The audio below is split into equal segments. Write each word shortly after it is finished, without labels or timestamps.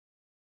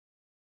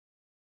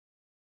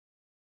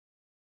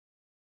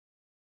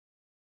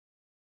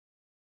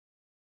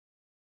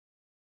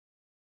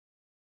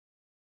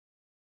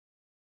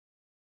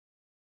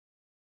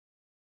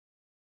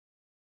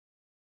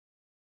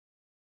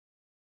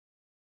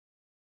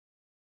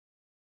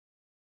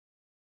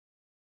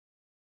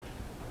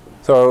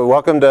So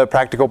welcome to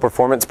Practical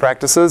Performance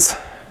Practices.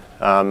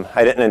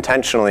 I didn't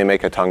intentionally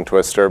make a tongue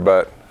twister,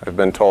 but I've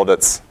been told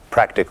it's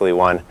practically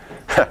one,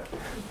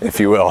 if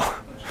you will.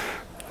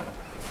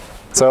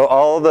 So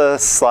all the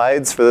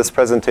slides for this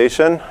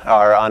presentation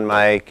are on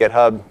my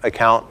GitHub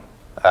account,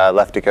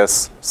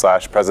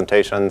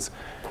 lefticus/presentations.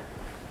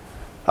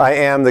 I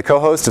am the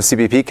co-host of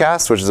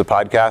CPPcast, which is a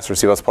podcast for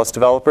C++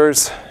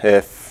 developers.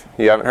 If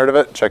you haven't heard of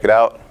it, check it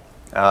out.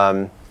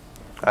 I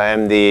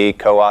am the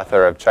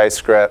co-author of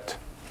ChaiScript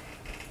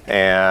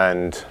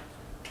and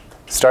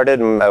started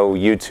a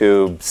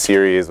YouTube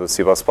series with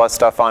C++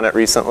 stuff on it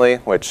recently,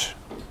 which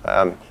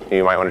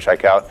you might want to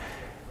check out.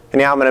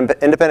 And yeah, I'm an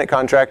independent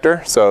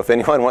contractor, so if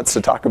anyone wants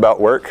to talk about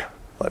work,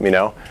 let me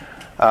know.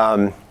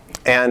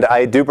 And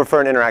I do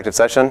prefer an interactive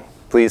session.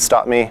 Please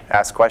stop me,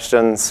 ask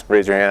questions,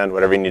 raise your hand,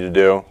 whatever you need to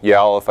do.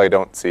 Yell if I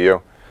don't see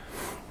you.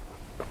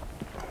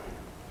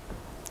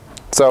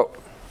 So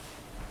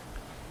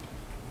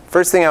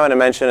first thing I want to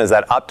mention is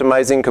that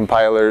optimizing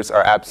compilers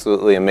are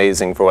absolutely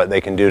amazing for what they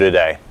can do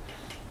today.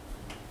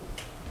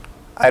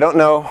 I don't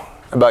know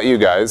about you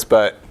guys,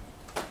 but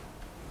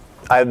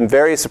I'm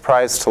very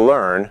surprised to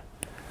learn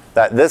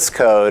that this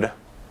code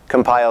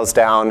compiles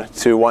down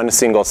to one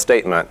single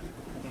statement,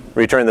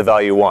 return the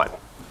value 1,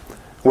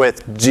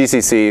 with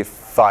GCC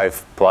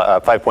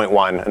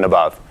 5.1 and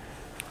above.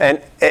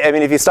 And I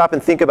mean, if you stop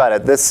and think about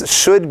it, this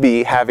should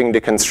be having to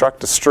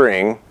construct a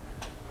string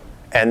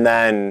and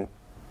then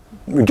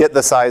get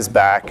the size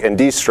back and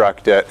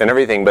destruct it and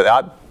everything. But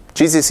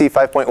GCC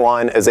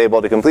 5.1 is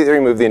able to completely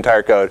remove the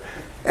entire code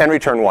and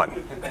return 1.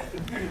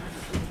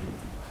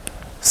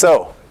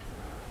 So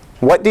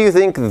what do you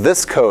think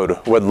this code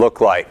would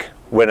look like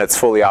when it's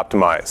fully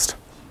optimized?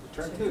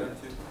 Return 2.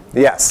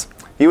 Yes,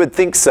 you would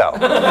think so.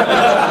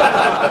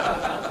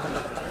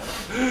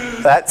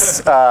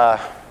 That's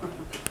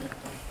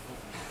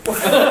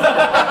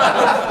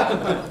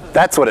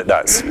what it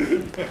does.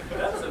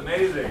 That's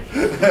amazing.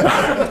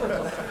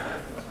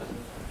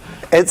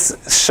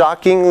 It's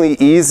shockingly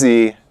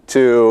easy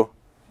to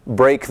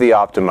break the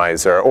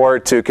optimizer or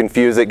to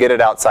confuse it, get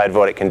it outside of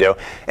what it can do.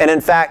 And in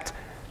fact,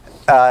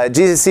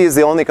 GCC is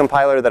the only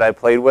compiler that I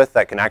played with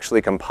that can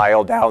actually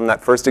compile down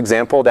that first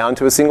example down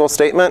to a single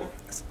statement,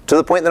 to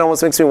the point that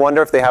almost makes me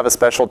wonder if they have a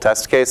special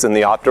test case in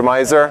the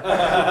optimizer.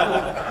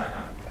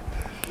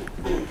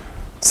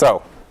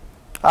 So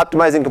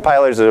optimizing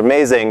compilers are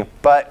amazing,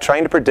 but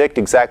trying to predict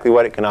exactly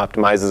what it can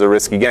optimize is a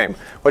risky game,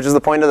 which is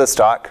the point of this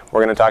talk.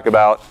 We're going to talk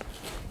about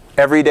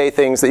everyday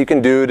things that you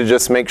can do to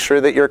just make sure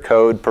that your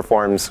code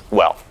performs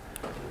well.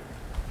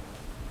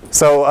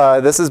 So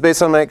this is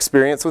based on my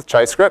experience with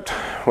ChaiScript,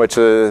 which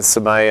is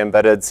my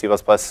embedded C++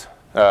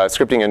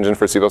 scripting engine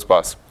for C++.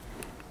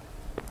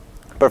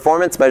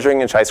 Performance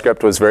measuring in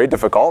ChaiScript was very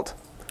difficult.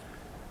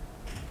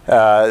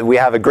 We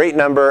have a great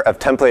number of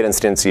template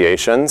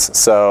instantiations,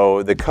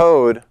 so the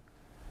code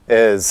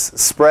is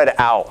spread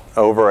out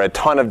over a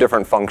ton of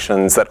different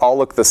functions that all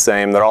look the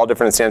same. They're all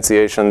different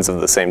instantiations of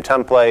the same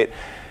template.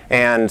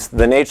 And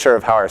the nature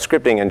of how our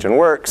scripting engine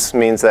works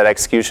means that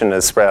execution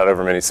is spread out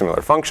over many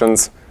similar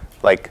functions,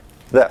 like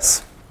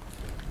this.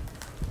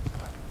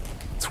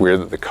 It's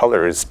weird that the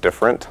color is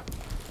different.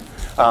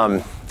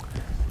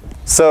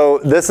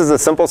 So this is a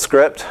simple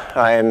script.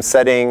 I am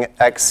setting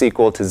x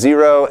equal to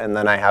 0, and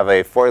then I have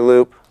a for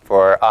loop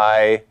for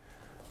I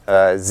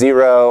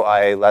 0,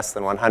 I less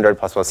than 100,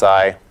 plus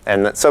I.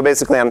 And so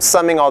basically, I'm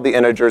summing all the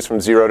integers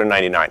from 0 to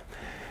 99.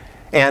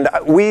 And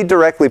we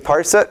directly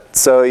parse it.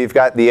 So you've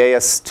got the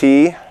AST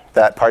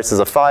that parses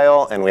a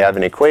file, and we have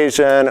an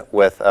equation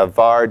with a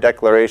var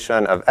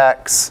declaration of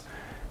x.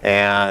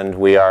 And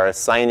we are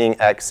assigning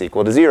x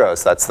equal to 0.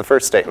 So that's the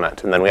first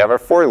statement. And then we have our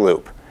for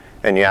loop.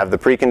 And you have the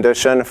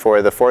precondition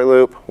for the for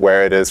loop,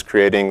 where it is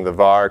creating the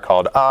var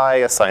called I,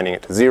 assigning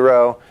it to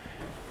 0.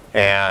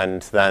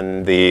 And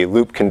then the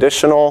loop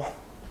conditional,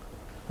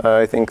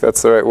 I think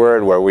that's the right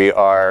word, where we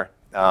are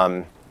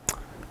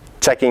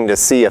checking to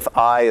see if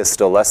I is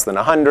still less than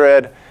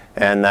 100.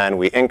 And then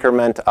we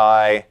increment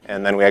I,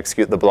 and then we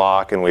execute the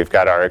block. And we've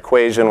got our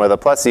equation with a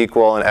plus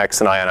equal and x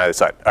and I on either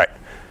side. All right.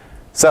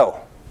 So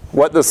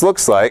what this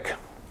looks like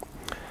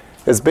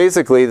is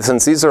basically,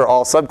 since these are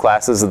all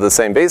subclasses of the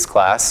same base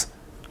class,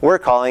 we're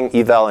calling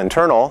eval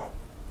internal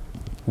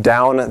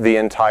down the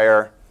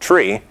entire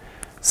tree.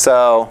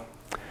 So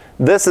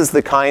this is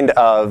the kind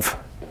of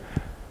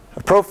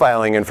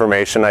profiling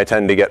information I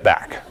tend to get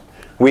back.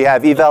 We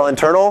have eval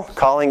internal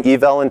calling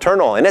eval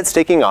internal, and it's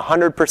taking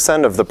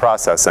 100% of the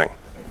processing.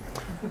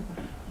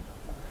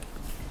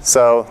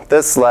 So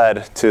this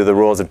led to the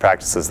rules and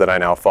practices that I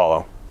now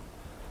follow.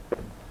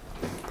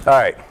 All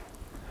right.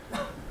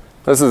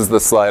 This is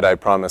the slide I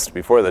promised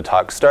before the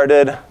talk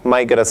started.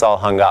 Might get us all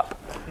hung up.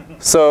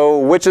 So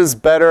which is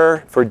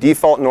better for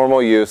default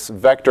normal use,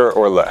 vector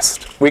or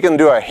list? We can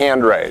do a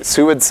hand raise.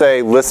 Who would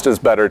say list is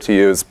better to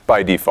use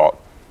by default?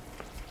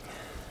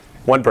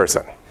 One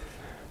person.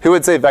 Who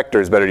would say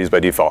vector is better to use by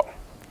default?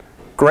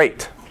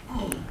 Great.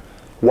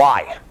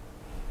 Why?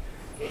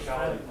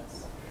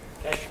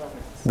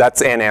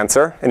 That's an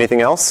answer.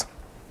 Anything else?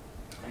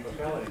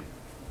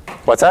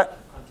 What's that?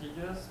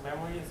 Contiguous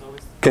memory is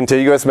always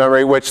Contiguous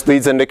memory, which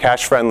leads into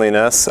cache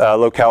friendliness.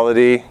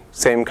 Locality,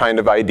 same kind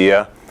of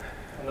idea.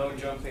 no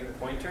jumping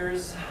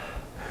pointers,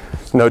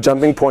 No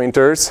jumping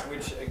pointers.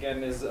 which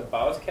again is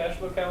about cache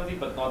locality,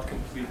 but not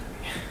completely.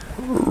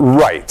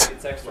 Right.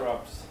 It's extra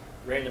ops.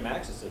 Random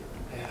access it.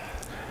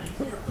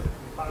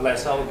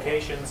 Less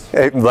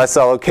allocations. Less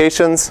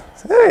allocations.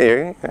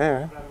 Hey,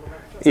 yeah.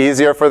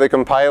 Easier for the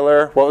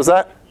compiler. What was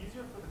that?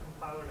 Easier for the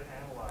compiler to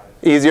analyze.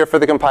 Easier for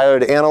the compiler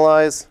to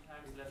analyze.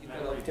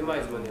 You can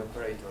optimize when the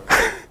operator.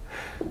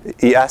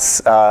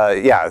 Yes.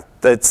 Yeah.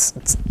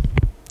 That's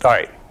all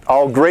right.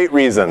 All great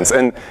reasons.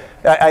 And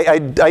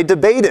I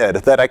debated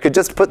that I could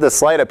just put this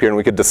slide up here and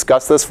we could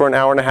discuss this for an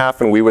hour and a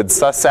half and we would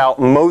suss out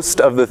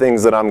most of the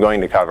things that I'm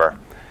going to cover.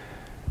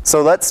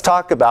 So let's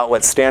talk about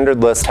what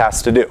standard list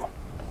has to do.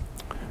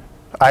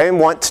 I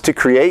want to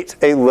create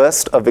a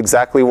list of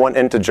exactly one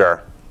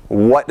integer.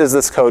 What is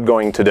this code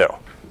going to do?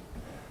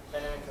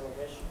 Dynamic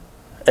allocation.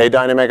 A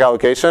dynamic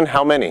allocation?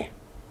 How many?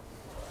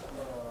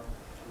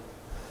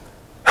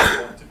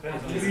 At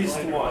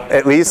least one.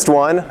 At least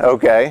one?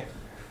 OK.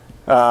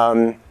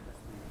 All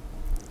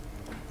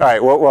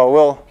right.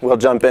 Well, we'll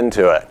jump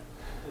into it.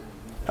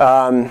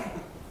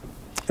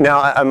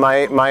 Now,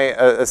 my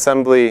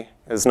assembly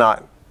is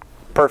not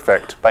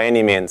perfect by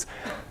any means.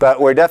 But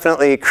we're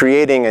definitely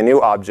creating a new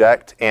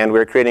object. And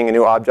we're creating a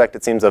new object,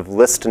 it seems, of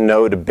list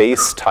node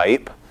base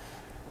type.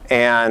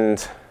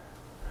 And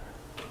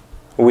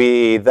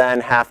we then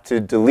have to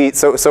delete.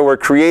 So we're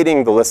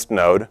creating the list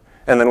node.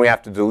 And then we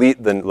have to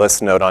delete the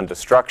list node on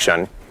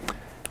destruction.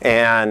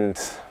 And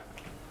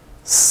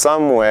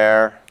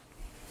somewhere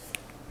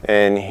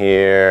in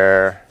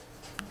here,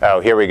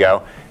 oh, here we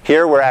go.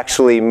 Here we're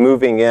actually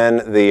moving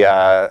in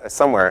the,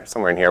 somewhere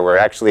in here, we're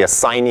actually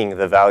assigning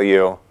the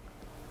value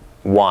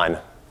 1.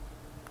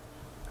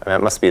 And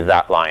that must be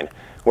that line,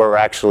 where we're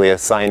actually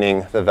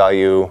assigning the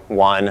value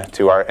 1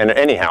 to our, and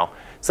anyhow.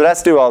 So it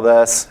has to do all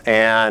this,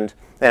 and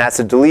it has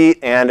to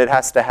delete, and it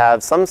has to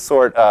have some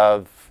sort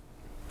of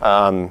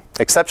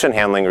exception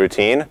handling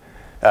routine,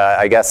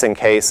 I guess in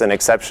case an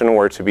exception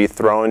were to be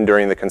thrown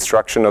during the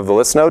construction of the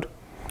list node.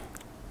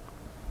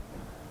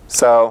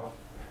 So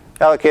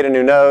allocate a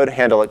new node,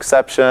 handle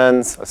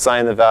exceptions,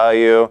 assign the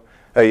value.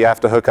 You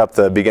have to hook up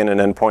the begin and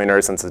end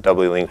pointer since it's a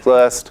doubly linked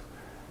list,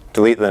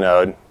 delete the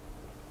node,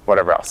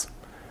 whatever else.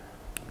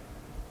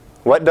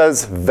 What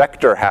does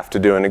vector have to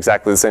do in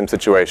exactly the same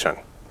situation?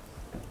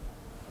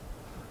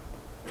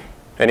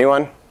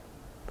 Anyone?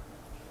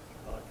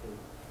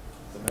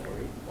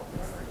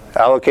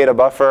 Allocate a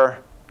buffer,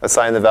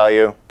 assign the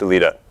value,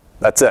 delete it.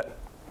 That's it.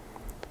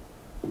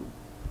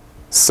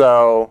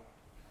 So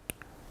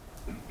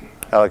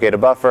allocate a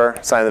buffer,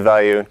 assign the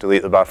value,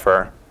 delete the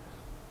buffer.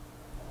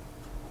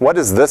 What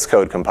does this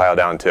code compile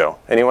down to?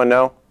 Anyone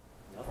know?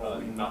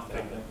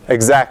 Nothing.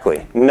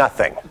 Exactly,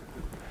 nothing.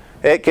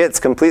 It gets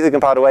completely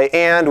compiled away,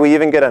 and we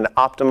even get an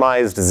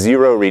optimized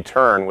 0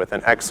 return with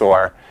an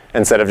XOR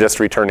instead of just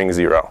returning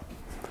 0.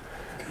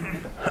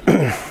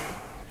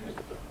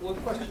 One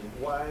question.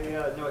 Why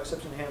no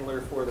exception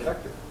handler for the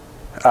vector?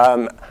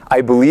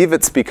 I believe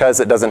it's because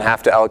it doesn't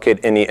have to allocate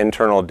any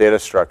internal data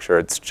structure.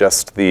 It's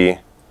just the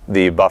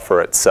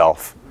buffer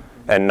itself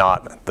and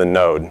not the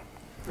node.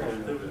 The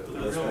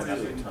real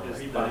reason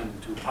is that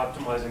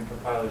optimizing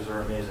compilers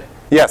are amazing.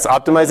 Yes,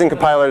 optimizing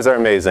compilers are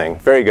amazing.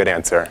 Very good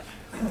answer.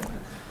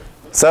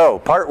 So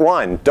part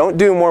 1, don't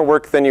do more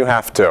work than you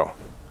have to.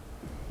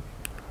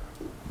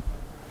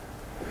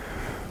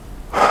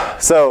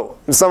 So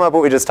sum up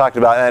what we just talked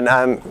about. And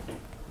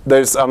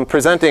I'm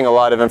presenting a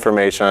lot of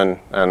information.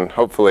 And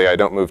hopefully I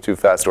don't move too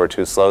fast or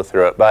too slow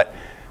through it. But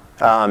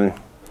I'm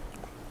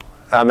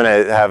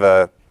going to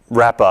have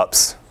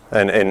wrap-ups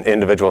in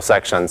individual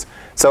sections.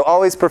 So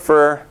always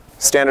prefer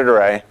standard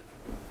array,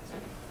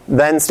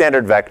 then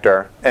standard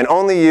vector, and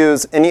only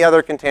use any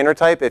other container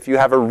type if you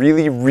have a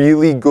really,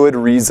 really good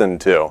reason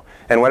to.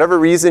 And whatever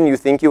reason you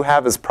think you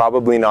have is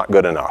probably not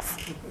good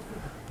enough.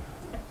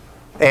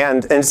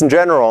 And in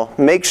general,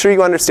 make sure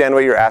you understand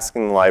what you're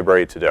asking the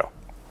library to do. All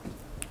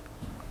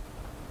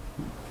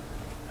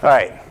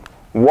right.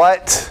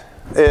 What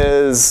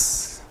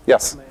is,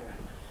 yes?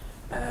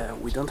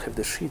 We don't have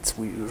the sheets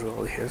we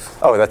usually have.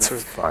 Oh, that's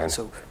fine.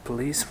 So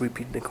please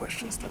repeat the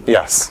questions. Then.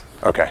 Yes.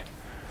 OK.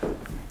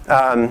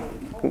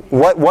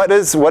 What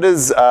is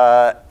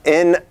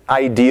in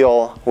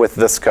ideal with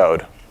this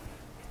code?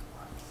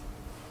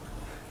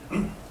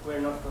 We're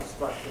not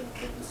constructing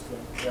the string.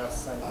 We are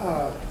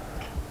assigning.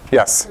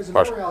 Yes. There's a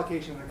Marshall. memory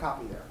allocation and a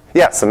copy there.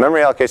 Yes, a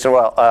memory allocation.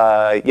 Well,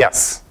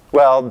 yes.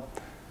 Well,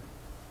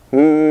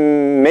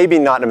 maybe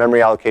not a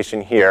memory allocation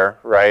here,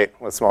 right?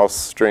 With small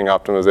string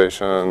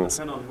optimizations.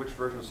 Depend on which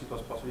version of C++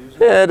 you're using.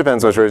 Yeah, it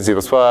depends which version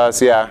of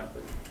C++. Yeah.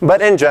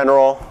 But in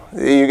general,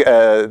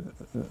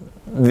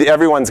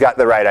 everyone's got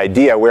the right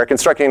idea. We're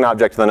constructing an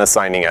object, then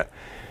assigning it.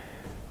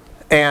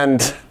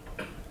 And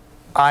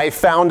I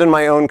found in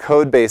my own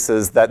code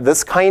bases that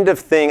this kind of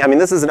thing, I mean,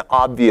 this is an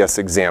obvious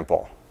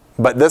example.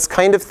 But this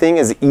kind of thing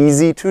is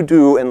easy to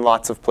do in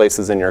lots of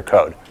places in your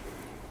code.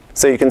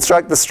 So you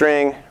construct the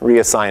string,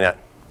 reassign it.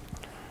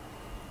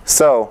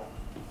 So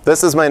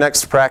this is my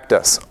next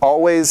practice.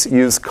 Always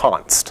use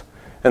const.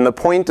 And the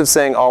point of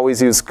saying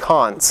always use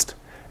const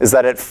is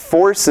that it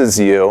forces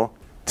you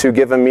to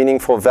give a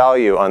meaningful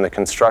value on the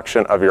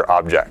construction of your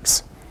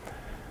objects.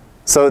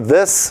 So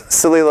this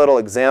silly little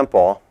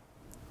example,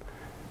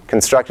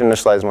 construct and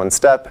initialize in one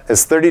step,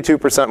 is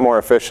 32% more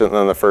efficient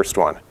than the first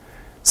one.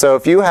 So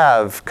if you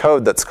have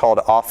code that's called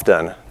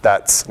often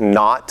that's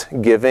not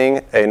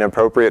giving an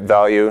appropriate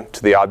value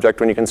to the object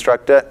when you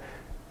construct it,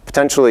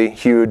 potentially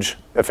huge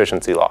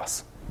efficiency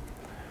loss.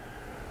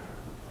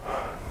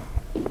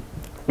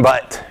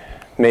 But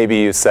maybe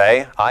you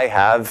say, I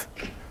have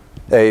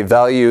a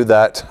value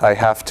that I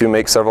have to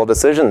make several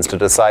decisions to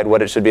decide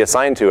what it should be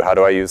assigned to. How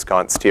do I use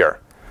const here?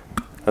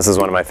 This is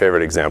one of my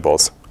favorite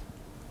examples.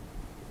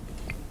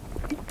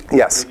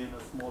 Yes? In a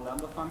small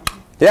lambda function?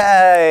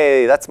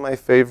 Yay! That's my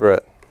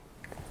favorite.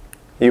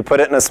 You put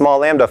it in a small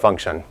lambda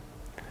function.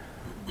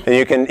 And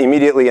you can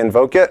immediately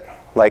invoke it,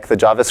 like the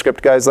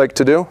JavaScript guys like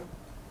to do.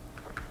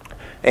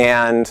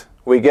 And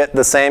we get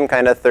the same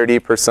kind of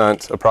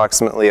 30%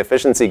 approximately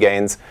efficiency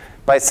gains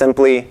by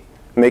simply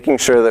making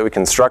sure that we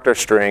construct our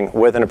string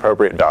with an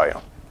appropriate value.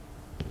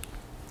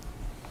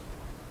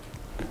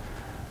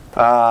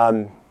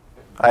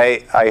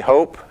 I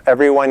hope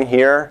everyone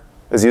here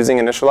is using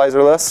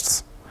initializer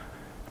lists.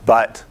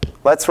 But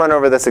let's run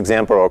over this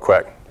example real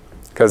quick,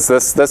 because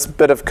this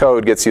bit of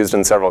code gets used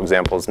in several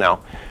examples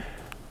now.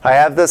 I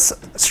have this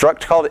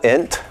struct called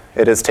int.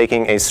 It is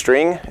taking a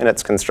string in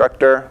its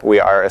constructor. We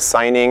are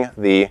assigning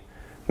the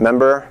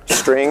member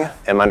string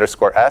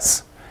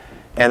m_s.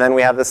 And then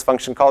we have this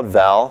function called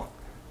val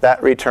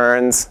that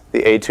returns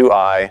the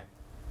a2i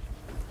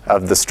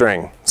of the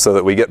string so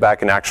that we get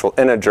back an actual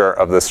integer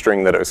of the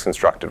string that it was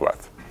constructed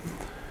with.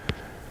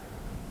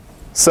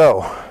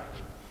 So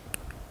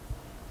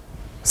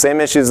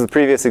same issues as the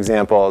previous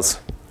examples.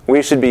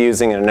 We should be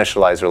using an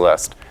initializer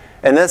list.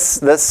 And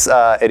this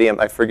idiom,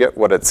 I forget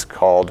what it's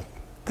called.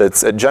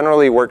 It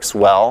generally works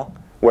well,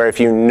 where if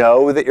you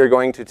know that you're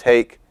going to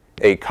take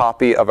a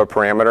copy of a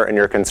parameter in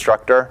your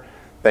constructor,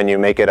 then you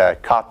make it a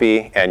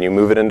copy and you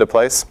move it into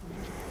place.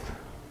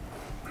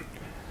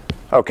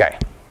 OK.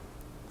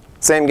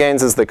 Same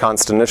gains as the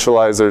const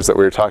initializers that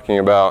we were talking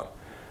about.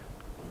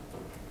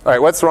 All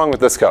right, what's wrong with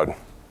this code?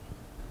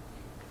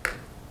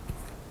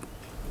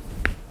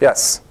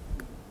 Yes?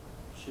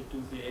 You should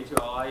do the A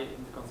to I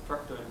in the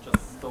constructor and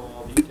just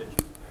store the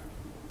integer.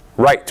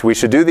 Right, we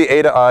should do the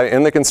a to I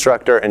in the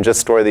constructor and just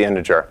store the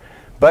integer.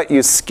 But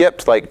you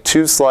skipped like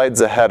 2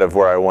 slides ahead of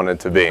where I wanted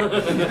to be.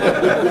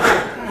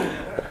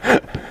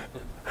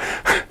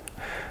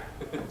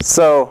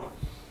 So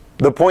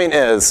the point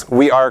is,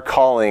 we are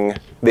calling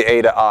the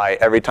a to I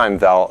every time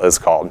val is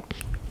called.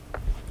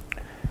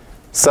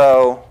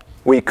 So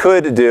we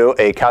could do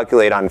a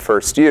calculate on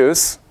first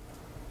use,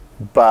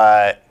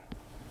 but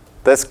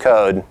this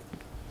code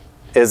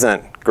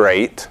isn't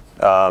great.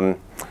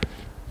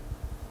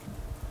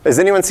 Does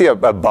anyone see a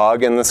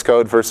bug in this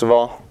code, first of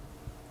all?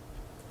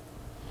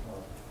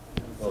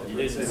 Well,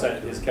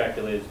 it's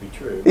calculated to be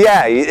true.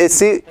 Yeah,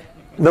 see,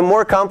 the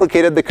more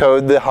complicated the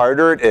code, the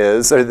harder it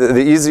is, or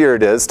the easier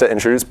it is to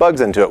introduce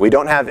bugs into it. We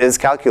don't have is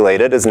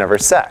calculated is never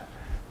set.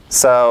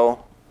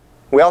 So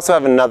we also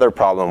have another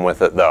problem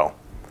with it, though.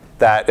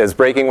 That is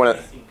breaking one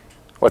of...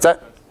 What's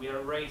that? We are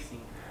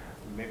racing.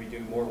 Maybe do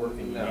more work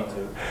than you need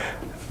to.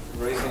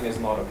 Racing is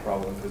not a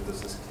problem because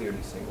this is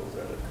clearly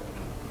single-threaded code.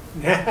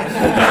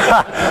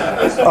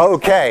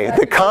 OK,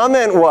 the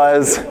comment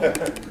was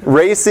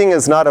racing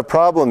is not a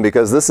problem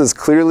because this is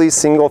clearly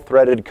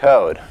single-threaded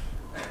code.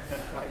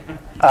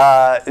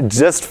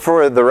 Just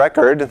for the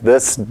record,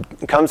 this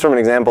comes from an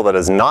example that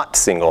is not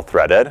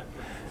single-threaded.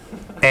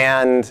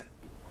 And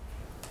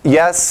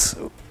yes,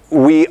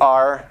 we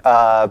are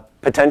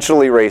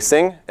potentially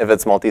racing if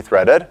it's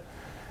multi-threaded.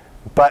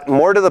 But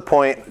more to the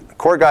point,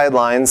 core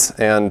guidelines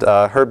and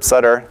Herb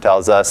Sutter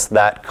tells us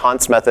that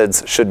const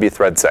methods should be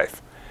thread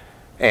safe.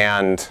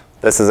 And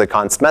this is a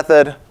const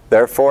method.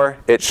 Therefore,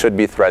 it should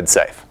be thread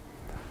safe.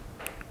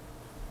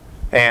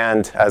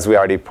 And as we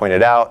already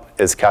pointed out,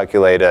 is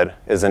calculated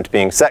isn't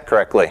being set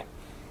correctly.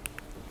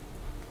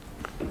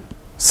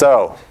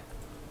 So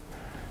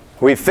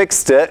we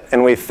fixed it,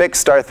 and we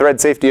fixed our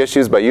thread safety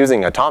issues by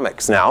using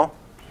atomics now.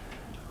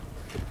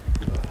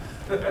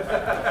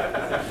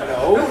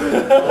 No.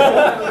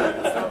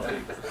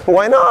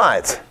 Why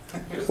not?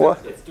 Well,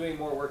 It's doing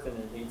more work than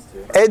it needs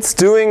to. it's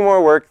doing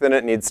more work than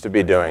it needs to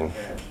be doing.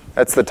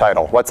 That's the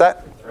title. What's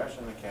that?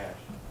 Thrashing the cache.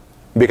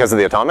 Because of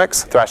the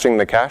atomics? Thrashing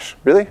the cache?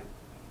 Really?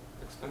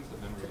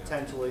 Expensive memory.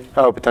 Potentially.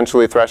 Oh,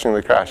 potentially thrashing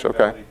the cache.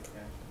 OK.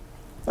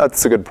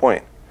 That's a good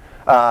point.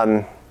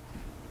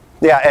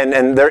 Yeah,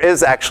 and there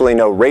is actually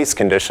no race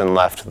condition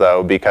left,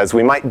 though, because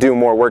we might do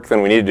more work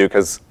than we need to do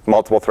because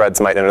multiple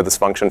threads might enter this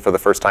function for the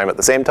first time at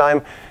the same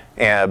time.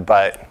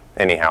 But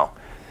anyhow.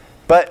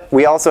 But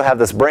we also have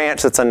this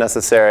branch that's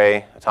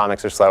unnecessary.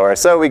 Atomics are slower.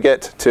 So we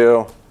get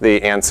to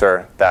the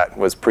answer that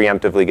was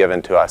preemptively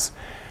given to us.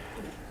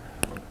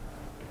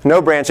 No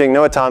branching,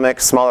 no atomic,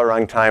 smaller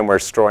runtime. We're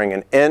storing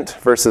an int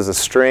versus a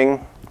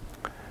string.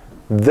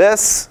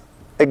 This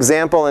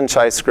example in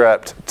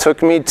ChaiScript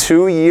took me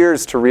 2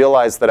 years to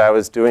realize that I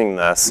was doing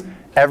this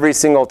every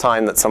single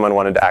time that someone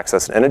wanted to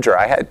access an integer.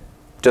 I had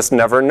just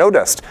never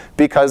noticed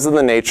because of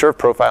the nature of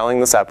profiling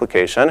this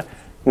application,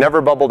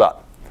 never bubbled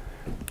up.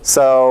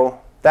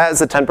 So that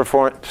is a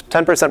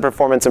 10%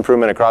 performance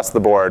improvement across the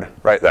board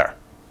right there.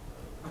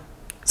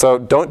 So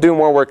don't do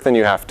more work than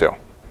you have to.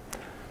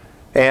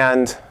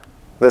 And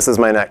this is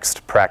my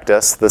next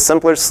practice. The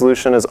simpler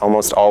solution is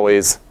almost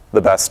always the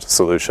best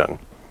solution.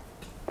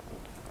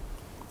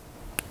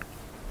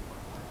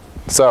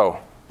 So,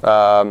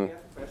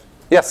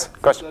 yes,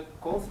 question? The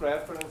const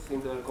reference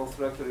in the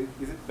constructor,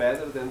 is it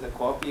better than the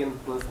copy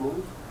and plus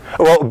move?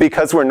 Well,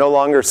 because we're no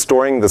longer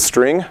storing the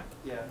string,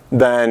 Yeah.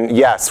 then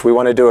yes, we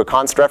want to do a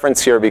const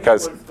reference here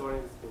because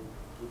Storing the string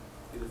would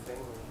be the same,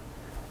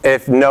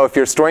 or? if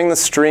you're storing the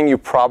string, you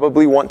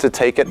probably want to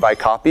take it by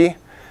copy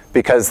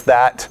because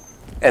that,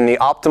 in the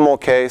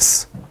optimal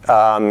case,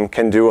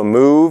 can do a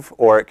move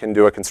or it can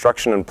do a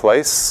construction in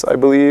place, I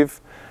believe.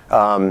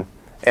 Otherwise,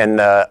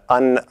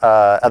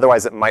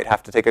 it might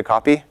have to take a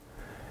copy.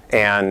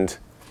 And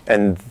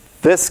in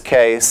this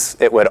case,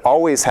 it would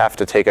always have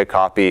to take a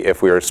copy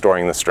if we were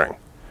storing the string.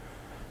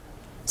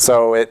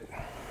 So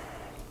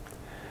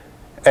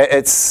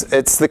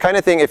it's the kind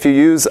of thing, if you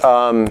use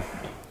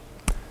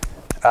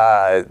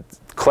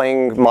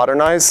Clang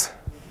Modernize,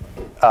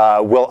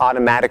 will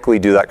automatically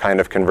do that kind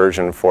of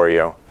conversion for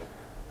you.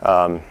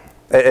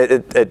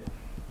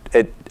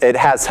 It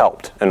has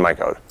helped in my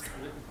code.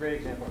 Great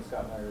example in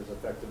Scott Meyer's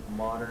effective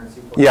modern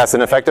C++. Yes,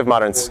 an effective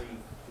modern.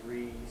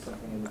 43,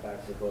 something in the back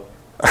of the book.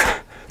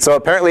 So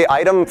apparently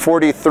item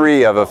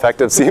 43 of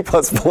effective C++,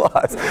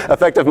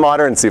 effective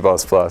modern C++.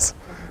 Actually, for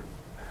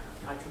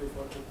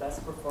the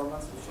best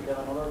performance, we should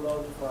have another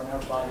load for an error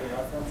value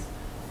reference.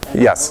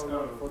 And Yes. another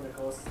load for the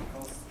cost value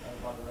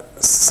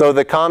reference. So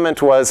the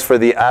comment was for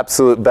the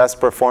absolute best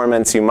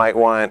performance, you might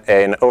want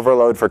an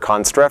overload for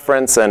const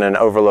reference and an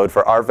overload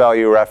for R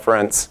value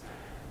reference.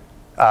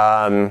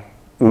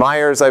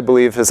 Myers, I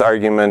believe his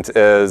argument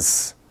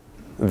is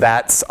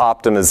that's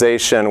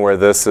optimization where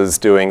this is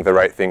doing the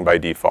right thing by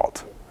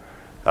default.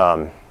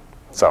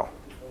 So.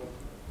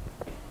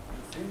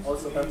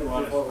 Also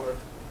perfectly forward.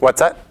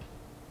 What's that?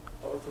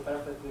 Also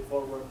perfectly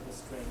forward the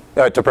string.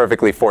 To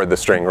perfectly forward the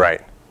string,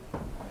 right.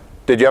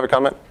 Did you have a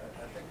comment? I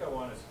think I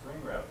want a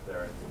string ref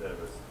there instead of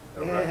a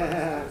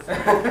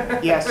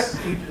reference. Yes,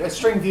 a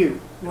string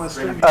view. You want a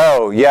string view?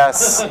 Oh,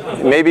 yes.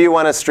 Maybe you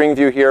want a string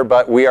view here,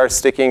 but we are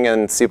sticking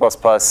in C++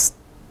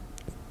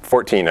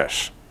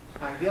 14-ish.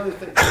 The other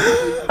thing,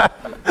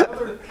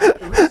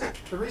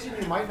 the reason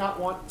you might not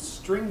want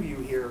string view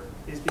here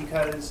is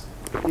because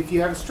if you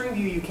have a string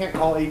view, you can't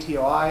call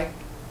ATOI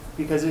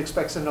because it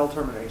expects a null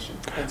termination.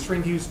 And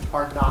string views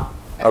are not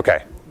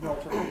OK. null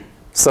termination.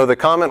 So the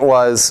comment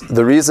was,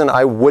 the reason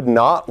I would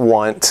not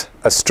want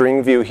a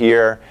string view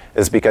here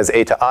is because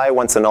A to I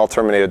wants a null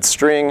terminated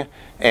string,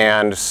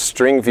 and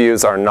string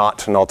views are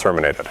not null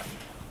terminated.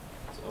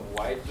 So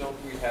why don't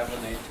we have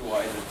an A to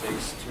I that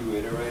takes 2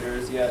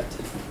 iterators yet?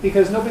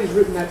 Because nobody's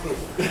written that table.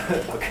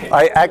 Okay.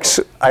 I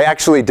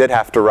actually did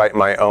have to write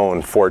my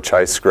own for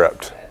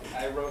ChaiScript.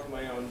 I wrote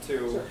my own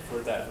too for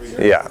that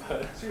reason. Yeah.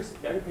 Seriously,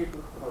 write a paper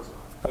proposal.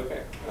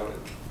 Okay,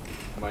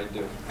 might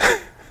do.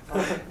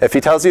 If he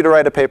tells you to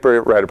write a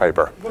paper, write a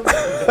paper.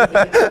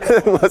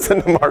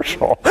 Listen to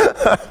Marshall.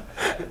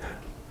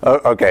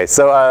 OK,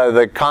 so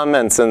the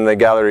comments in the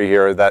gallery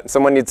here that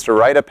someone needs to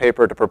write a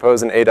paper to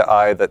propose an A to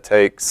I that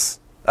takes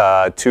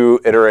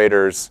 2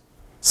 iterators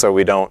so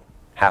we don't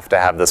have to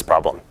have this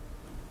problem.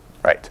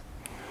 Right.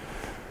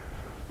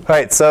 All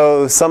right,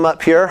 so sum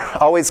up here.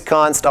 Always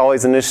const,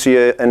 always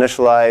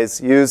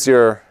initialize. Use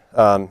your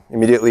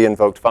immediately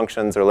invoked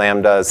functions or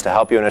lambdas to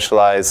help you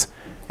initialize.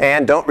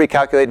 And don't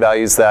recalculate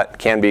values that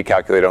can be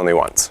calculated only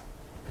once.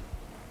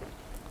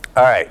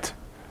 All right.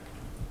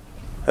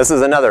 This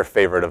is another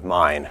favorite of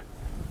mine.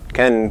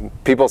 Can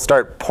people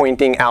start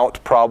pointing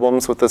out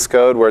problems with this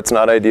code where it's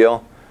not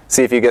ideal?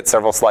 See if you get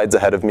several slides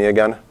ahead of me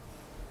again.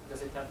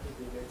 Does it have to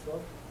be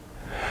virtual?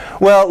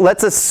 Well,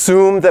 let's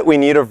assume that we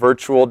need a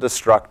virtual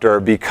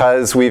destructor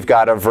because we've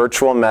got a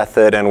virtual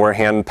method and we're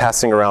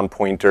passing around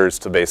pointers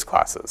to base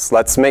classes.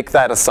 Let's make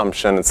that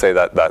assumption and say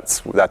that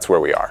that's where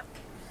we are.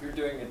 You're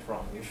doing it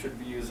wrong. You should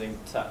be using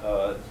type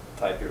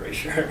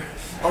erasure.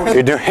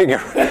 You're doing it.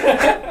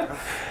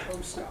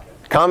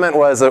 Comment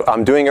was,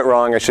 I'm doing it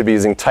wrong. I should be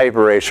using type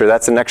erasure.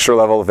 That's an extra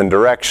level of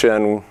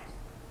indirection,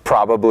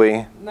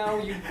 probably. No,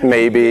 you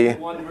maybe. need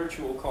 1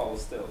 virtual call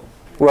still.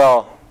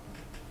 Well,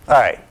 all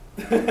right.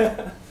 You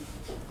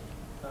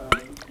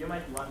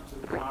might want to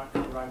mark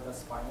derived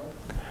as final.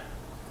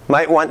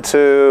 Might want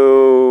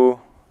to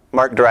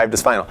mark derived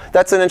as final.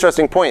 That's an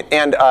interesting point.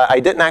 And I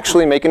didn't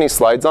actually make any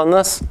slides on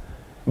this.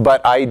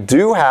 But I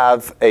do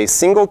have a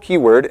single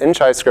keyword in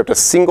ChaiScript, a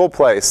single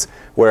place,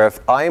 where if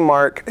I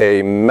mark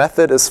a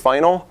method as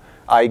final,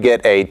 I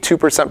get a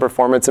 2%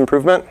 performance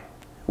improvement,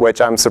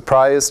 which I'm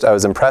surprised. I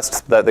was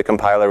impressed that the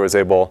compiler was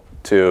able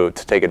to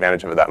take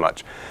advantage of it that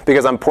much.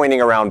 Because I'm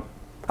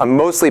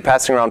mostly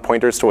passing around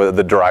pointers to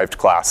the derived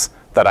class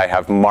that I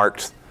have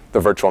marked the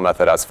virtual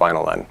method as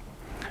final in.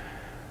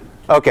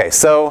 OK,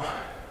 so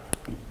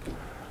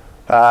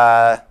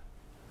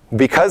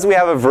because we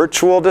have a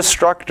virtual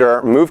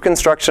destructor, move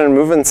construction and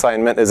move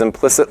assignment is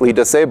implicitly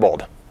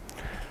disabled.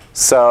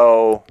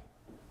 So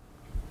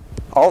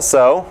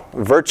also,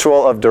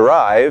 virtual of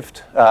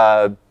derived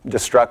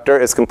destructor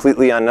is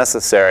completely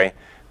unnecessary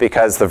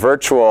because the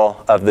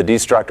virtual of the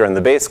destructor in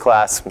the base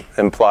class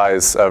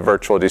implies a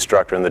virtual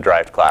destructor in the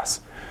derived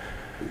class.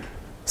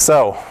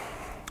 So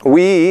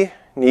we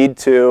need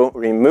to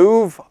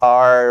remove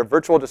our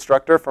virtual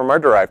destructor from our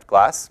derived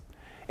class.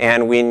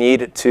 And we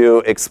need to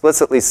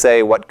explicitly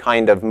say what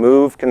kind of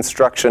move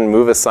construction,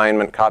 move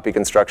assignment, copy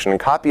construction, and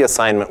copy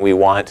assignment we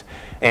want.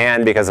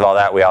 And because of all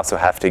that, we also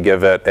have to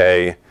give it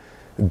a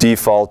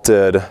default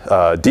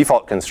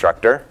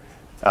constructor.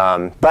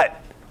 But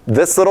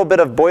this little bit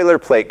of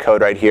boilerplate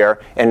code right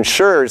here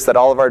ensures that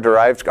all of our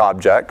derived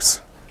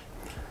objects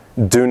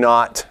do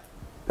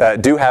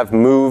have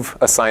move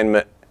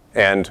assignment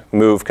and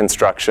move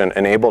construction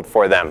enabled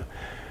for them.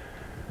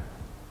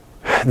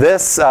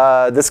 This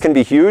can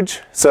be huge.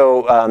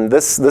 So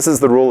this is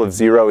the rule of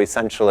 0,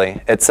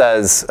 essentially. It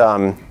says,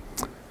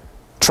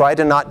 try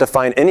to not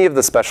define any of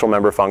the special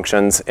member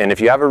functions. And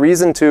if you have a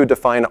reason to,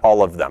 define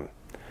all of them.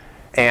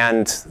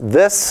 And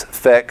this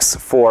fix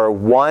for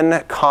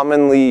one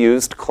commonly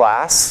used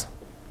class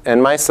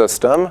in my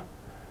system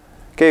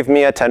gave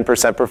me a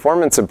 10%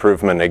 performance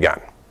improvement again.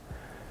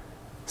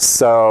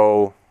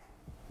 So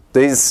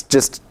these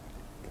just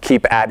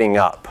keep adding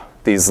up,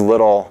 these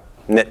little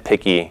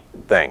nitpicky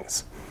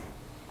things.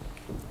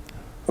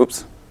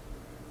 Oops.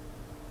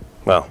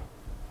 Well,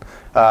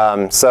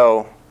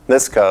 so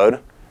this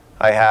code,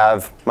 I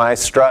have my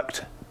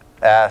struct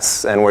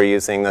s, and we're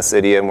using this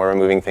idiom where we're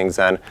moving things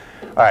in.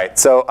 All right,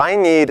 so I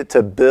need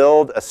to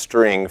build a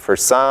string for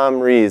some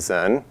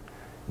reason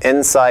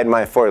inside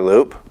my for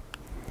loop.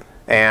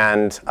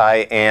 And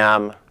I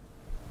am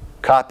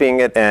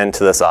copying it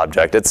into this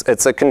object.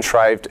 It's a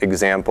contrived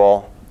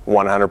example,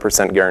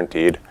 100%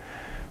 guaranteed.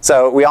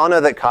 So we all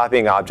know that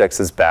copying objects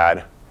is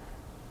bad.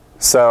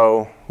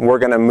 So we're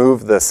going to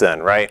move this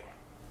in, right?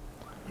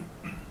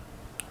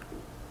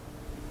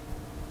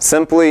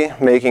 Simply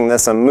making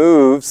this a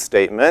move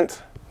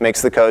statement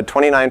makes the code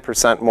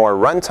 29% more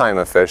runtime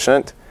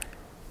efficient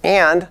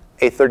and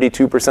a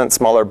 32%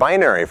 smaller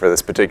binary for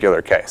this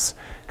particular case,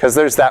 because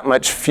there's that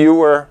much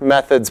fewer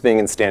methods being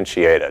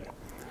instantiated.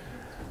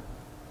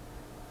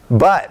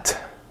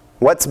 But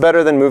what's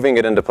better than moving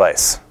it into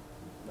place?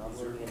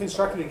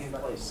 Constructing it in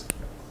place.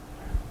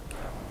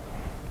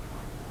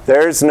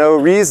 There's no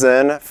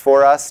reason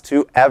for us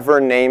to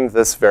ever name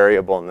this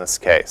variable in this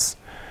case.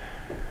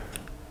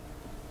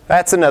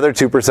 That's another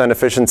 2%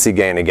 efficiency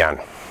gain again.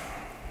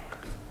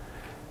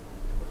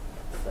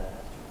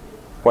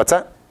 What's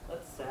that?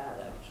 That's sad,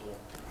 actually.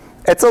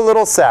 It's a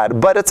little sad,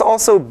 but it's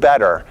also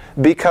better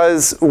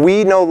because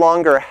we no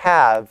longer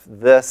have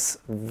this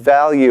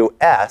value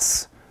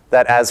s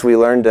that, as we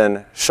learned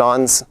in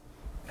Sean's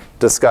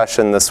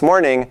discussion this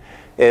morning,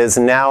 is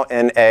now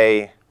in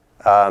a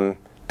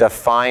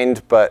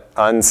defined but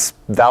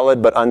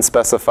valid but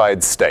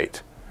unspecified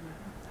state.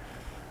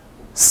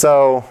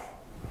 So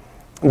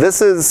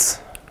this is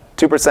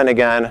 2%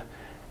 again.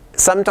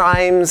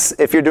 Sometimes,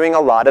 if you're doing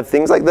a lot of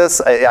things like this,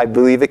 I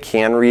believe it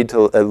can lead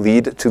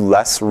to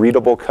less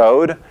readable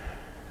code.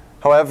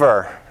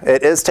 However,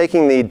 it is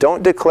taking the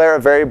don't declare a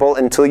variable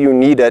until you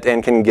need it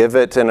and can give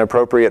it an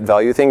appropriate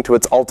value thing to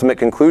its ultimate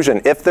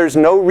conclusion. If there's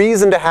no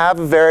reason to have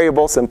a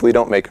variable, simply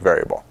don't make a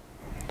variable.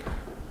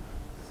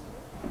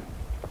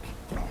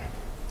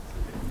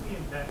 Didn't we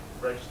invent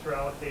register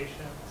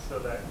allocation so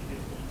that you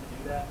didn't need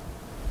to do that?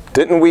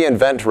 Didn't we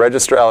invent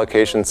register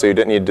allocation so you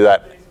didn't need to do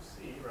that? Days of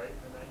C, right,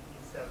 in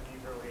the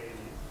 1970s, early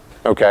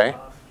 80s. OK. You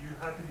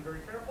have to be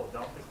very careful.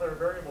 Don't declare a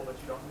variable that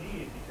you don't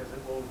need because it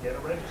will get a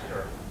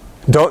register.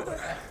 Don't.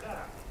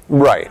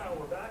 Right. Now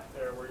we're back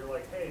there where you're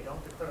like, hey,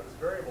 don't declare this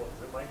variable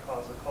because it might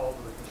cause a call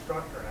to the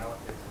constructor and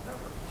allocate the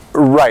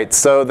number. Right.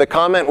 So the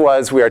comment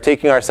was we are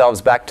taking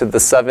ourselves back to the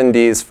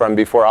 70s from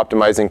before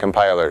optimizing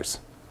compilers,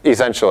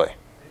 essentially.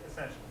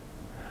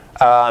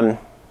 Essentially.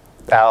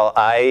 Al,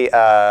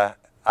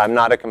 I'm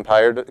not a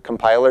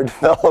compiler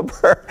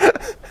developer.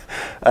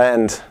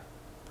 And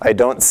I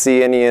don't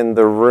see any in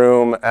the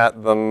room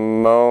at the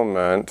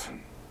moment.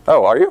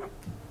 Oh, are you?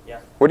 Yeah.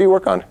 What do you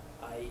work on?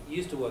 I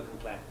used to work in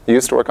Clang. You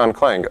used to work on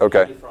Clang.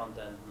 OK. Only front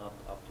end, not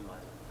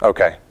optimizer.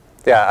 OK.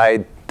 Yeah,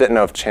 I didn't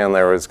know if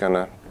Chandler was going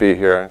to be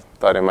here. I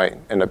thought I might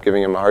end up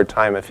giving him a hard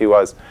time if he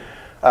was.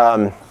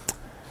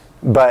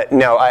 But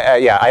no,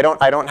 I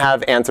don't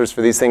have answers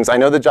for these things. I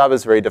know the job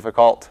is very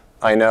difficult.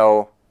 I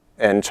know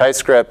in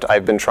ChaiScript,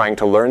 I've been trying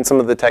to learn some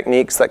of the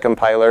techniques that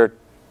compiler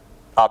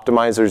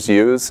optimizers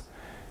use.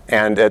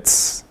 And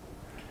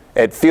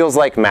it feels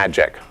like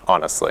magic,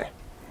 honestly.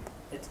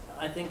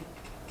 I think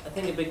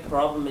a big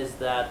problem is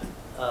that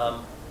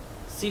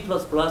C++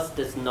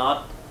 does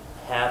not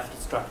have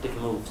destructive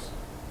moves.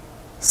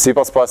 C++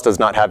 does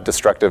not have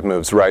destructive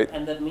moves, right?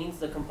 And that means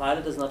the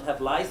compiler does not have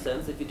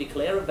license. If you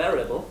declare a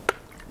variable,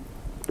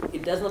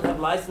 it does not have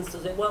license to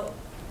say, well,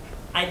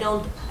 I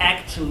don't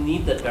actually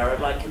need that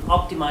variable. I can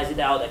optimize it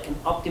out. I can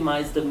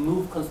optimize the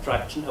move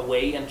construction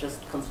away and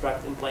just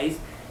construct in place,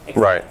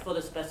 except for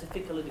the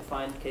specifically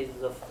defined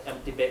cases of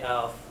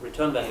of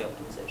return value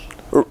optimization.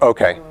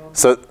 Okay,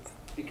 so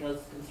because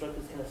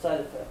constructors can have side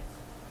effects.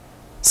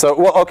 So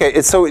well,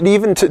 okay. So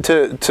even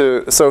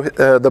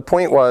the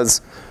point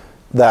was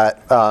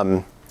that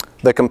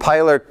the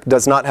compiler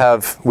does not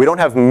have. We don't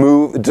have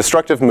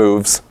destructive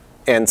moves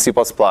in C++,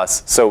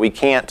 so we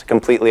can't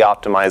completely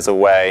optimize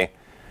away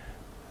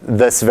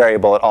this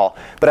variable at all.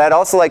 But I'd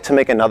also like to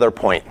make another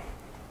point,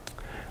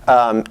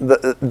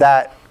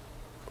 that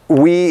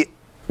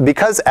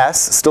because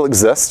S still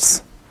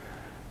exists,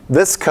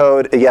 this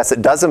code, yes,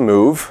 it does a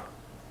move,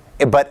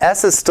 but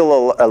S is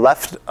still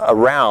left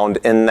around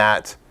in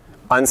that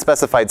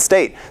unspecified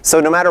state. So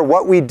no matter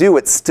what we do,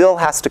 it still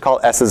has to call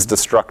S's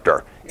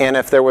destructor. And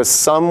if there was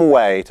some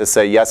way to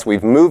say, yes,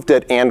 we've moved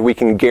it, and we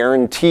can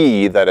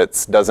guarantee that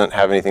it doesn't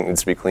have anything that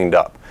needs to be cleaned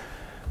up,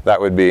 that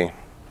would be,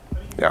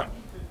 yeah.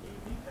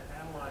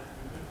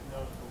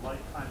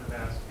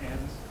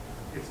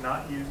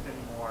 Not used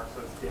anymore,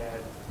 so it's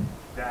dead,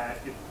 that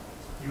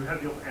you have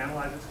to be able to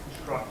analyze its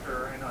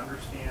constructor and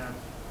understand.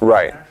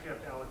 Right. You actually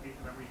have to allocate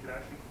the memory. You could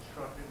actually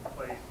construct it in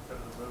place instead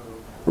of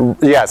the move.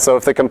 Yeah, so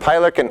if the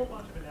compiler can. There's a whole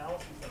bunch of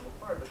analyses that are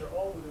required, but they're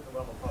all within the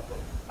realm of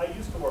possibility. I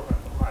used to work on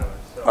compilers,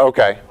 so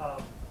okay.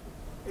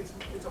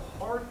 It's a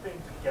hard thing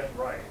to get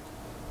right.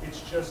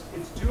 It's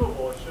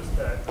doable. It's just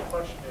that the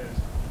question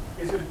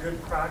is it a good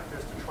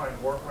practice to try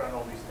and work around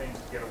all these things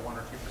to get a 1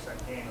 or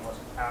 2% gain unless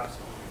you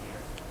absolutely need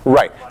it?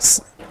 Right.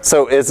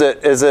 So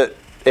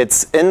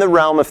it's in the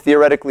realm of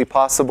theoretically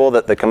possible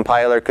that the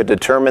compiler could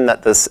determine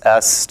that this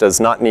S does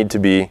not need to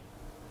be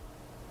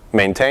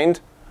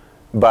maintained,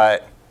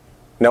 but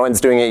no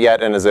one's doing it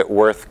yet, and is it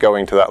worth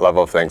going to that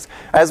level of things?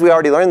 As we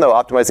already learned, though,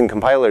 optimizing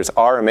compilers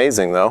are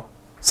amazing, though.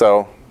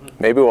 So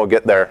maybe we'll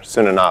get there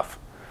soon enough.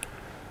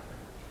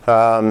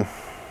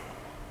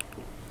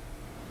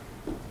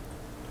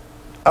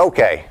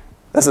 OK,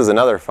 this is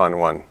another fun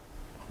one.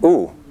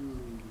 Ooh.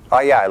 Oh,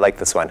 yeah, I like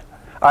this one.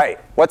 All right,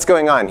 what's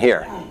going on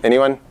here?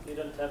 Anyone? You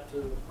don't have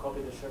to copy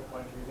the shared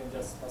pointer. You can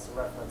just pass a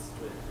reference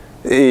to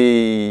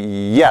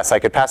it. Yes, I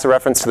could pass a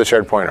reference to the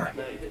shared pointer.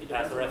 No, you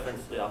pass a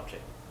reference to the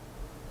object.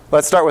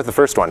 Let's start with the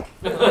first one.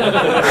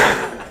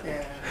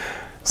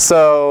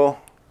 So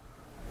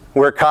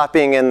we're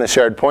copying in the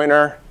shared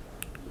pointer.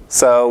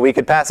 So we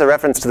could pass a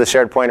reference to the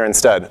shared pointer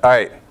instead. All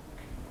right.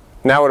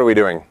 Now what are we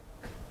doing?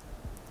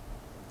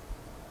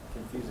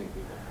 Confusing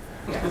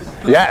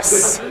people.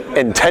 Yes,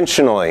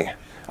 intentionally.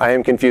 I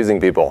am confusing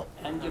people.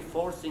 And you're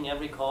forcing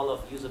every call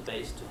of user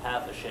base to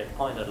have a shared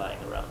pointer lying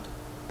around.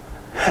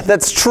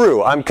 That's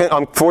true. I'm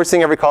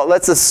forcing every call.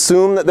 Let's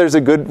assume that there's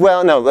a good,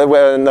 well, no,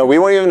 we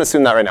won't even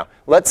assume that right now.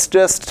 Let's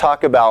just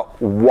talk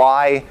about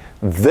why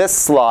this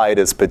slide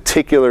is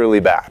particularly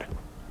bad.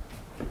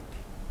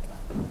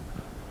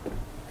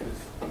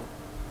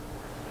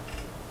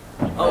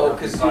 Oh,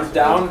 because you're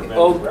down.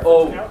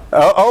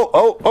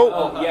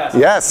 Yes.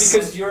 Yes.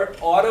 Because you're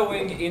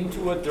autoing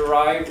into a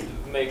derived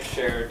make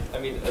shared. I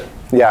mean,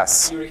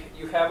 yes.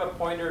 You have a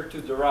pointer to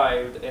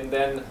derived, and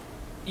then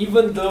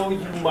even though you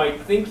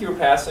might think you're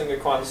passing a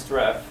const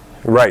ref,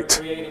 right.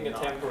 You're creating a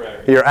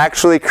temporary. You're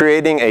actually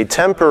creating a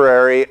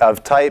temporary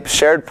of type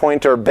shared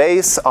pointer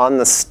base on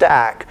the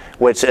stack,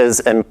 which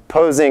is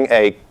imposing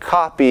a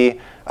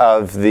copy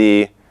of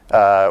the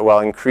while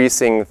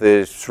increasing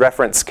the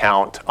reference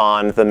count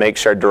on the make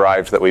shared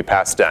derived that we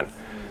passed in.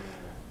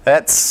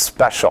 That's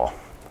special.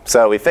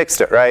 So we fixed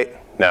it, right?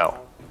 No.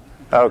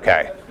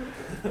 OK.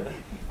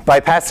 By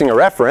passing a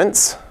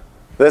reference,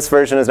 this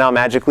version is now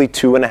magically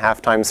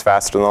 2.5 times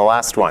faster than the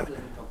last one.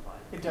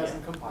 It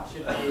doesn't compile.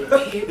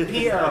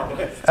 P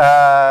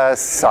arrow.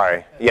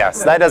 Sorry.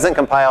 Yes, that doesn't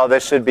compile.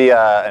 This should be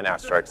an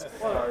asterisk.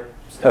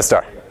 A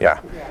star.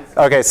 Yeah.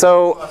 OK,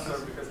 so.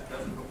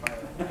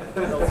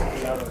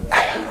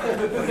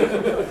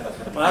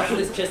 Well,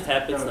 actually, this just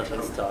happens, not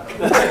this talk.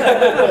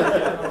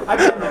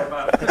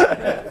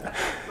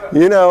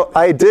 You know,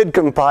 I did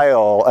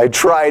compile. I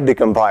tried to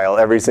compile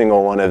every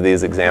single one of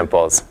these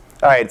examples.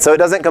 All right, so it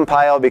doesn't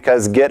compile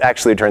because Git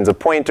actually returns a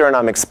pointer, and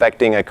I'm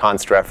expecting a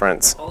const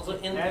reference. Also,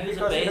 in the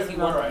user base, you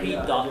want p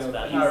dots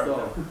values.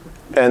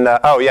 And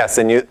oh, yes,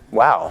 and you,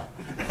 wow.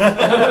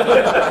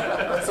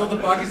 So the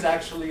bug is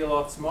actually a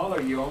lot smaller.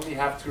 You only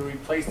have to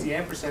replace the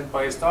ampersand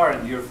by a star,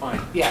 and you're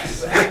fine.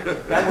 Yes,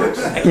 that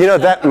works. You know,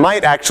 that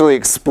might actually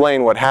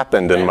explain what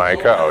happened in my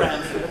code.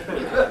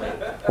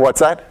 What's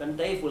that? Then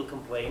Dave will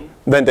complain.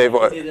 Then Dave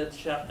will. At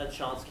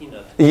Sean's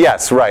keynote.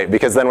 Yes, right,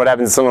 because then what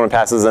happens is someone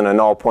passes in a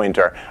null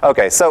pointer.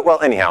 OK, so,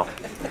 well, anyhow.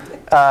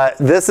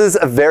 This is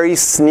a very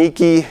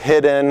sneaky,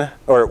 hidden,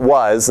 or it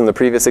was in the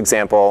previous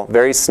example,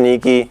 very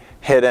sneaky,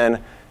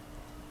 hidden,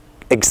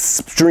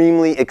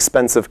 extremely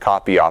expensive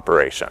copy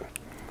operation.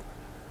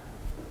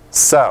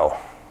 So,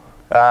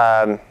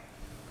 another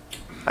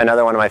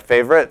one of my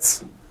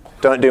favorites,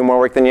 Don't do more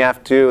work than you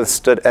have to with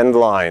std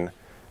endline.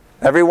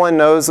 Everyone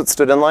knows what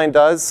std endline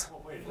does?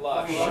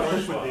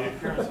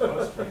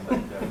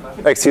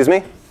 Excuse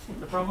me?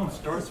 The problem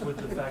starts with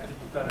the fact that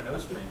you've got an O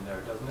stream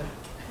there, doesn't it?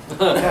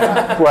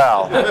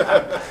 Well,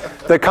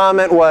 the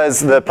comment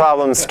was the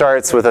problem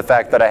starts with the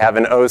fact that I have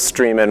an O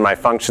stream in my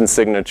function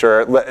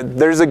signature.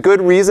 There's a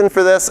good reason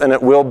for this, and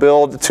it will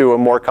build to a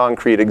more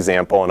concrete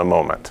example in a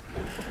moment.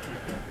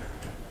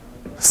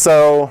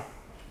 So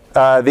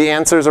the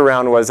answers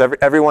around was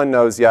everyone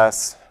knows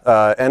yes.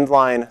 End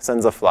line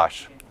sends a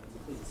flush.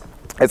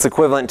 It's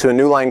equivalent to a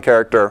new line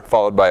character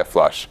followed by a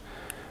flush.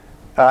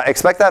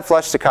 Expect that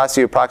flush to cost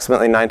you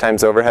approximately 9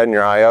 times overhead in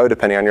your I/O,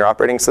 depending on your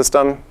operating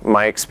system.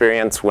 My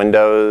experience,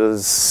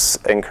 Windows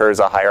incurs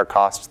a higher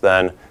cost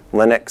than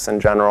Linux in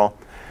general.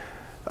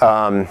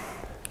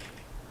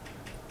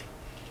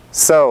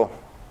 So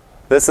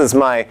this is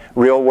my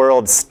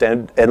real-world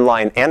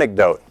inline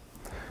anecdote.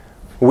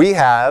 We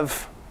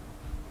have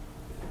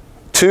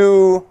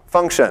 2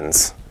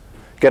 functions: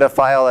 get a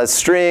file as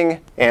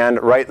string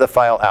and write the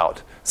file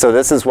out. So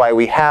this is why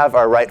we have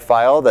our write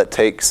file that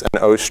takes an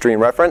O stream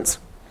reference.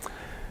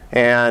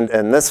 And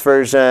in this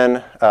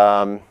version,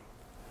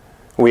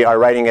 we are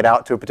writing it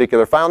out to a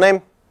particular file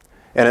name.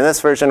 And in this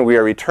version, we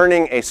are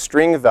returning a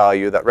string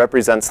value that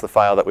represents the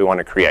file that we want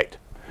to create.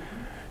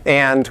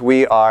 And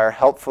we are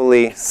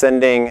helpfully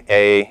sending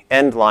an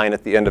end line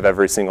at the end of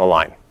every single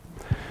line.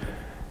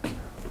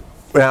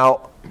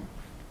 Now,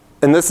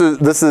 and this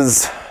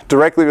is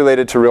directly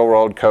related to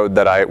real-world code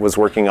that I was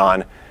working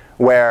on,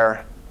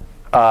 where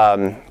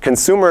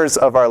consumers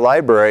of our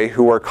library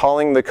who were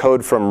calling the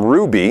code from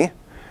Ruby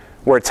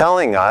were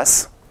telling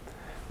us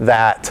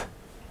that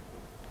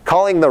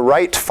calling the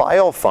write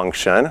file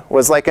function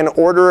was like an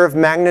order of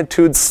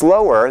magnitude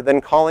slower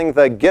than calling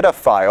the get a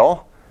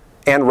file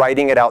and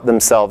writing it out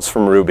themselves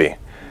from Ruby.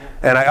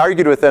 And I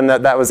argued with them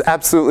that that was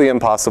absolutely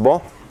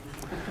impossible.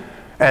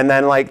 And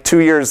then like 2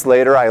 years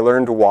later, I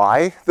learned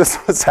why this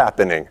was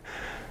happening.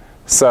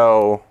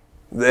 So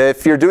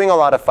if you're doing a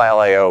lot of file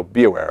I/O,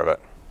 be aware of it.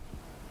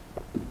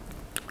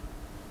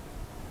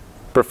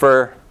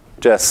 Prefer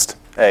just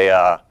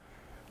a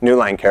new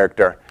line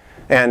character.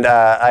 And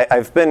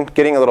I've been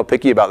getting a little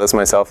picky about this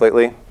myself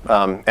lately.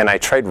 And I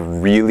tried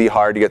really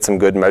hard to get some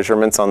good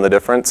measurements on the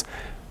difference.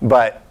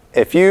 But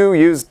if you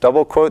use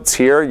double quotes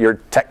here,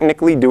 you're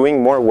technically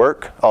doing more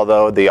work,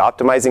 although the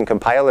optimizing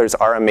compilers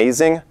are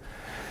amazing.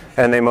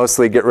 And they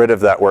mostly get rid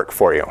of that work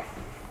for you.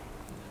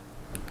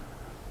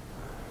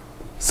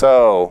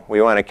 So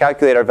we want to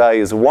calculate our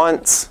values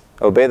once,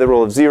 obey the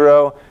rule of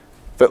 0.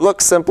 If it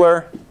looks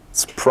simpler,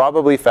 it's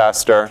probably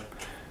faster.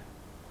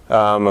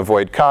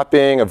 Avoid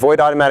copying, avoid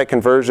automatic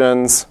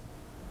conversions.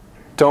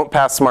 Don't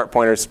pass smart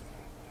pointers.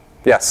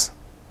 Yes?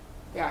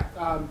 Yeah,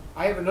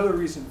 I have another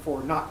reason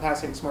for not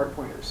passing smart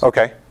pointers.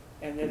 OK.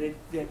 And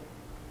that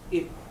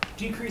it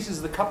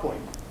decreases the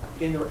coupling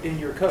in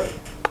your code.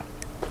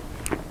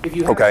 If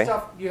you have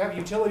stuff, you have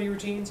utility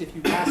routines, if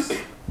you pass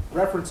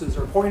references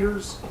or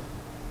pointers,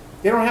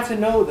 they don't have to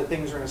know that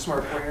things are in a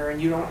smart pointer,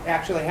 and you don't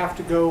actually have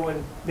to go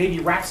and maybe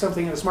wrap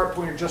something in a smart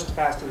pointer just to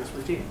pass to this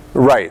routine.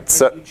 Right.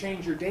 So if you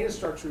change your data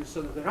structures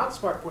so that they're not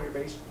smart pointer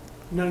based,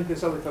 none of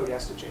this other code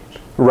has to change.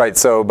 Right.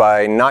 So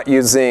by not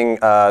using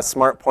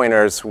smart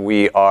pointers,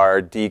 we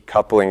are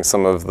decoupling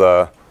some of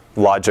the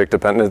logic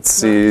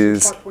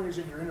dependencies. Smart pointers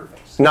in your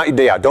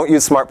interface. Don't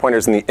use smart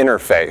pointers in the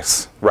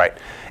interface. Right.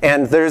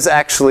 And there's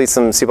actually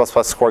some C++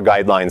 core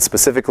guidelines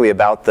specifically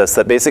about this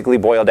that basically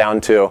boil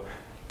down to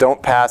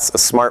don't pass a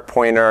smart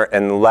pointer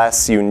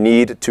unless you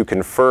need to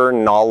confer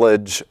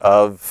knowledge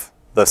of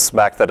the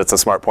spec that it's a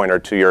smart pointer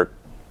to your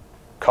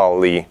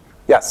callee.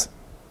 Yes?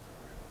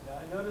 Yeah,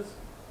 I noticed,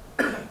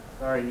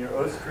 sorry, in your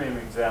OStream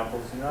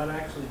examples, you're not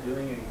actually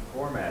doing any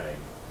formatting.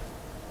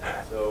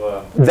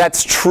 So,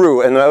 that's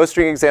true. In the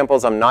OStream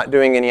examples, I'm not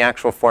doing any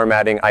actual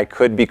formatting. I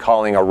could be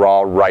calling a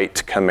raw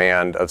write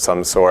command of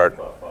some sort.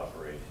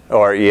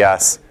 Or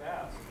yes.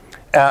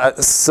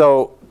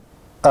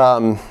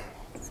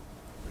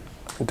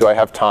 Do I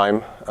have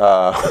time?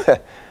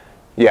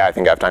 Yeah, I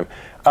think I have time.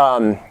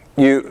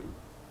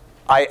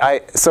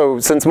 So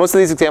since most of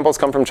these examples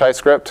come from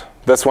ChaiScript,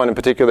 this one in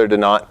particular did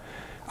not,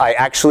 I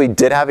actually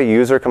did have a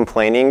user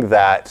complaining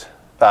that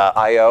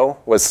I/O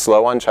was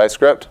slow on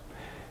ChaiScript.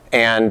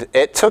 And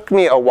it took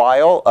me a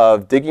while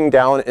of digging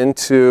down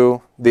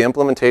into the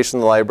implementation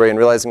of the library and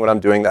realizing what I'm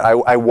doing. That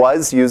I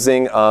was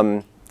using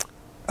O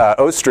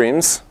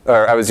streams,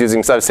 or I was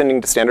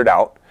sending to standard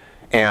out.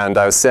 And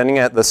I was sending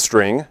it the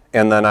string,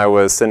 and then I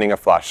was sending a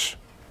flush,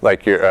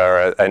 like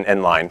an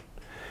end line.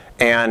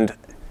 And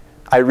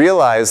I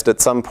realized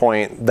at some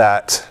point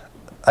that,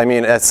 I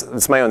mean,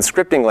 it's my own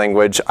scripting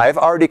language. I've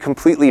already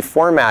completely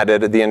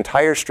formatted the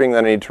entire string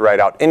that I need to write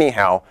out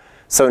anyhow.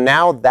 So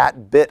now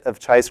that bit of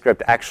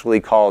ChaiScript actually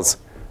calls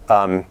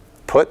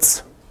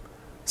puts.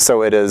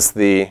 So it is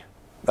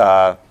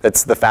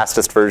it's the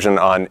fastest version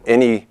on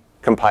any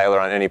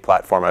compiler on any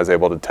platform I was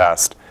able to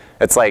test.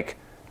 It's like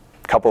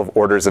couple of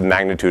orders of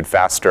magnitude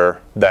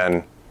faster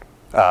than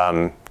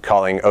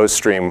calling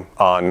OStream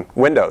on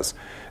Windows.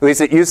 At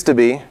least it used to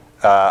be.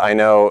 I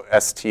know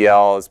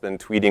STL has been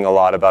tweeting a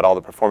lot about all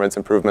the performance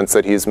improvements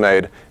that he's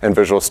made in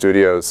Visual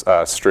Studio's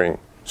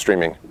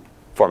streaming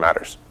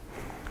formatters.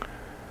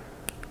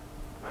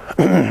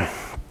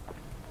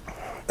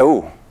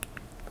 Oh,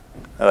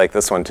 I like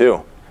this one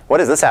too. What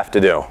does this have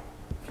to do?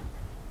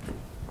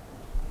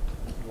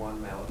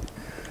 One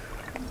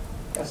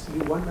malloc. Has to do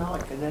one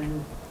malloc and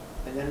then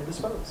a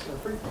dispose.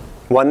 Free.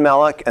 One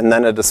malloc and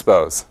then a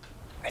dispose.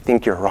 I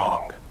think you're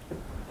wrong.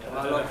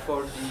 Malloc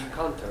for the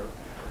counter.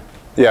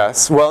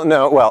 Yes. Well,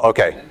 no. Well,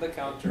 okay. And the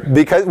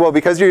counter.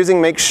 Because you're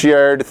using make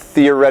shared,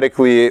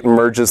 theoretically it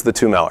merges the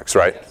two mallocs,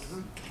 right? Yes.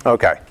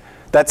 Okay.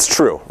 That's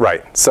true,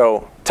 right.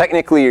 So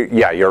technically,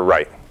 yeah, you're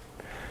right.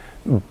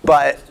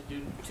 But To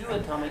do 2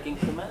 atomic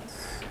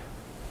increments.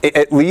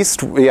 at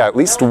least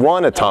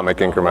one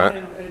atomic increment.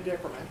 And a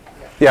decrement.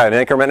 Yeah, an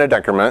increment, a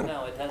decrement.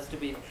 No, it has to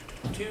be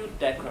 2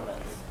 decrements.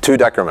 2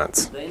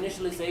 decrements. The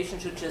initialization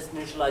should just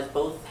initialize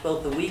both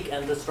the weak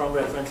and the strong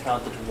reference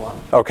counter to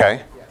 1.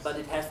 Okay. But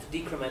it has to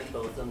decrement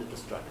both on the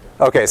destructor.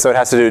 Okay, so it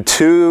has to do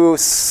 2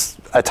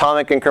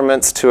 atomic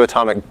increments, 2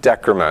 atomic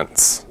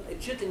decrements.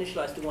 It should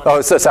initialize to 1.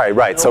 Oh, so sorry,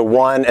 right. So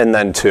 1 and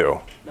then 2.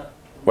 No.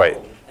 Wait. No,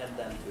 and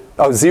then 2.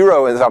 Oh,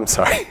 0 is, I'm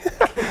sorry.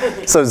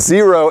 So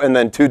 0 and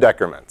then 2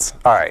 decrements.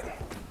 All right.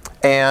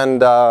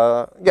 And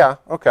yeah,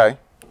 okay.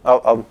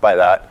 I'll buy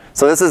that.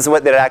 So this is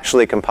what it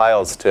actually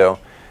compiles to.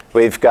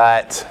 We've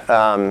got,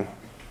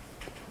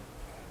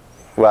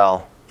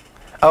 well,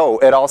 oh,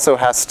 it also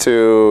has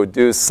to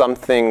do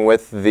something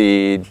with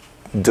the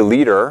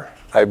deleter,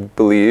 I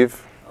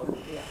believe. Oh,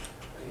 yeah.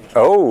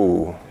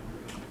 Oh,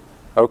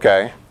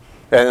 okay.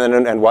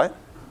 And what?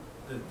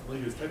 The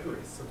deleter's type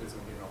erased, so there's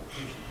going to be an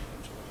allocation.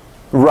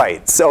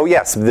 Right. So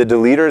yes, the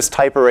deleter is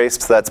type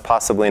erased, so that's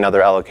possibly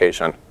another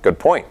allocation. Good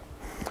point.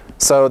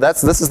 So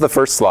this is the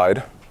first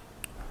slide.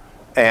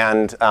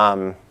 And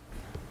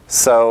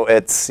so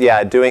it's,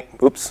 yeah, doing,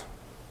 oops.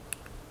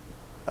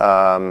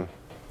 Yeah,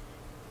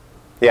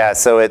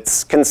 so it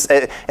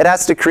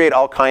has to create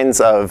all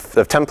kinds of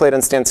template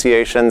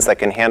instantiations that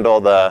can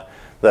handle the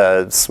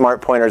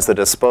smart pointers, the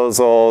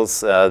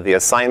disposals, the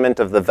assignment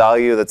of the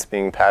value that's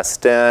being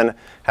passed in,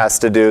 has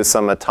to do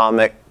some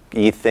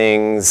atomic-y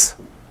things.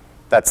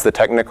 That's the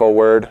technical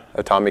word,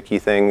 atomic-y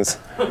things.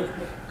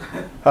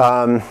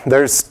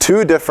 There's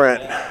 2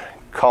 different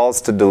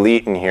calls to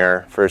delete in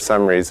here for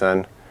some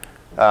reason.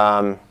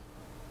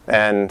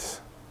 And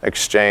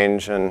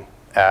exchange and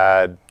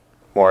add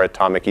more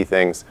atomic-y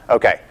things.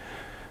 Okay,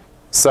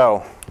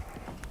 so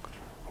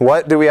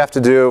what do we have to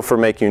do for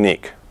make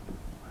unique?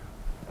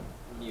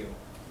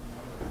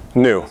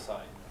 New.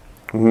 Assign.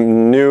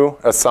 New,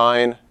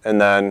 assign,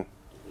 and then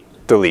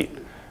delete.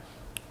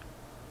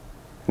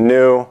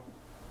 New,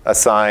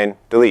 assign,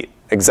 delete.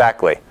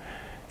 Exactly.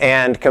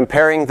 And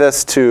comparing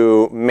this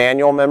to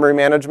manual memory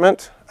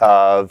management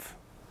of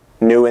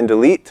new and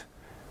delete,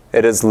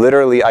 it is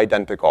literally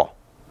identical.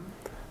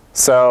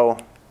 So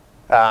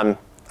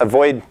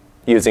avoid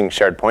using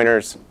shared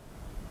pointers.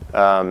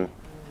 Okay,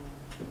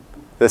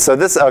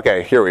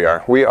 here we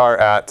are. We are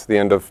at the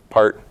end of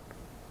part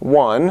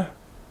 1.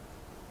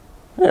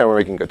 Yeah, we're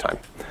making good time.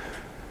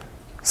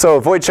 So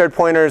avoid shared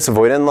pointers,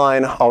 avoid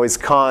inline, always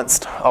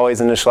const,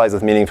 always initialize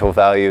with meaningful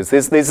values.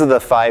 These are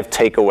the 5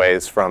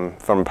 takeaways from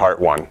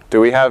part 1.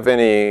 Do we have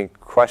any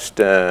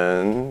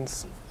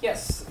questions?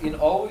 Yes, in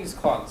always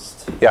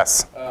const.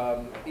 Yes.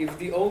 If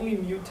the only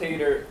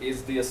mutator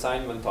is the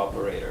assignment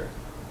operator,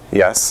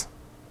 Yes.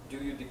 do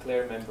you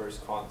declare members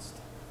const?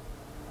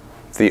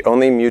 The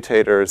only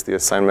mutator is the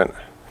assignment.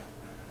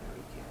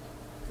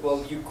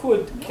 Well, you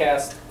could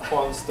cast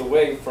const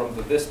away from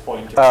the this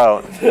pointer.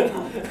 Oh.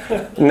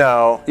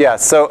 No. Yeah.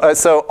 So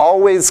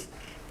always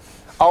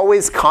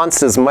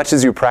const as much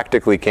as you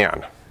practically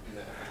can.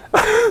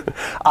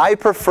 I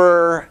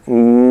prefer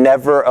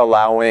never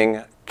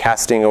allowing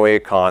casting away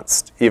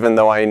const, even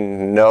though I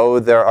know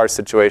there are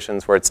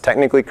situations where it's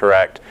technically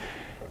correct,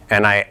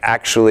 and I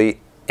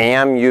actually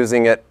am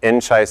using it in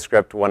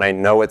ChaiScript when I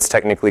know it's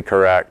technically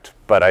correct,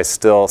 but I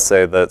still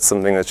say that it's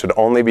something that should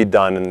only be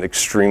done in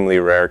extremely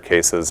rare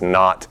cases,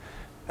 not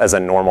as a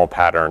normal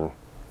pattern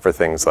for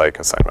things like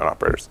assignment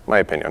operators, my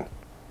opinion.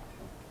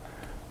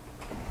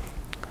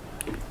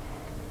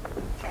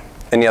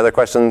 Any other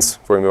questions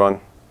before we move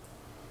on?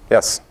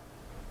 Yes?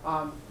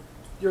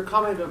 Your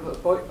comment of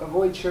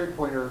avoid shared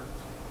pointer,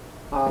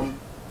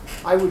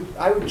 I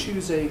would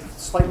choose a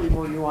slightly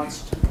more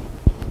nuanced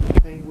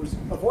thing. Was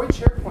avoid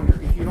shared pointer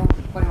if you don't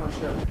plan on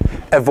sharing.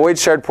 Avoid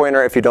shared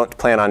pointer if you don't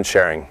plan on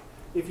sharing.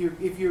 If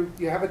you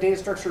have a data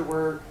structure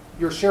where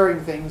you're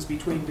sharing things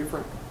between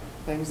different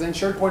things, then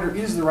shared pointer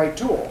is the right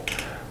tool.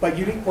 But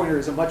unique pointer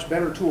is a much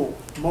better tool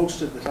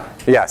most of the time.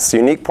 Yes,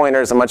 unique pointer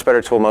is a much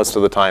better tool most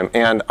of the time.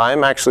 And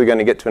I'm actually going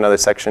to get to another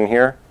section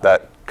here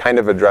that kind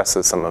of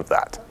addresses some of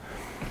that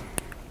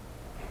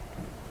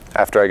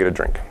after I get a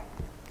drink.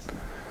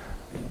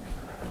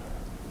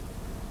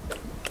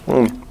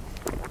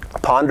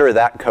 Ponder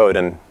that code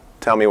and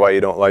tell me why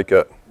you don't like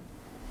it.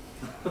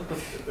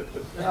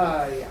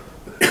 Yeah.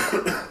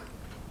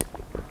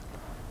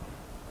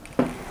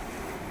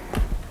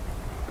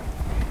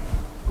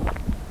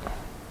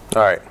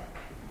 All right.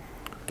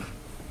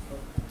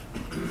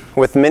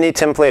 With many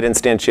template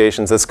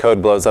instantiations, this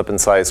code blows up in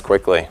size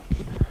quickly.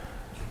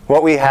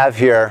 What we have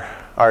here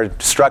are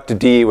struct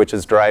D, which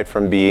is derived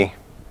from B.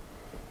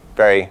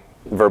 Very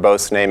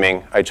verbose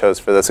naming I chose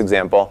for this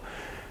example.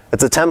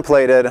 It's a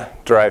templated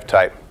derived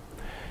type.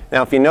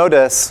 Now, if you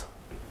notice,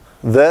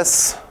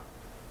 this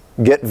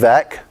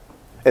getVec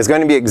is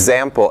going to be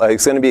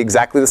it's going to be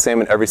exactly the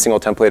same in every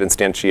single template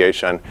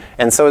instantiation,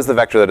 and so is the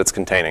vector that it's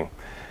containing.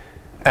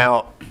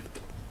 Now,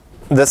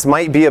 this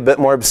might be a bit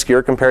more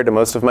obscure compared to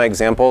most of my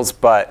examples,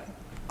 but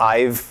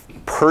I've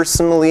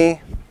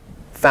personally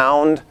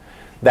found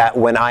that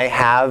when I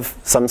have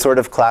some sort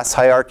of class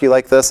hierarchy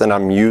like this and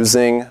I'm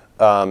using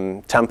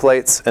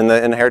templates in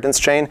the inheritance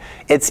chain,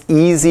 it's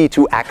easy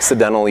to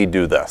accidentally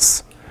do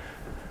this.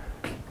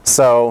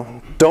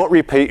 So don't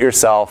repeat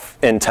yourself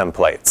in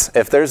templates.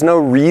 If there's no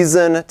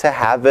reason to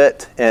have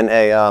it in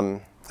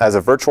as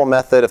a virtual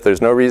method, if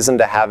there's no reason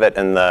to have it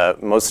in the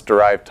most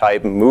derived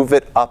type, move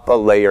it up a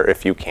layer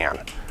if you can.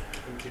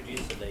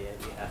 Introduce a layer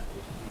if you have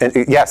to.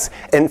 And, yes,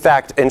 in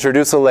fact,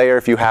 introduce a layer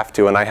if you have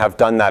to, and I have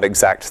done that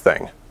exact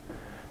thing.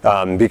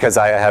 Because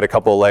I had a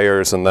couple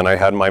layers, and then I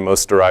had my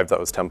most derived that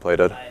was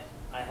templated.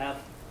 I have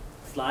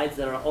slides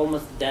that are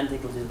almost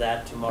identical to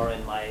that tomorrow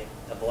in my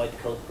avoid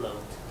code flow.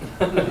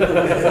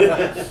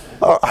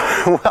 Oh,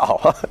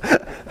 well,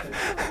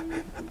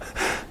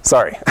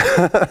 sorry.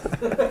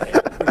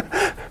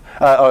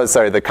 Oh,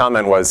 sorry, the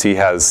comment was he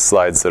has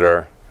slides that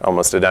are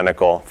almost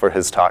identical for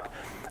his talk.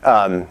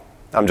 I'm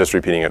just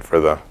repeating it for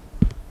the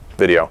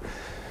video.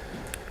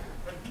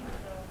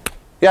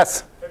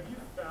 Yes? Have you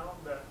found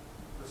that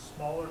the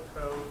smaller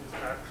code is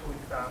actually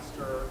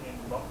faster in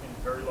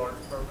very large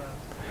programs?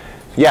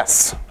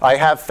 Yes, I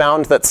have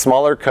found that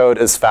smaller code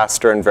is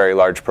faster in very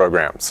large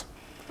programs.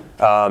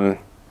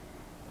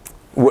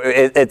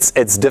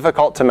 It's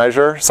difficult to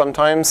measure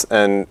sometimes,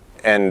 and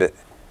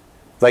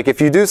like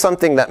if you do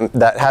something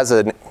that has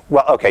a,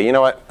 well, okay, you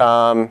know what?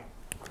 I'm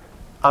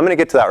going to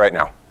get to that right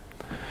now.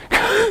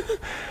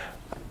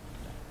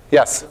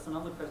 Yes? That's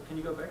another question. Can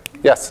you go back?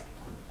 Yes?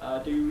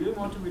 Do you really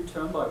want to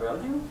return by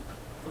value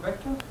the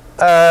vector?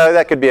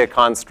 That could be a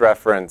const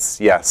reference,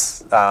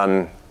 yes.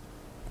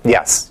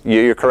 Yes,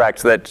 you're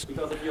correct. That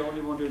because if you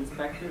only want to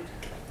inspect it?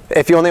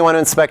 If you only want to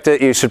inspect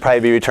it, you should probably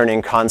be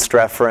returning const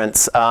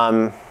reference.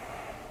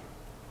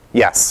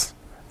 Yes.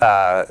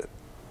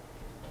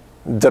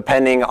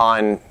 Depending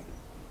on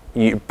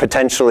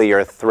potentially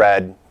your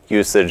thread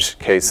usage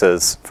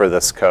cases for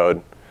this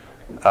code.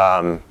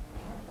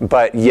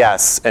 But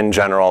yes, in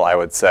general, I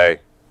would say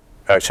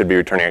I should be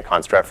returning a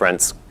const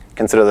reference.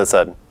 Consider this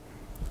an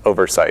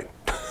oversight.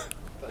 But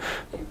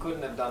you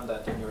couldn't have done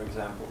that in your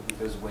example,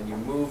 because when you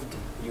moved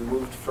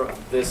from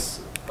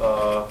this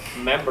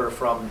member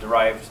from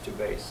derived to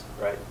base,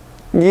 right?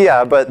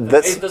 Yeah, but the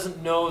this base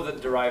doesn't know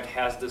that derived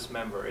has this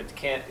member. It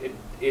can't.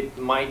 It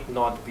might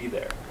not be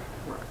there.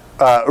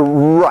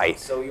 right.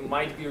 So you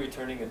might be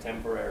returning a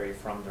temporary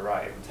from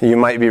derived. You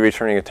might be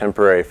returning a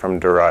temporary from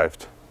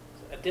derived.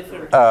 A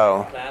different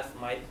class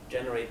might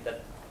generate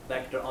that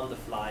vector on the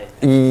fly.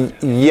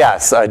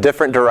 Yes, a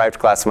different derived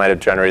class might have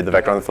generated the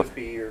vector on the fly.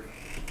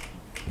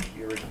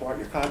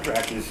 Your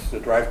contract is the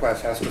derived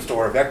class has to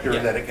store a vector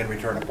that it can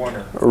return a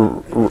pointer.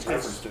 In which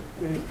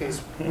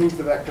case, move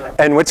the vector up.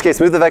 In which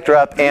case, move the vector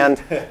up,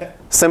 and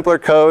simpler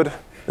code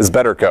is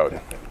better code.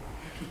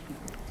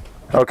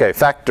 OK,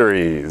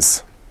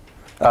 factories.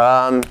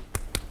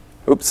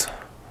 Oops.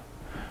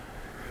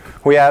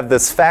 We have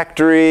this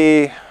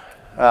factory.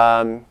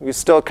 We're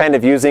still kind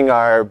of using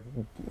our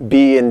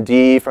B and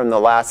D from the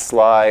last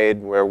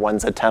slide, where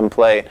one's a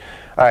template.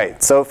 All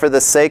right, so for the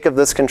sake of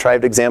this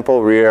contrived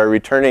example, we are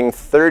returning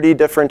 30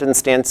 different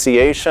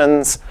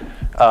instantiations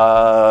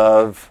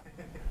of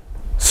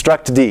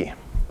struct D.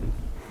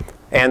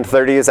 And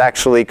 30 is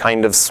actually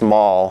kind of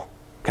small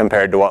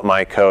compared to what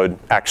my code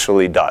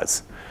actually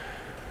does.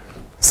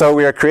 So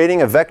we are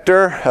creating a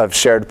vector of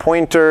shared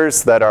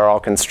pointers that are all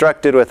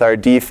constructed with our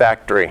D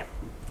factory.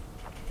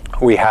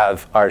 We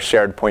have our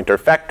shared pointer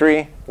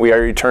factory. We are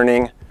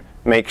returning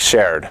make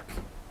shared.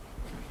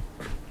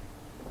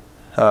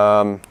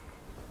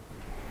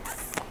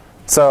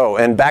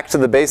 And back to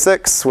the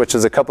basics, which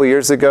is a couple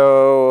years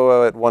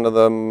ago at one of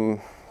the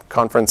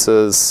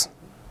conferences.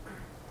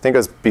 I think it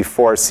was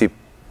before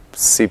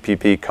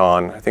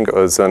CPPCon. I think it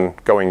was in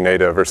Going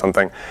Native or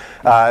something.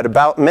 At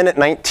about minute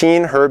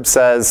 19, Herb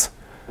says,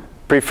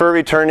 prefer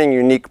returning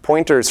unique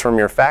pointers from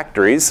your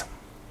factories,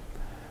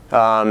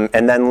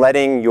 and then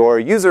letting your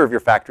user of your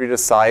factory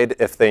decide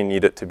if they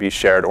need it to be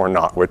shared or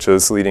not, which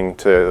is leading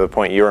to the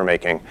point you were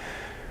making.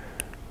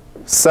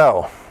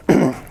 So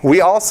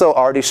we also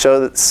already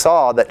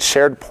saw that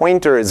shared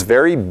pointer is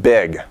very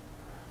big,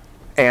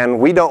 and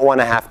we don't want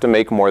to have to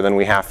make more than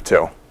we have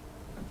to.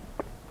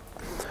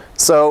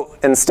 So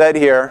instead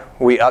here,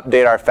 we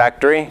update our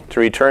factory to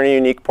return a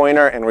unique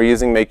pointer, and we're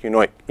using make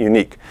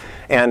unique.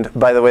 And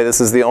by the way, this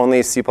is the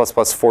only C++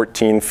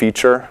 14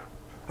 feature,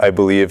 I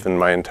believe, in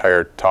my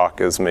entire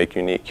talk is make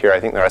unique here. I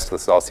think the rest of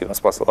this is all C++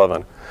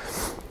 11.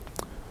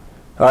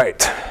 All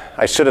right,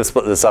 I should have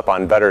split this up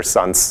on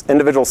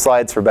individual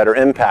slides for better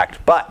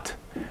impact. But,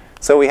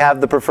 so we have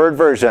the preferred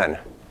version.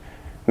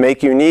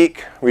 Make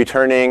unique,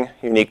 returning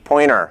unique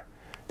pointer.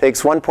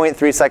 Takes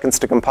 1.3 seconds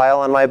to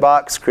compile on my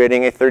box,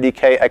 creating a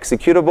 30K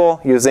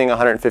executable using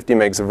 150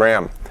 megs of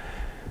RAM.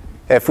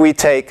 If we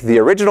take the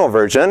original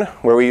version,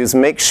 where we use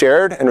make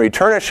shared and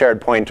return a shared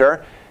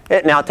pointer,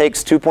 it now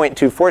takes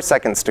 2.24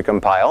 seconds to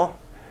compile,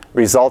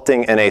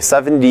 resulting in a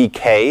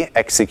 70K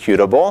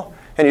executable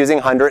and using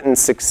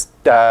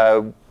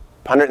 165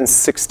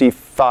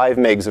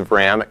 megs of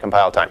RAM at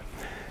compile time.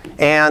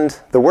 And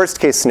the worst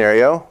case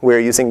scenario,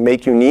 we're using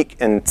make unique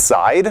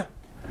inside,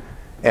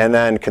 and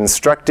then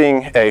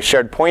constructing a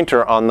shared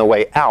pointer on the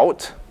way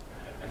out.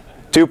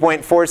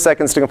 2.4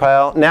 seconds to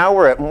compile. Now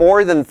we're at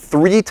more than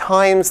 3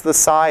 times the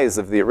size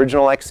of the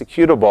original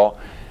executable,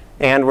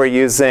 and we're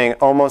using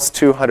almost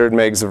 200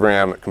 megs of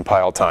RAM at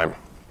compile time.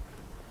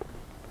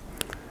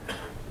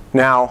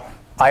 Now,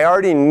 I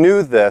already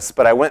knew this,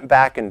 but I went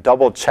back and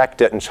double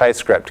checked it in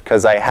ChaiScript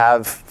because I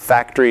have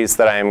factories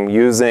that I'm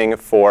using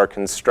for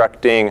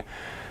constructing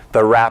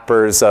the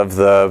wrappers of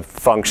the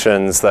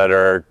functions that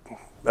are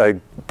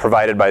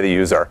provided by the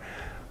user.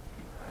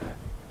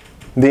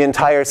 The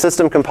entire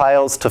system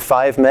compiles to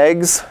 5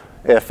 megs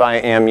if I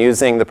am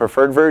using the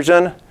preferred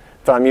version.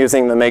 If I'm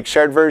using the make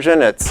shared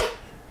version, it's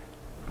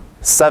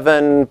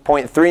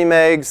 7.3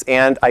 megs,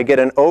 and I get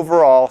an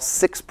overall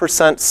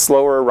 6%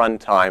 slower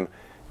runtime.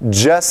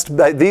 These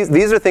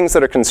are things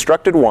that are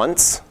constructed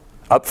once,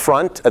 up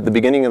front at the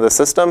beginning of the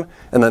system,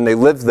 and then they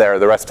live there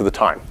the rest of the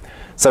time.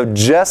 So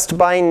just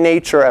by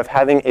nature of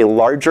having a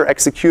larger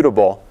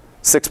executable,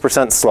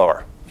 6%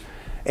 slower.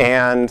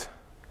 And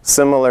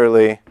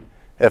similarly,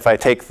 if I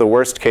take the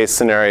worst case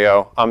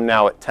scenario, I'm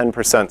now at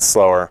 10%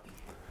 slower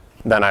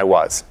than I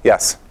was.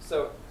 Yes?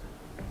 So,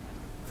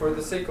 for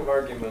the sake of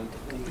argument,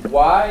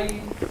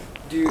 why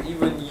do you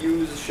even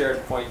use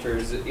shared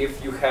pointers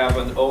if you have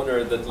an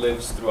owner that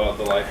lives throughout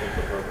the life of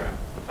the program?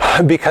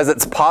 Because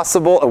it's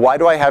possible. Why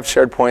do I have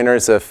shared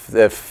pointers if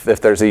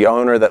there's an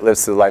owner that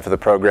lives through the life of the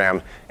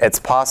program? It's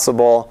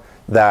possible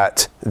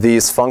that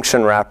these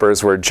function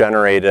wrappers were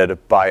generated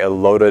by a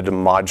loaded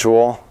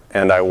module,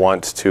 and I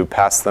want to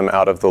pass them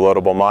out of the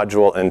loadable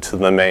module into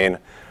the main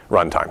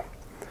runtime.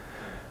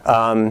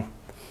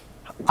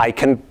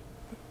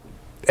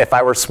 If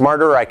I were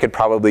smarter, I could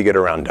probably get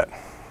around it.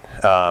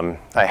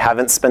 I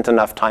haven't spent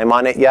enough time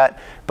on it yet,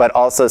 but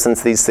also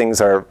since these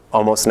things are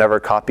almost never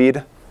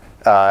copied,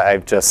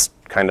 I've just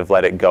kind of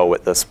let it go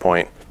at this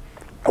point.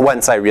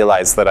 Once I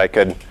realized that I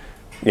could,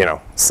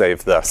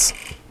 save this.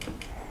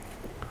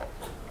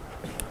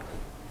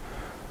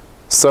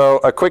 So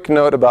a quick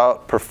note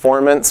about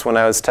performance when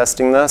I was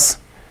testing this.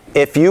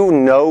 If you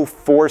know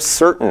for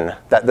certain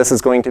that this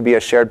is going to be a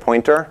shared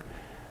pointer,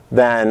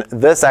 then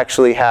this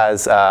actually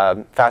has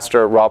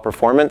faster raw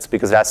performance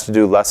because it has to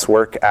do less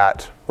work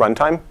at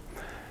runtime.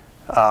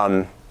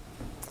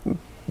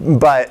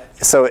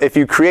 So if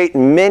you create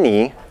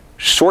many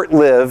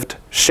short-lived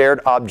shared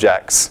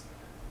objects,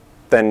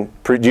 then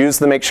use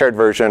the make shared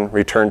version,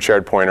 return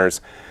shared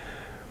pointers.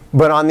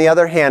 But on the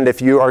other hand,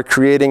 if you are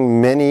creating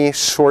many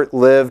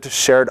short-lived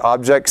shared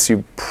objects,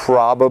 you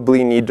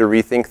probably need to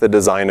rethink the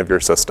design of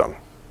your system.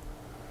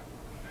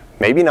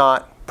 Maybe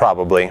not,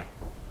 probably.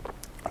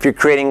 If you're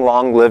creating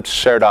long-lived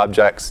shared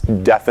objects,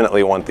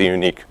 definitely want the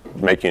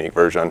make unique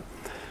version.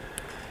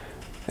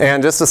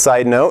 And just a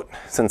side note,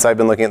 since I've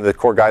been looking at the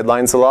core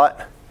guidelines a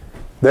lot,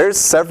 there's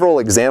several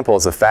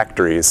examples of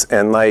factories,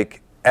 and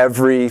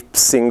every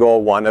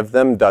single one of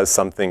them does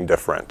something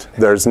different.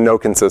 There's no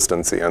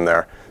consistency in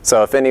there.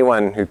 So if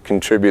anyone who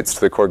contributes to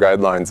the core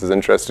guidelines is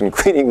interested in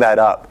cleaning that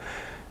up,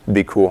 it'd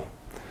be cool.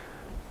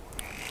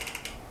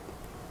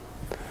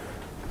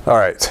 All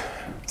right,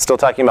 still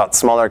talking about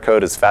smaller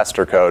code is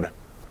faster code.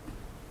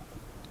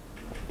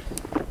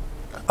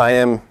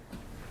 I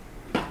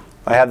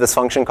have this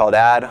function called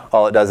add.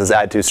 All it does is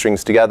add 2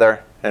 strings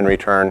together and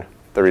return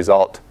the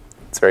result.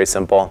 It's very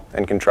simple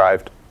and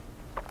contrived.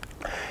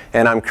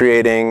 And I'm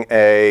creating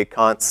a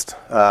const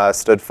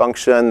stud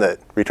function that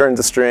returns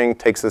a string,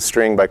 takes a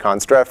string by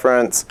const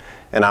reference,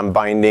 and I'm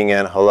binding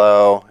in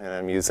hello, and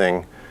I'm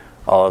using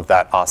all of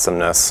that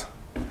awesomeness.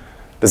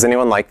 Does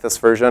anyone like this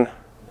version?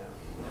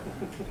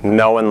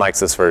 No one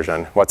likes this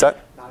version. What's that?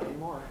 Not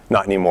anymore.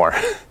 Not anymore.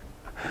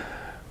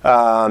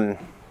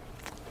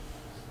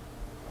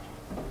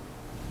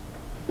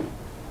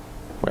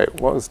 Wait,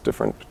 what was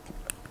different?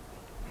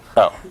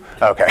 Oh,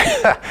 OK.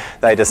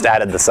 I just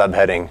added the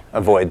subheading,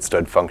 avoid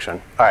stud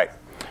function. All right.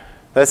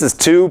 This is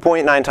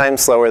 2.9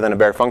 times slower than a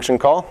bare function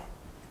call,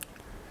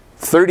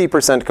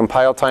 30%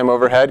 compile time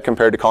overhead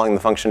compared to calling the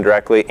function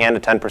directly, and a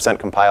 10%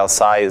 compile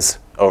size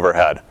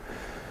overhead.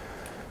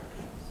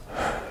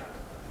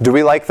 Do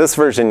we like this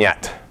version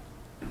yet?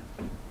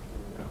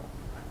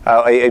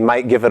 I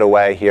might give it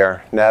away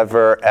here.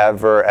 Never,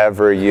 ever,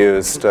 ever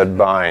use stud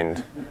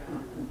bind.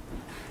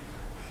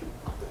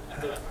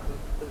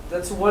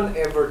 That's one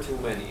ever too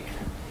many.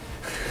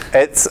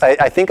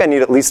 I think I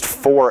need at least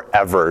 4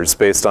 evers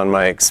based on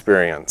my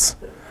experience.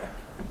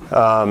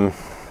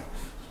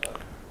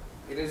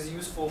 It is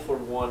useful for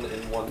one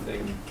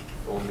thing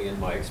only in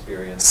my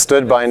experience.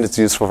 Std bind is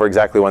useful for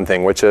exactly one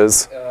thing, which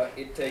is?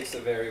 It takes a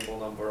variable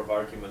number of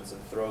arguments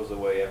and throws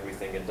away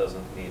everything it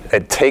doesn't need.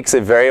 It takes a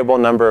variable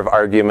number of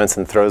arguments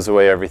and throws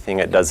away everything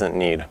it doesn't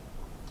need.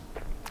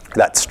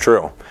 That's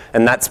true.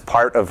 And that's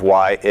part of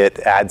why it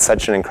adds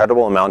such an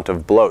incredible amount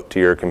of bloat to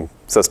your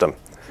system.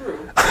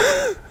 True.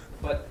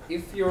 But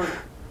if you're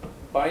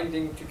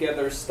binding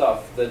together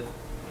stuff that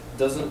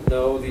doesn't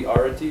know the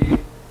arity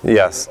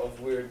yes. of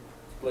weird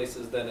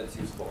places, then it's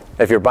useful.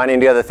 If you're binding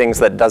together things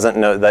that don't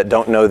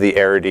know the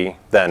arity,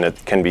 then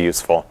it can be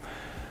useful.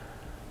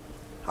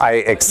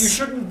 You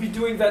shouldn't be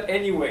doing that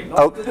anyway.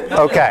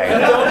 Okay.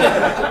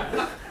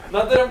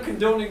 Not that I'm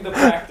condoning the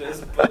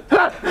practice, but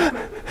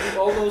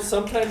although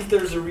sometimes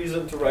there's a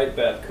reason to write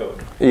bad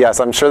code. Yes,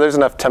 I'm sure there's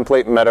enough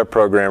template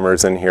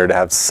metaprogrammers in here to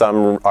have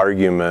some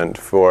argument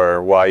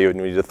for why you would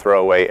need to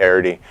throw away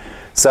arity.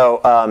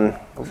 So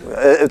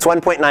it's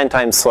 1.9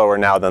 times slower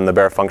now than the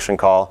bare function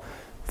call,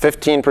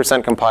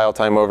 15% compile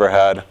time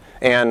overhead,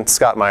 and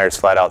Scott Myers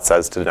flat out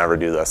says to never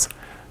do this.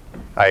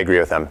 I agree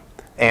with him.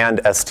 And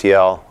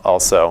STL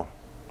also,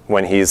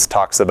 when he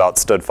talks about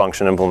std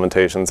function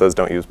implementation, says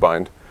don't use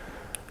bind.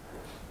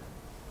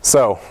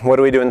 So what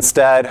do we do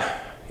instead?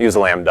 Use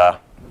lambda.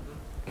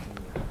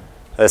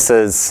 This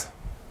is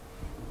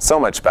so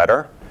much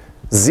better.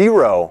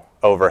 0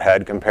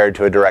 overhead compared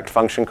to a direct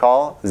function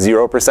call,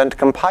 0%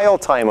 compile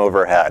time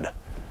overhead.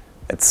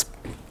 It's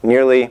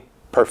nearly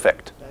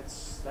perfect.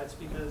 That's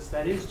because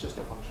that is just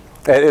a function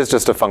call. It is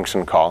just a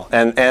function call.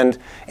 And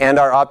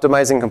our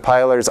optimizing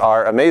compilers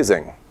are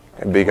amazing.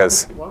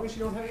 Because as long as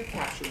you don't have any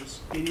captures,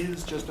 it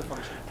is just a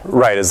function call.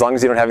 Right, as long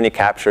as you don't have any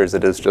captures,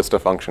 it is just a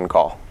function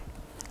call.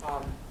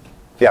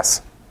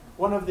 Yes?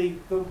 One of the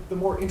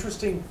more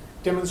interesting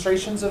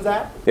demonstrations of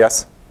that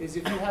Yes? is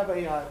if you have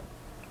a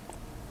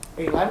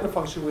lambda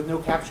function with no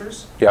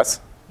captures, Yes?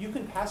 you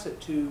can pass it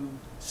to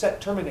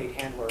set terminate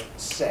handler,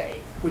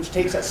 say, which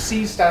takes a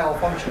C-style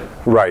function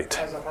Right.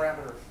 as a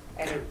parameter.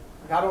 And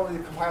not only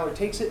the compiler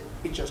takes it,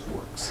 it just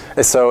works.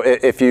 So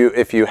if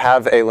you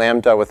have a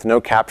lambda with no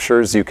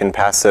captures, you can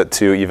pass it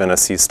to even a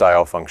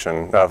C-style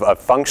function, a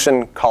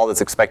function call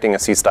that's expecting a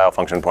C-style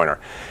function pointer.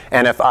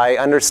 And if I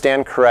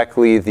understand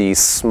correctly, the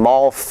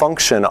small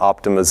function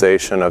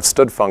optimization of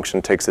std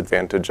function takes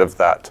advantage of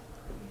that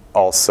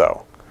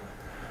also.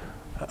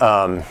 It's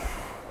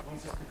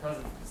just because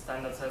the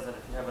standard says that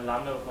if you have a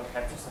lambda with no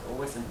captures, it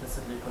always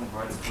implicitly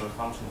converts to a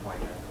function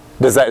pointer.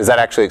 Is that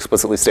actually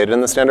explicitly stated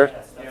in the standard?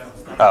 Yes,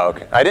 Oh,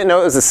 okay. I didn't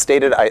know it was a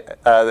stated.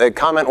 The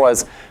comment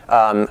was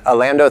a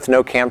lambda with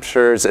no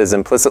captures is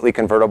implicitly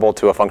convertible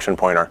to a function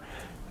pointer.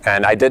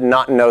 And I did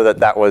not know that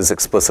that was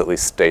explicitly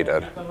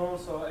stated. You can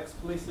also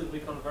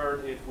explicitly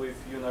convert it with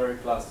unary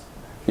plus.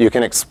 You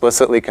can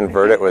explicitly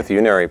convert it with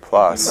unary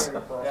plus.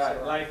 Yeah,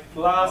 like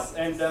plus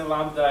and then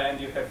lambda, and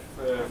you have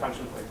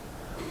function pointer.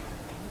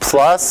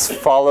 Plus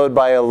followed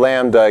by a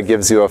lambda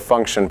gives you a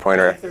function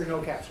pointer. If there are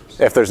no captures.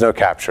 If there's no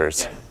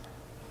captures. Yes.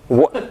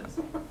 What?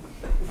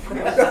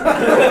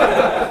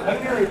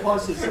 Unary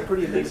plus is a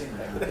pretty amazing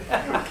thing.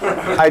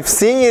 I've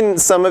seen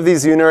some of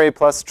these unary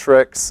plus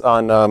tricks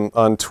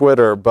on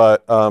Twitter,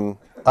 but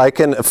I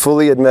can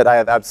fully admit I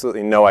have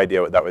absolutely no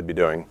idea what that would be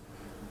doing.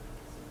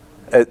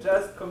 It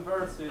just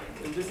converts it.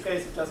 In this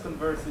case, it just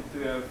converts it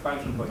to a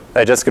function pointer.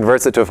 It just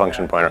converts it to a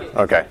function pointer.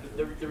 Okay.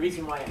 The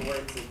reason why it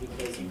works is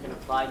because you can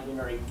apply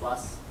unary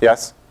plus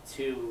Yes?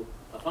 to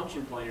a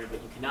function pointer,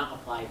 but you cannot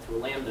apply it to a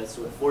lambda,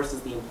 so it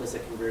forces the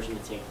implicit conversion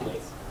to take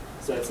place.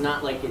 So it's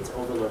not like it's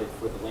overloaded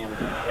for the lambda.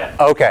 Yeah.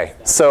 Okay,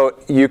 so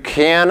you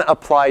can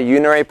apply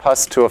unary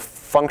plus to a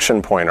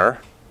function pointer,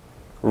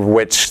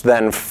 which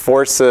then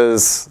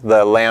forces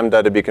the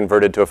lambda to be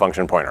converted to a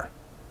function pointer.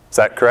 Is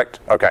that correct?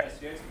 Okay.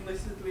 Yes, you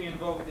explicitly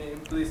invoke the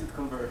implicit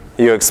conversion.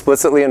 You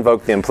explicitly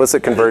invoke the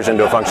implicit conversion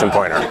to a function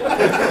pointer.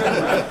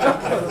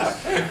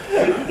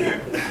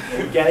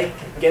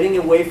 Getting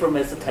away from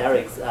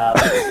esoterics.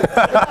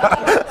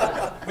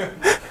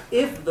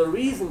 If the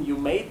reason you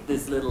made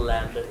this little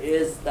lambda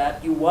is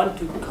that you want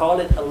to call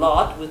it a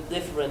lot with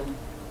different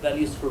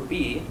values for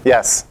b,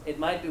 Yes. it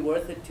might be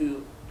worth it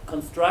to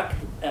construct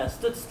a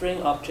std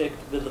string object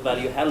with the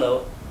value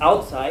hello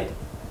outside,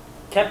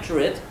 capture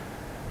it,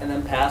 and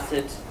then pass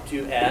it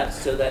to add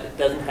so that it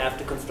doesn't have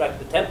to construct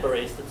the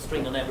temporary std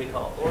string on every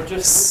call. Or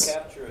just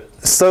capture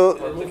it. So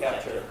Or move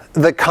capture it.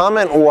 the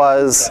comment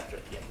was,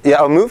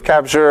 yeah, a move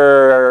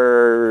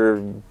capture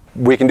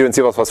we can do in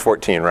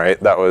C++14, right?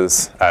 That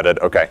was added.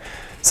 Okay.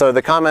 So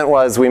the comment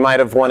was we might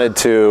have wanted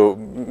to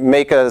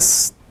make a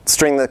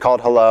string that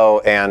called hello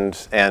and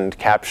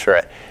capture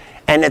it.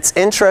 And it's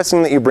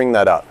interesting that you bring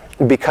that up,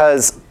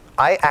 because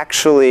I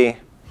actually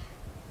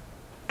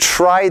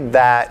tried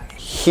that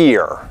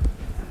here.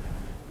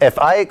 If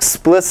I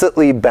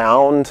explicitly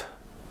bound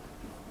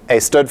a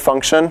std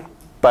function,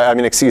 a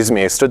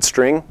std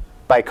string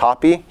by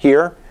copy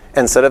here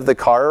instead of the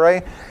car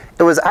array,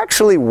 it was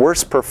actually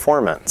worse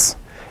performance.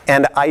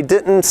 And I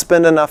didn't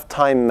spend enough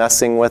time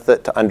messing with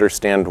it to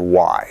understand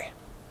why.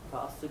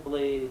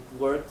 Possibly it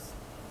works.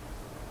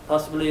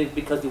 Possibly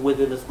because you're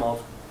within a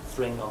small string.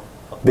 string of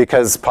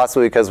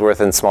possibly because we're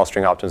within small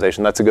string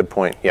optimization. That's a good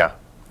point, yeah.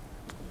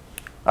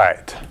 All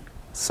right,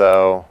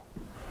 so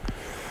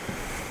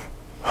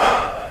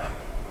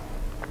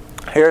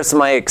here's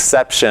my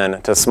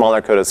exception to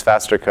smaller code is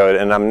faster code,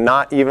 and I'm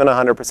not even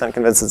 100%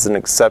 convinced it's an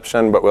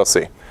exception, but we'll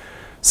see.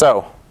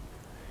 So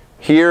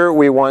here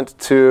we want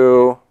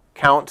to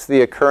count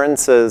the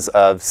occurrences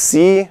of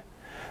C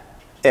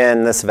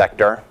in this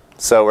vector.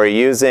 So we're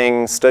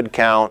using std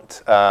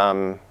count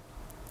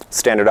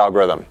standard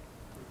algorithm.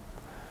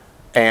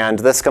 And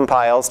this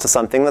compiles to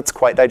something that's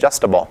quite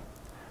digestible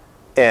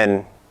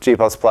in G++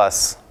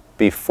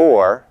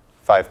 before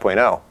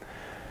 5.0.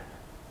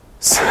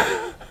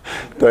 So,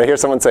 did I hear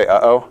someone say,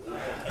 uh-oh?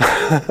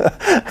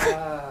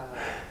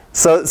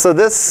 So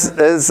this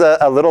is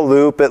a little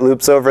loop. It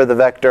loops over the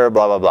vector,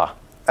 blah, blah, blah.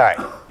 All right.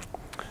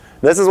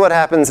 This is what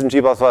happens in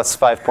G++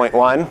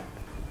 5.1.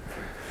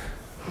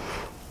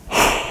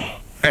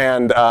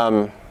 And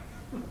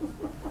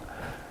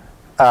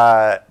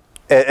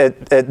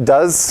it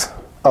does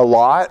a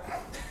lot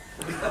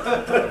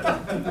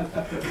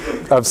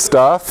of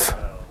stuff.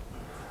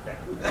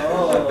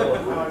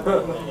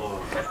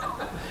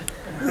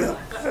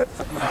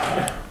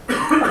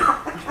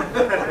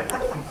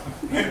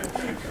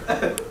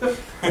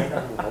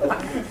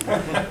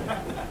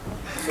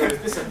 So is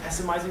this a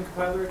pessimizing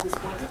compiler at this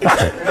point?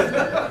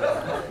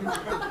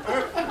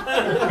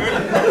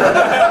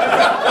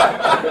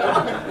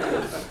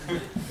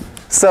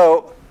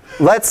 So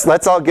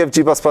let's all give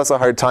G++ a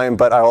hard time,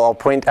 but I'll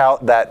point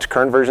out that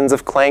current versions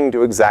of Clang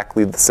do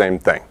exactly the same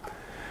thing.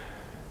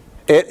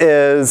 It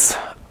is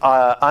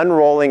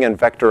unrolling and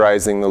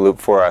vectorizing the loop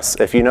for us.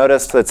 If you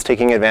notice, it's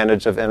taking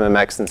advantage of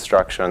MMX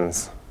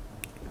instructions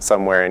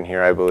somewhere in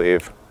here, I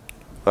believe,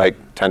 like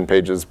 10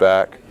 pages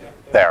back.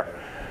 There.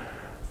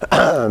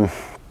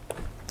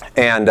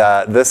 And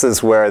this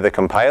is where the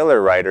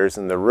compiler writers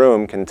in the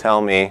room can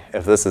tell me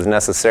if this is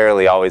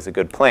necessarily always a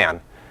good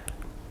plan.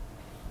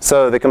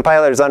 So the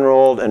compiler is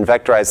unrolled and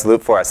vectorized the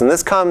loop for us. And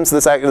this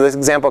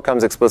example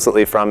comes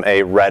explicitly from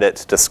a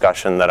Reddit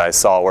discussion that I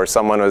saw where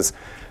someone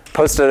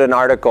posted an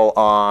article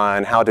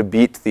on how to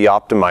beat the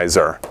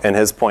optimizer. And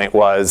his point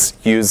was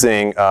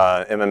using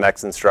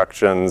MMX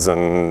instructions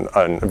and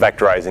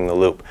vectorizing the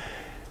loop.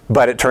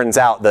 But it turns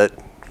out that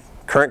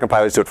current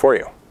compilers do it for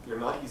you. You're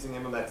not using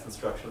MMX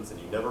instructions, and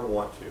you never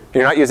want to.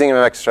 You're not using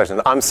MMX instructions.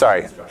 I'm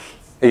sorry.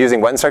 You're using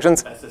what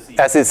instructions?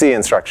 SEC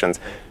instructions.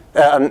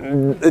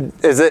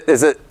 Is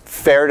it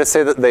fair to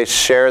say that they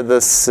share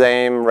the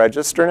same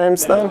register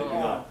names then?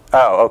 No.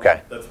 Oh,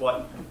 OK. That's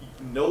why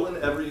no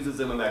one ever uses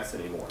MMX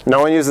anymore.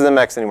 No one uses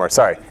MMX anymore.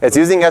 Sorry. It's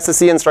using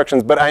SEC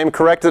instructions, but I am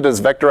corrected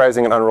as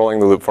vectorizing and unrolling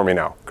the loop for me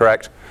now.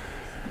 Correct?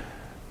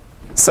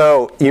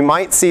 So you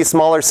might see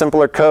smaller,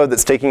 simpler code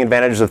that's taking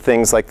advantage of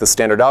things like the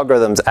standard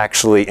algorithms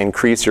actually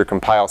increase your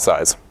compile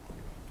size.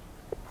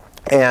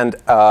 And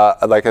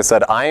like I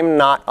said, I'm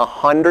not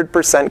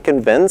 100%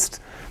 convinced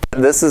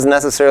that this is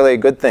necessarily a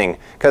good thing.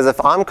 Because if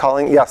I'm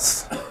calling,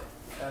 yes?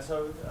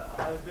 So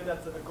I've been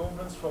at a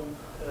conference from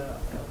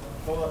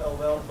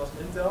LWL, it was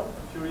Intel, a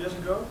few years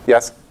ago.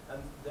 Yes.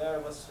 And there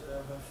was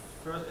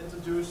first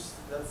introduced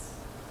that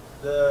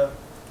the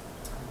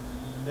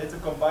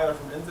native compiler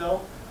from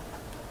Intel,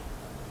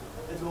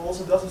 it will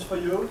also does this for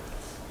you,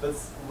 but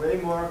way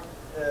more,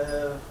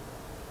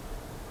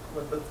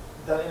 but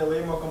then in a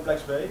way more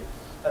complex way.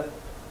 And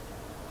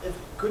it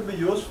could be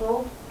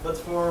useful, but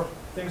for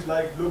things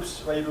like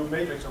loops where you do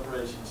matrix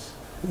operations.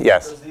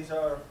 Yes. Because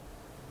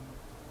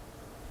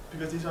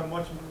these are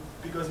much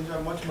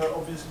more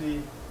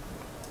obviously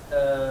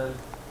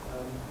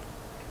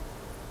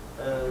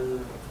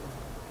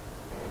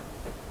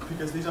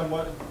because these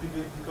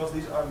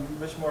are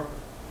much more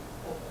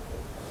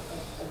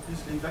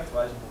obviously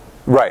vectorizable.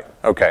 Right.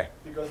 OK.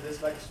 Because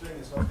this like string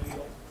is not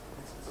really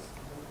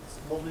it's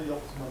not really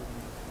optimal,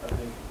 I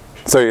think.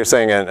 So you're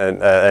saying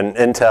an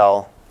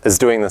Intel is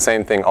doing the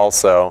same thing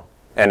also,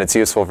 and it's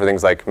useful for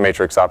things like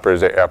matrix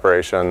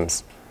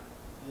operations.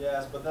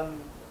 Yes, but then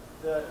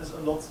there is a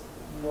lot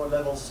more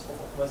levels of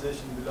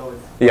optimization below it.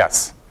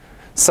 Yes.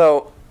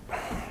 So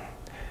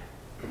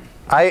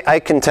I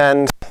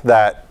contend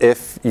that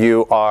if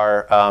you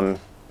are,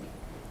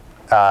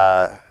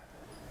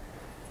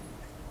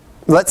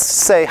 let's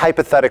say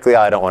hypothetically,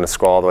 I don't want to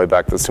scroll all the way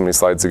back, there's too many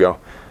slides ago.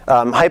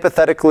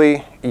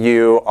 Hypothetically,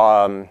 you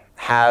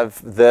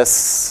have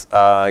this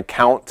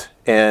count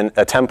in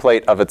a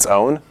template of its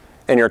own,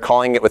 and you're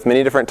calling it with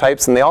many different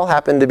types, and they all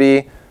happen to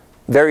be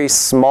very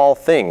small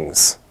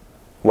things.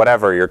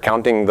 Whatever, you're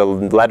counting the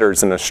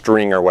letters in a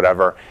string or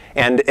whatever.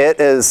 And it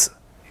is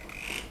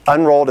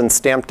unrolled and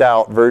stamped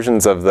out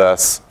versions of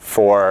this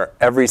for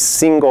every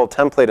single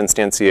template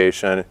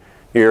instantiation.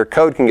 Your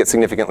code can get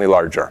significantly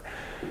larger.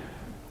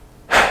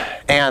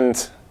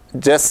 And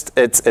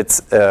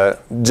it's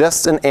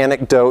just an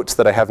anecdote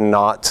that I have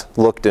not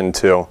looked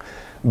into,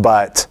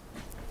 but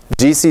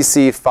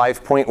GCC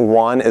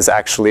 5.1 is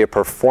actually a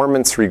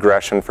performance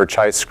regression for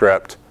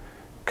ChaiScript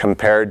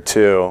compared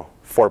to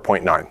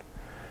 4.9.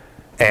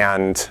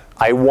 And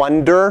I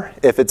wonder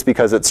if it's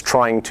because it's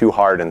trying too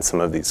hard in some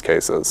of these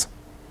cases.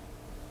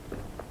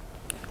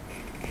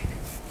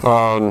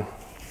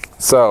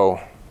 So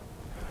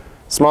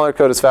smaller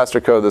code is faster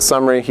code. The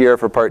summary here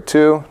for part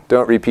 2,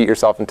 don't repeat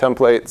yourself in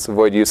templates,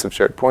 avoid use of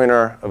shared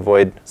pointer,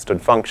 avoid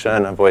std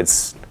function,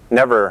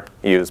 never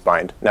use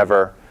bind,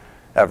 never,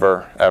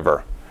 ever,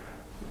 ever.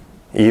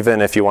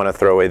 Even if you want to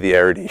throw away the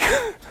arity.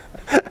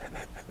 You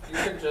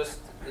can just,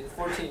 in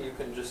 14, you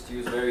can just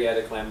use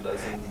variadic lambdas,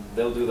 and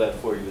they'll do that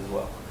for you as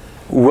well.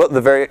 Well,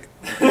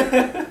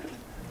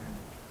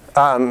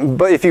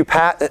 but if you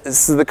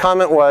so the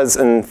comment was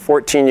in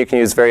 14 you can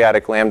use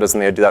variadic lambdas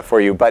and they do that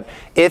for you. But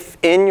if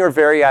in your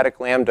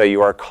variadic lambda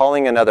you are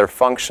calling another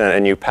function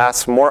and you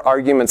pass more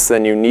arguments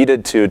than you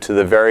needed to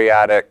the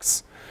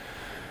variadic's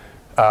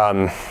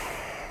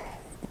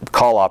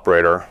call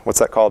operator, what's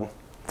that called?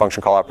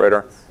 Function call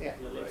operator? Yeah.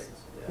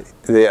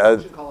 The,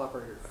 Function call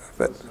operator.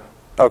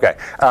 OK.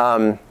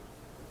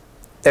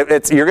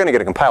 You're going to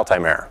get a compile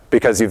time error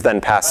because you've then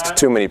passed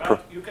too many.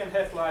 You can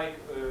have like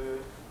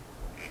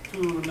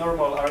 2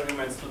 normal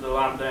arguments to the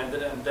lambda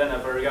and then a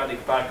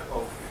variadic back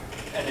of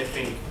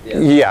anything.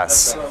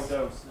 Yes.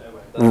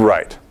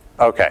 Right.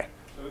 OK.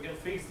 So we can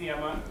fix the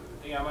amount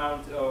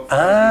of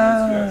arguments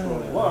you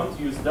actually want,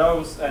 use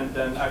those, and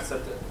then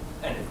accept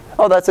anything.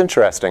 Oh, that's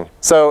interesting.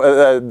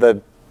 So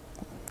the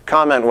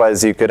comment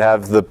was you could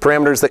have the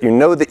parameters that you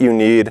know that you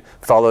need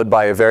followed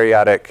by a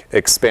variadic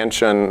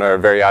expansion or a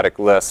variadic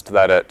list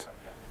that it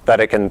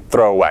can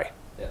throw away.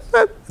 Yes.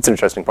 That's an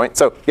interesting point.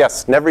 So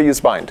yes, never use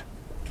bind.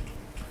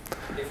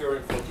 If you're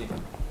in 14.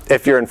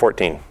 If you're in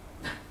 14.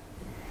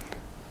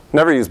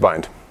 Never use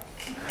bind.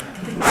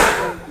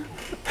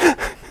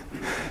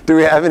 Do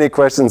we have any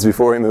questions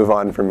before we move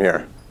on from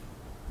here?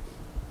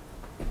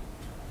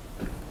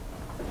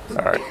 All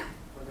right.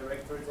 For the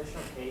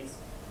vectorization case,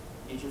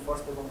 did you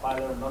force the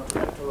compiler not to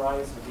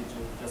vectorize, or did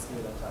you just leave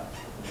it at that?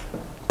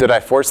 Did I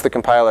force the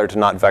compiler to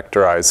not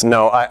vectorize?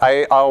 No,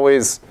 I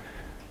always,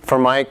 for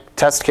my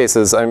test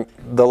cases,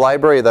 the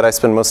library that I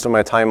spend most of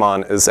my time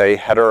on is a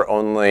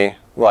header-only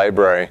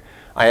library.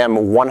 I am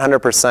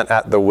 100%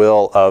 at the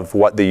will of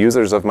what the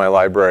users of my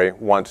library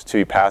want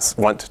to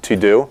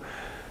do.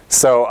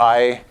 So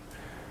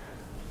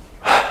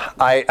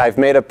I've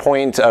made a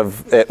point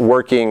of it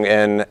working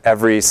in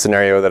every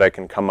scenario that I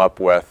can come up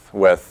with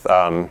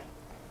no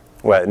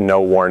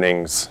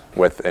warnings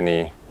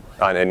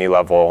on any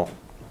level.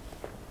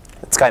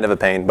 It's kind of a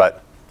pain,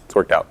 but it's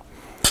worked out.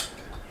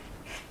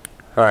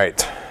 All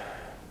right.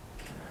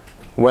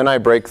 When I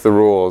break the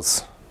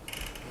rules,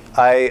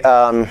 I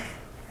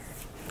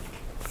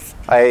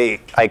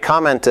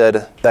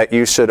commented that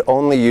you should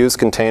only use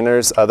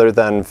containers other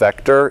than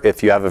vector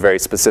if you have a very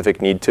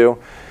specific need to.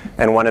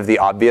 And one of the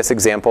obvious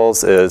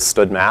examples is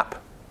std map.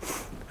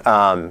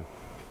 Oh,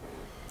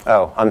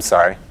 I'm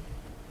sorry.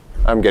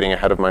 I'm getting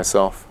ahead of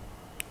myself.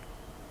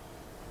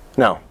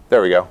 No,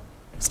 there we go.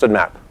 Std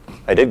map.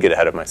 I did get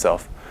ahead of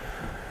myself.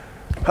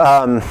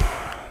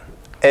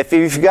 If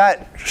you've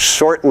got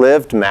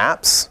short-lived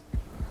maps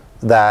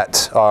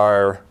that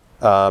are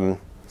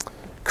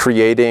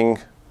creating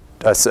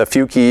a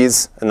few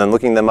keys and then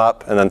looking them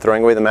up and then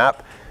throwing away the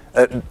map,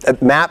 a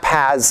map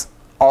has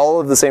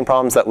all of the same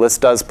problems that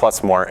list does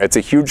plus more. It's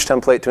a huge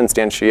template to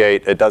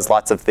instantiate. It does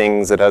lots of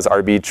things. It has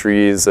RB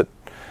trees.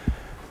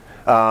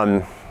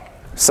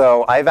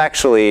 So I've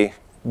actually,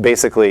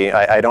 basically,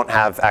 I don't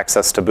have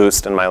access to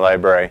Boost in my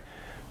library.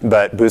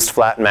 But Boost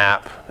flat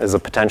map is a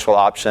potential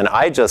option.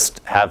 I just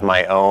have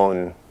my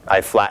own.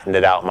 I flattened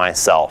it out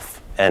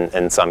myself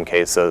in some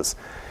cases.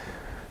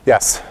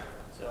 Yes?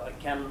 So I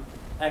can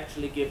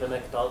actually give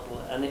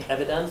anecdotal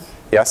evidence.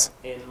 Yes?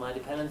 In my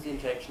dependency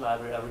injection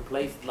library, I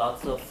replaced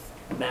lots of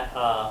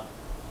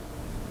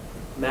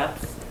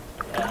maps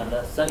and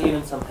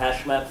even some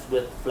hash maps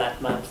with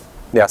flat maps.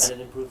 Yes.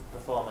 And it improved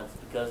performance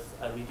because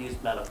I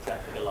reduced malloc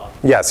traffic a lot.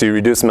 Yeah, so you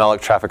reduce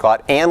malloc traffic a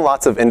lot and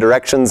lots of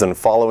indirections and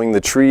following the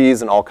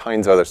trees and all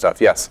kinds of other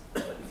stuff. Yes?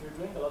 But if you're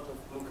doing a lot of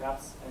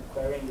lookups and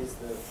querying is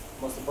the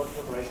most important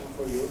operation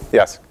for you,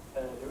 yes.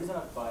 There is an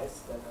advice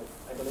that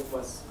I believe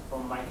was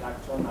from Mike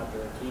Acton at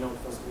the keynote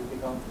for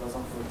ScriptCon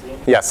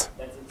 2014. Yes.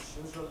 That it's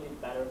usually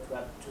better to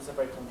have 2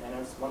 separate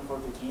containers, one for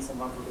the keys and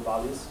one for the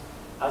values,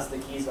 as the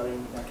keys are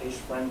in a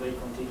cache-friendly,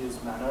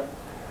 contiguous manner.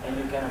 And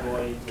you can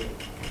avoid,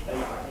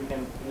 you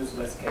can use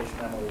less cache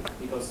memory.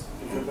 Because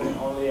if you're doing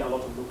only a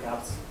lot of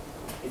lookups,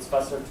 it's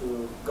faster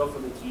to go for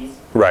the keys.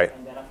 Right.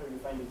 And then after you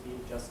find the key,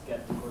 just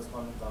get the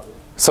corresponding value.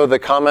 So the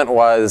comment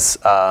was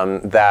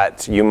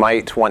that you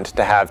might want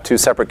to have 2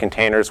 separate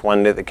containers,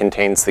 one that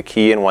contains the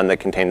key and one that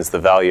contains the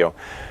value.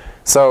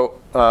 So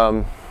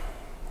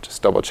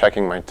just double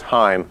checking my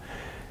time.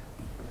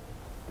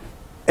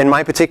 In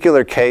my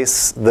particular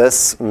case,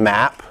 this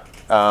map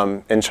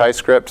in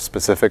ChaiScript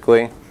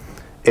specifically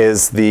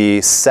is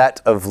the set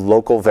of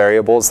local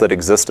variables that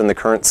exist in the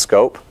current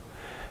scope.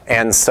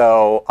 And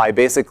so it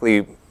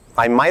basically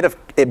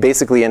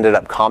ended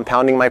up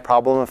compounding my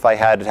problem if I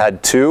had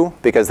had 2,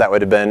 because that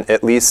would have been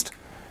at least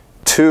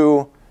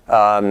 2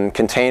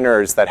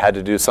 containers that had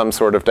to do some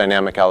sort of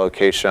dynamic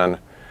allocation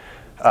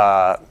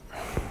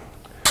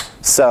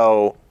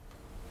So,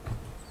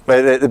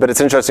 but it's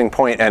an interesting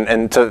point,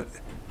 and to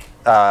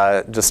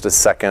just a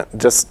second,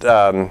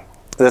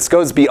 this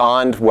goes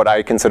beyond what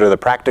I consider the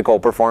practical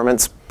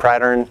performance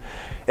pattern.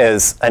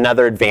 Is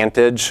another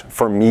advantage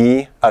for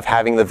me of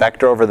having the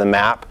vector over the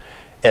map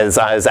is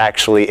I was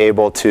actually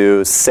able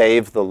to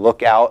save the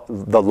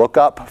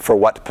lookup for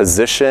what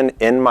position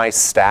in my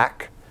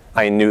stack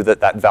I knew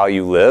that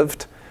value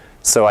lived,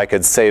 so I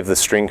could save the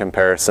string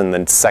comparison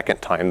the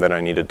second time that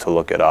I needed to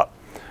look it up.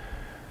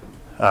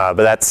 But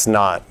that's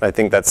not, I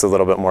think that's a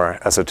little bit more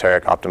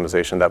esoteric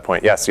optimization at that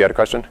point. Yes, you had a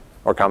question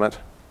or comment?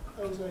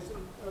 I was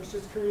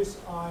just curious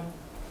on,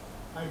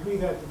 I agree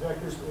that the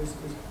vectors is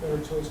a better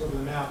choice over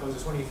the map. I was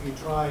just wondering if you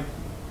tried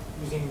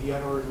using the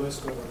unordered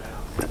list over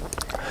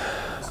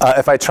map.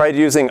 If I tried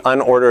using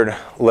unordered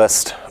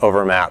list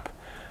over map.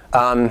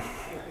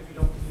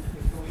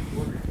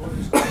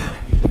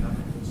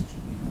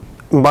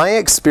 My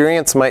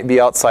experience might be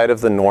outside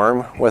of the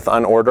norm with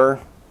unordered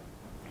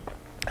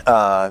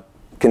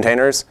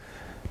containers.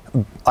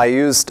 I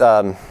used,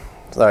 sorry,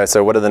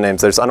 so what are the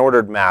names? There's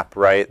unordered map,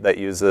 right, that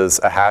uses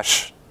a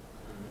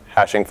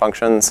hashing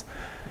functions.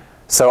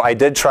 So I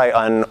did try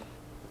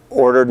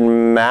unordered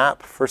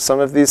map for some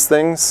of these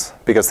things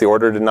because the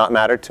order did not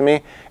matter to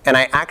me. And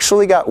I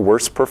actually got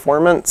worse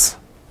performance.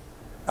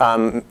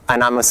 And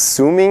I'm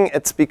assuming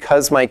it's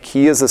because my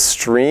key is a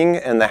string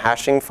and the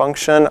hashing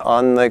function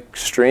on the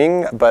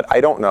string, but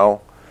I don't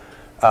know.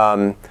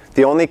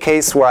 The only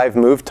case where I've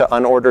moved to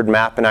unordered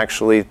map and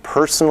actually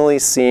personally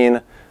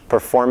seen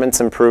performance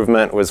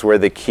improvement was where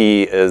the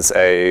key is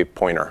a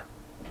pointer.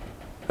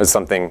 It's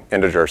something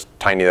integer,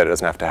 tiny that it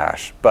doesn't have to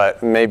hash.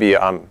 But maybe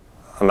I'm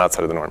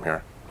outside of the norm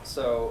here.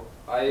 So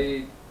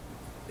I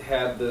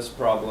had this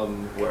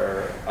problem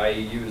where I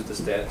used the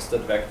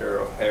stud vector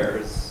of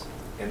pairs,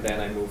 and then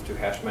I moved to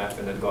hash map,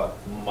 and it got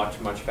much,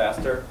 much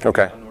faster.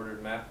 Okay.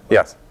 Unordered map.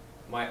 Yes.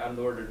 My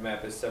unordered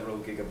map is several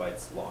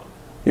gigabytes long.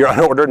 Your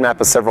unordered map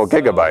is several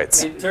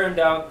gigabytes. It turned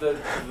out that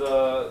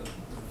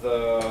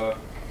the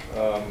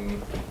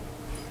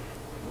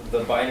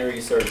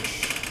binary search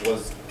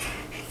was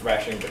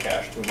thrashing the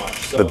cache too much.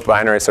 So the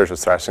binary search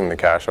was thrashing the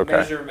cache, okay.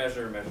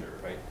 Measure,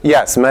 right?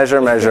 Yes,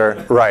 measure,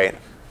 right.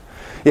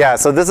 Yeah,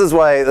 so this is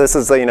why this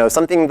is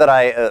something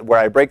that where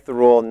I break the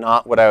rule,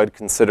 not what I would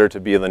consider to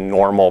be the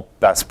normal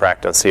best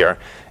practice here.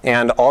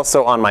 And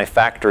also on my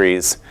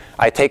factories,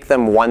 I take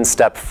them one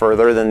step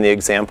further than the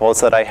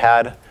examples that I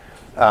had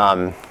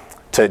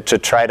to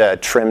try to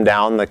trim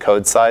down the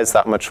code size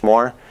that much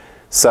more.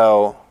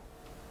 So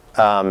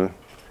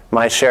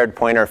my shared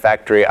pointer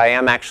factory, I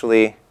am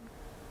actually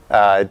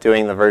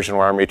doing the version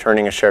where I'm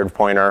returning a shared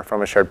pointer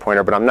from a shared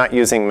pointer, but I'm not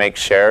using make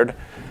shared.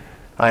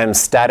 I am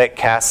static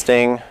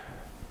casting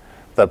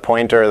the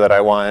pointer that I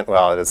want.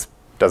 Well, it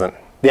doesn't.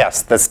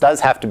 Yes, this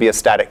does have to be a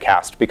static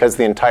cast because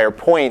the entire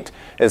point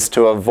is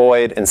to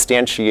avoid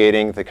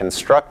instantiating the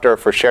constructor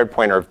for shared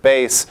pointer of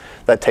base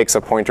that takes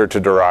a pointer to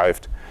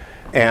derived.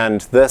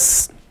 And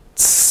this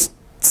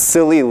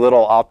silly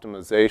little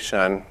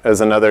optimization is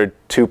another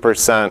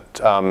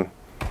 2%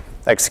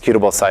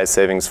 executable size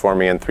savings for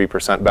me and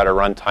 3% better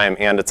runtime,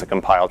 and it's a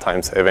compile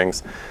time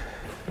savings.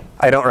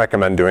 I don't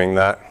recommend doing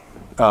that,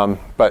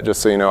 but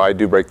just so you know, I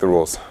do break the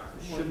rules.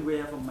 Shouldn't we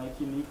have a make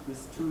unique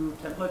with 2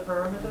 template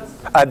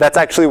parameters? That's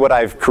actually what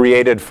I've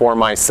created for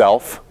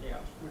myself. Yeah.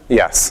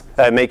 Yes,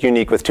 make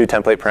unique with 2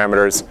 template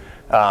parameters.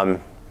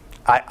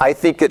 I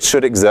think it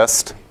should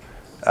exist.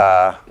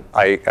 I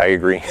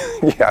agree.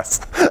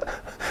 Yes.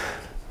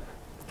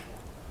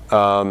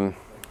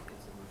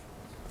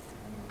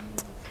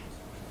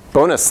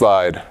 Bonus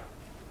slide.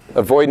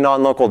 Avoid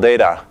non-local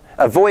data.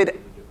 Avoid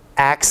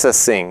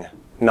accessing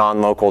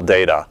non-local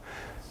data.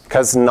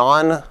 Because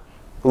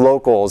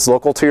non-locals,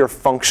 local to your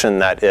function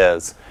that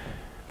is,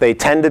 they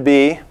tend to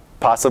be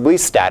possibly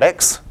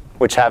statics,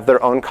 which have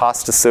their own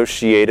cost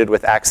associated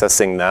with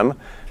accessing them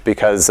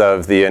because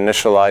of the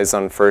initialize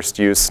on first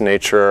use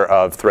nature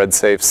of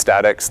thread-safe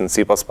statics in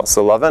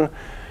C++11.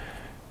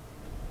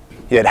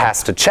 It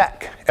has to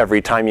check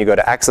every time you go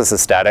to access a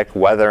static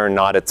whether or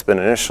not it's been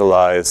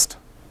initialized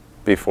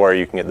before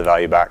you can get the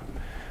value back.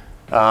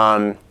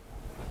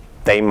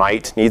 They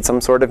might need some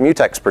sort of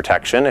mutex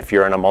protection if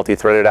you're in a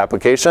multi-threaded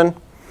application.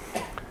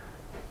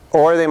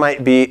 Or they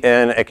might be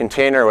in a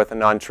container with a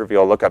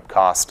non-trivial lookup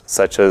cost,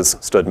 such as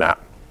studmap.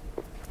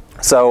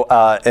 So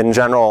in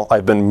general,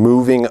 I've been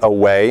moving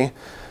away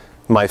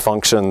my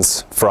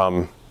functions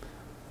from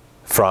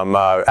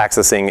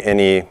accessing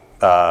any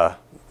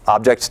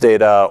object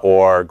data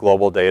or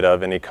global data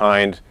of any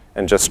kind,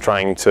 and just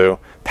trying to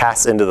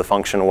pass into the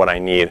function what I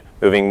need,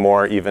 moving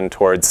more even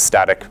towards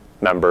static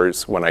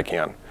members when I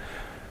can.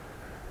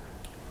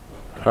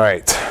 All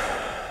right.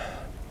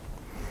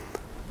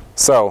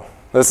 So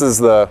this is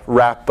the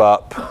wrap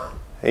up.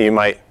 You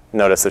might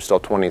notice there's still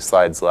 20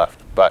 slides left,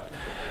 but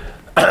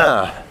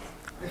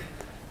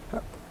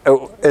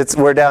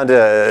we're down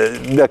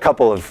to a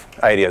couple of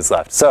ideas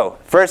left. So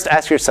first,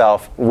 ask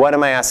yourself, what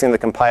am I asking the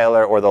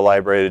compiler or the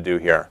library to do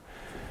here?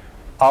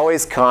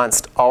 always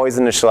const, always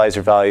initialize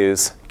your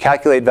values,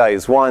 calculate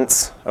values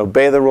once,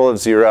 obey the rule of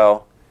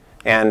 0,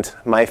 and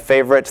my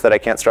favorite that I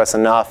can't stress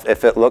enough,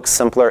 if it looks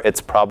simpler, it's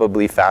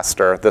probably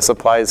faster. This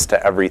applies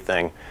to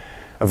everything.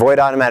 Avoid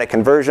automatic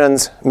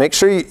conversions. Make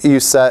sure you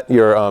set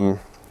your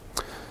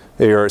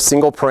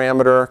single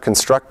parameter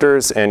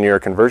constructors and your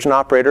conversion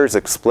operators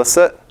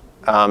explicit.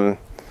 And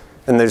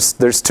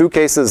there's 2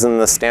 cases in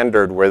the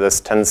standard where this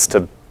tends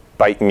to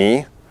bite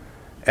me,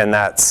 and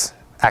that's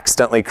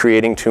accidentally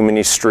creating too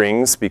many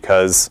strings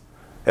because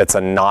it's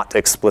a not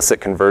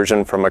explicit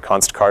conversion from a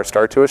const char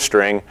star to a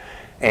string,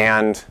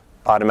 and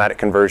automatic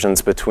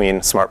conversions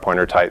between smart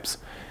pointer types.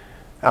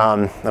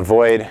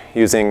 Avoid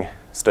using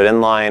stood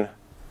inline.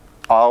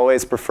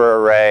 Always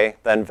prefer array,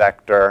 then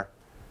vector.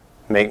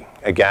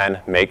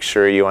 Make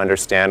sure you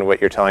understand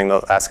what you're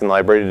asking the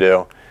library to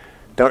do.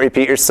 Don't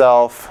repeat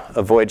yourself.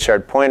 Avoid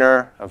shared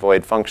pointer.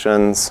 Avoid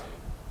functions.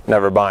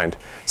 Never bind.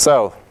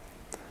 So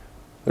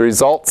the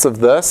results of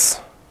this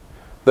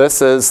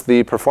is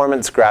the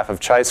performance graph of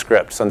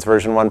ChaiScript since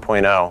version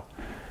 1.0.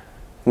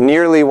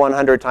 Nearly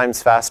 100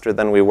 times faster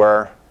than we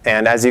were.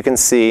 And as you can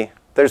see,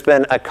 there's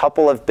been a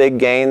couple of big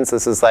gains.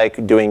 This is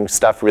like doing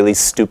stuff really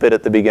stupid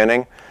at the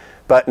beginning.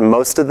 But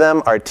most of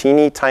them are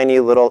teeny tiny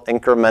little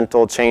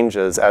incremental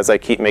changes as I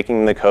keep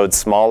making the code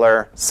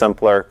smaller,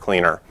 simpler,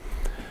 cleaner.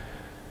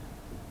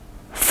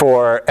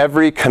 For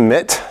every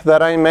commit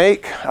that I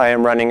make, I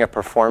am running a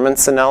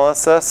performance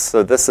analysis.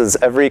 So this is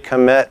every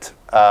commit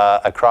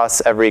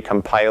across every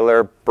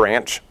compiler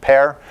branch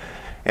pair.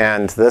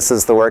 And this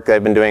is the work that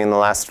I've been doing in the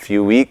last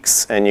few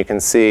weeks. And you can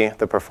see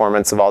the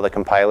performance of all the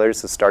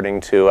compilers is starting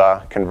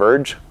to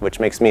converge, which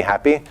makes me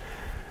happy.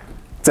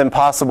 It's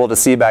impossible to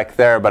see back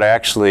there, but I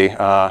actually, 2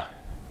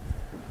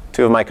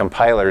 of my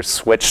compilers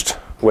switched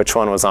which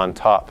one was on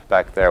top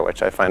back there,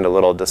 which I find a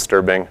little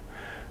disturbing.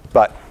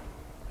 But,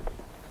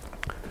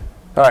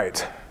 all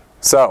right.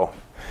 So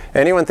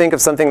anyone think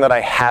of something that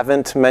I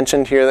haven't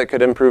mentioned here that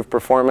could improve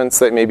performance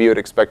that maybe you would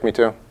expect me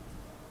to?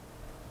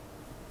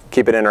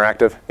 Keep it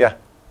interactive. Yeah?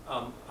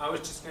 I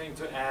was just going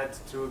to add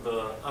to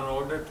the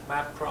unordered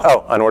map problem.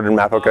 Oh, unordered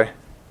map, OK.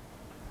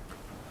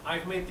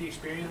 I've made the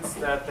experience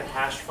that the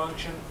hash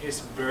function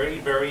is very,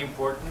 very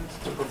important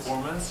to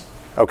performance.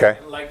 OK.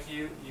 Like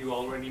you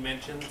already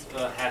mentioned,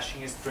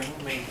 hashing a string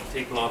may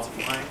take lots of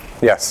time.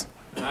 Yes.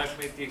 And I've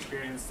made the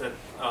experience that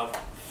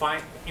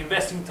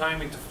investing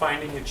time into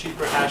finding a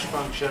cheaper hash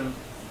function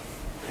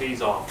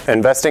pays off.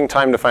 Investing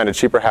time to find a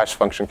cheaper hash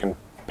function can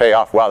pay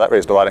off. Wow, that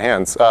raised a lot of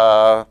hands.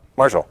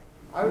 Marshall.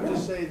 I would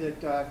just say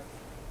that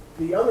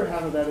the other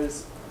half of that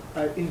is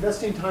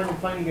investing time in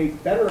finding a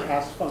better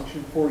hash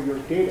function for your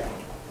data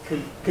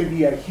could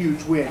be a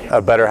huge win.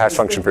 A better hash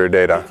function for your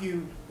data. If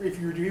you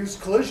reduce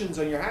collisions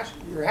on your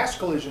hash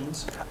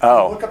collisions,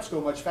 oh, lookups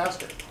go much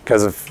faster.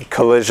 Because of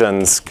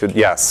collisions,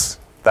 yes,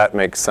 that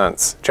makes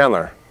sense.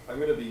 Chandler. I'm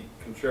going to be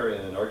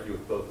contrarian and argue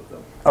with both of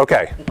them.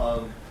 OK.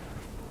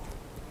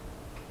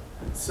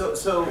 So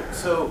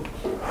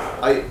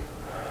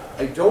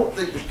I don't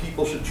think that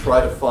people should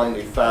try to find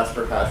a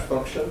faster hash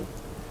function,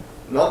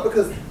 not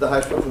because the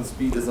hash function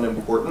speed isn't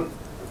important,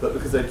 but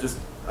because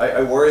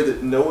I worry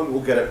that no one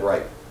will get it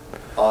right.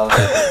 Writing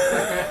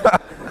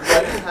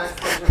hash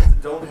functions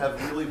that don't have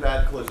really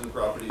bad collision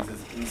properties is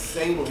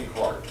insanely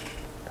hard.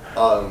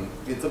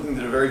 It's something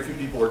that very few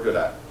people are good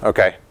at.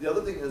 OK. The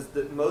other thing is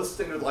that most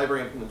standard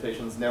library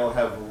implementations now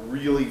have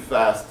really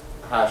fast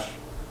hash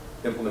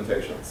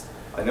implementations.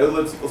 I know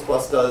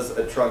libc++ does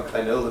a trunk.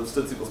 I know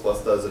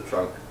libstd++ does a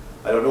trunk.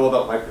 I don't know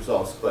about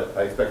Microsoft's, but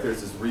I expect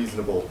theirs is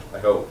reasonable, I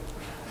hope.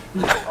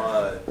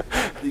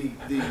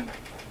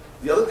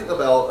 The other thing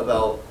about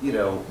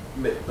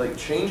like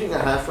changing a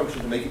hash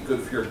function to make it good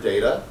for your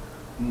data,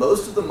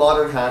 most of the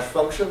modern hash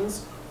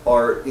functions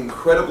are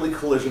incredibly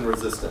collision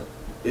resistant.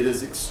 It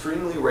is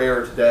extremely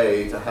rare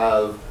today to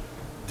have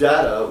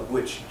data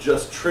which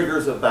just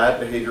triggers a bad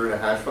behavior in a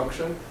hash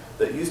function.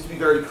 That used to be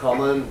very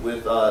common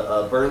with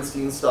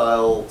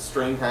Bernstein-style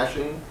string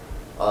hashing,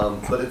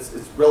 but it's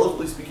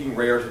relatively speaking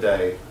rare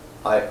today.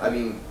 I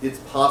mean, it's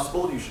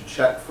possible. You should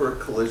check for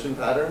collision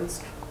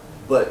patterns,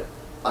 but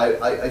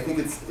I think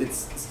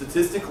it's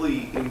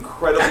statistically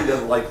incredibly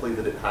unlikely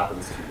that it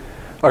happens to you.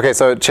 OK,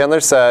 so Chandler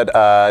said,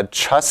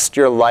 trust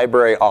your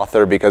library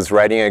author because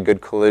writing a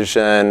good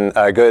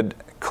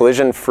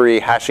collision-free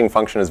hashing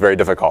function is very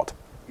difficult.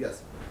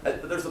 Yes,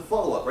 but there's a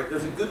follow-up, right?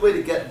 There's a good way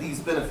to get these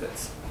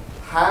benefits.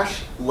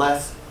 Hash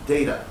less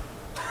data.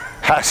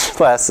 Hash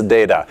less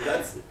data.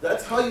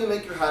 That's how you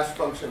make your hash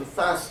function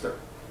faster,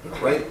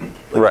 right?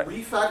 Right.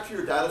 Refactor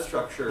your data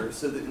structure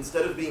so that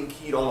instead of being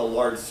keyed on a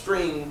large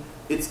string,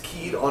 it's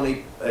keyed on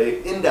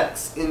a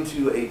index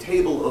into a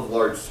table of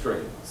large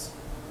strings,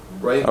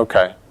 right?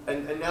 OK.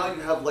 And now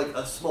you have like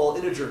a small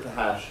integer to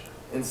hash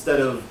instead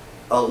of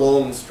a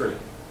long string.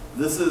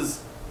 This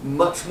is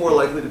much more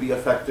likely to be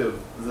effective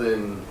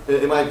than,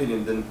 in my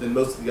opinion, than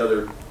most of the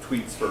other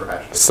tweaks for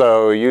hashing.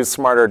 So use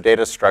smarter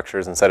data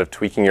structures instead of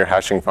tweaking your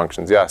hashing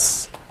functions.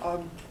 Yes?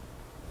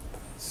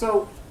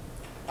 So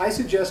I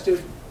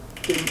suggested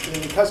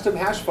in custom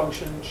hash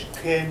functions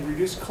can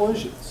reduce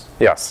collisions.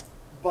 Yes.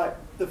 But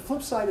the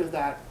flip side of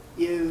that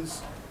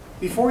is,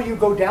 before you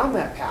go down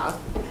that path,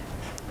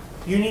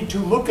 you need to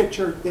look at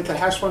the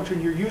hash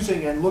function you're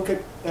using and look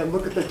at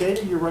the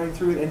data you're running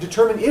through it and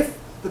determine if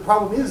the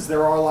problem is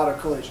there are a lot of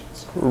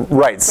collisions.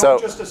 Right.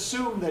 Don't just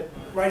assume that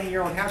writing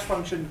your own hash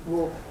function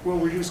will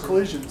reduce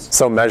collisions.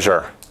 So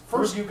measure.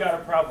 First, you've got a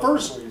problem.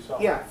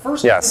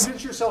 First, Yes.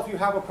 convince yourself you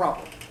have a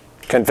problem.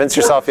 Convince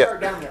yourself,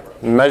 Start down that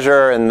road.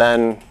 measure, and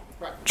then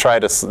try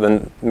to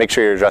then make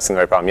sure you're addressing the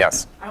right problem.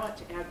 Yes. I want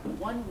to add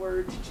one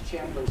word to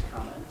Chandler's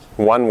comment.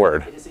 One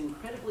word. It is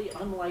incredibly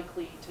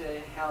unlikely to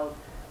have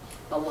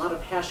a lot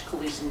of hash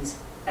collisions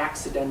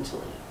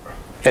accidentally.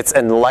 It's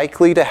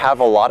unlikely to have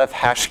a lot of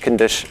hash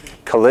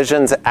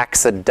collisions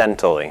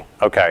accidentally.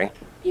 Okay.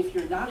 If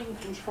you're not in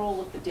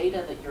control of the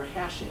data that you're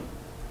hashing,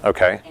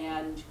 okay,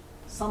 and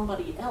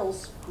somebody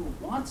else who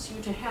wants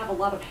you to have a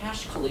lot of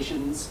hash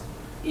collisions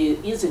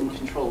is in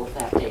control of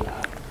that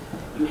data,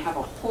 you have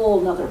a whole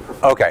nother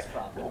performance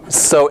problem.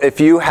 So if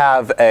you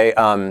have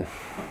a,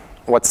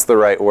 what's the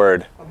right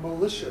word?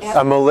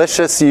 A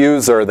malicious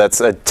user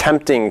that's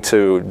attempting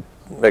to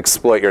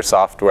exploit your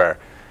software.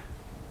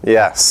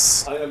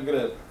 Yes. I'm going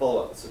to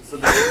follow up. So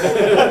this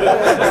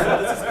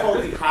is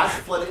called the hash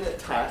flooding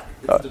attack.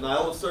 It's a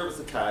denial of service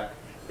attack.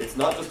 It's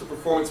not just a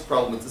performance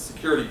problem, it's a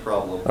security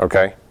problem.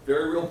 Okay.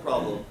 Very real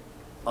problem.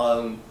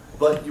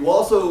 But you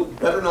also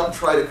better not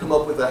try to come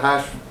up with a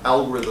hash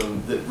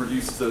algorithm that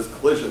reduces those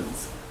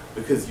collisions,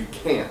 because you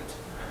can't.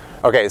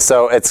 Okay,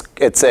 so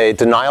it's a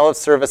denial of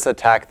service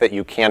attack that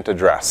you can't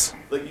address.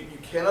 Like you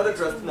cannot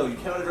address, no, you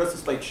cannot address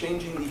this by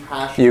changing the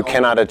hash You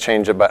algorithm. cannot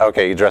change it by,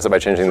 okay, you address it by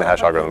changing the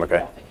hash algorithm,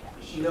 okay.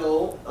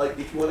 No, like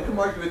if you want to come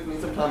argue with me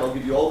sometime, I'll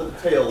give you all the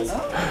details.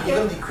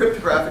 Even the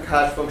cryptographic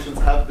hash functions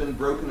have been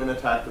broken and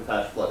attacked with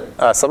hash flooding.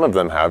 Some of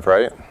them have,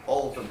 right?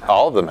 All of them have.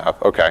 All of them have,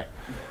 okay.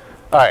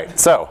 All right,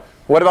 so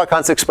what about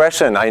const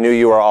expression? I knew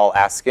you were all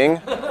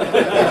asking.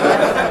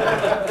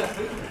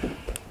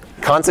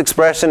 Const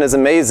expression is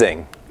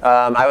amazing.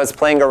 I was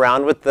playing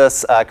around with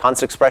this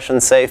const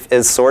expression safe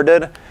is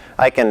sorted.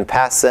 I can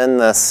pass in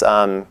this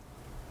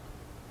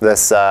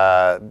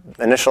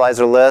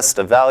initializer list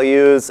of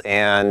values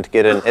and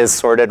get an is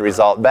sorted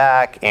result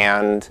back,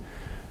 and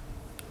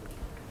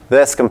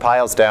this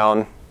compiles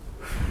down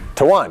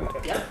to 1.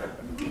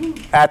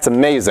 That's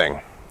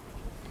amazing.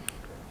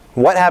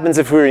 What happens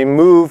if we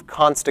remove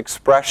const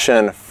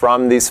expression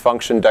from these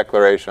function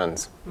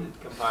declarations?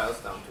 It compiles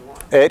down to 1.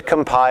 It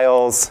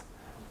compiles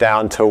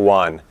down to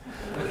 1.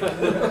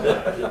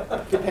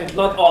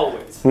 Not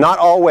always. Not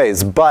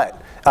always,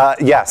 but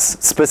yes,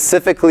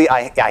 specifically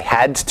I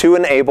had to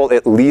enable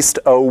at least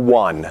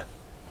 01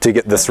 to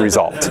get this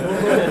result.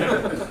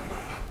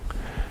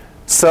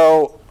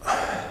 So,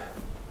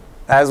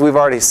 as we've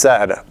already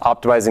said,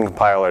 optimizing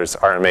compilers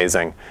are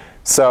amazing.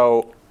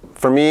 So,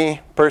 for me,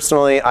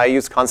 personally, I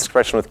use const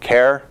expression with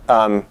care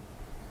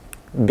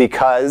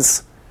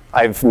because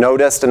I've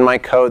noticed in my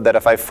code that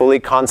if I fully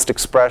const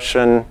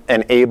expression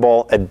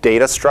enable a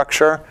data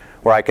structure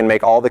where I can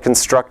make all the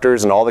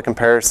constructors and all the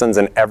comparisons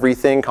and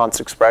everything const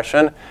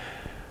expression,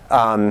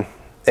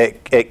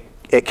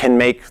 it can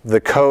make the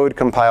code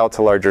compile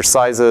to larger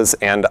sizes,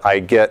 and I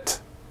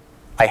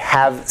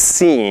have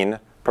seen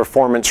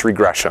performance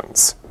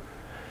regressions.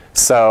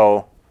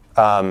 So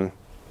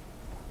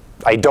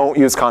I don't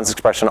use const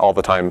expression all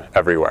the time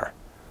everywhere.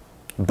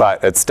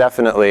 But it's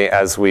definitely,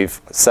 as we've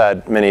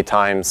said many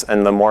times,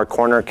 in the more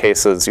corner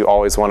cases, you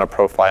always want to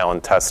profile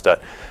and test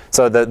it.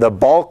 So the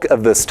bulk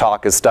of this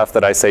talk is stuff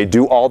that I say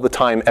do all the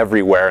time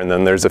everywhere, and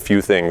then there's a few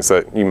things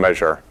that you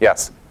measure.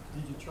 Yes?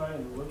 Did you try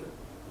and look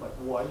at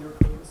why your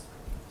code is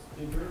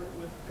bigger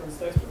with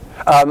const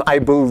expert? I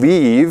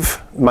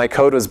believe my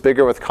code was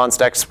bigger with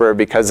const expert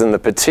because in the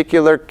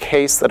particular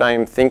case that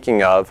I'm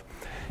thinking of,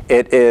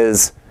 it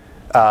is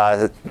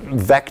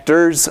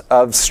vectors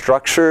of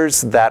structures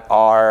that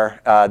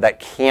are that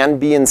can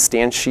be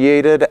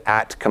instantiated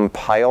at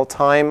compile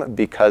time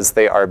because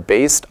they are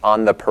based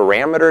on the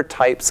parameter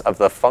types of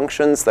the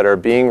functions that are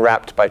being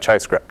wrapped by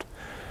ChaiScript.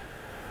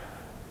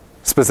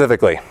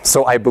 Specifically,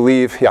 so I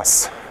believe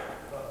yes.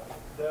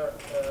 There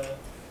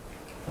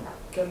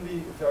can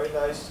be very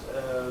nice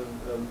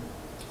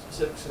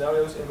specific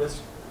scenarios in which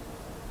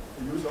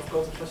the use of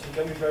const expression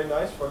can be very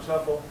nice. For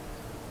example,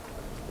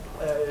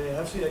 I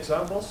have seen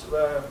examples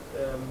where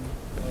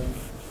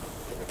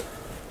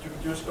you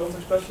could use const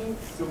expression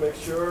to make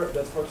sure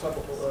that, for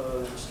example,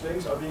 the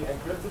strings are being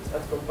encrypted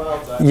at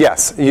compile time.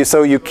 Yes,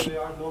 so they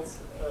are not.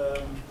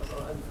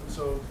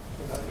 So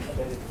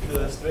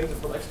the strings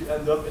that will actually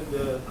end up in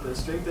the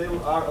string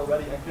table are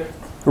already encrypted.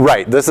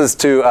 Right. This is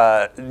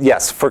to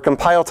yes, for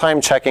compile time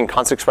checking,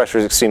 const expression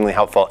is extremely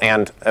helpful.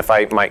 And if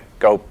I might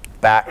go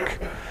back.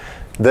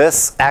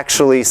 This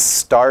actually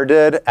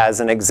started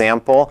as an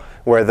example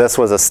where this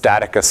was a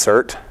static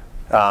assert.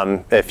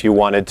 If you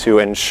wanted to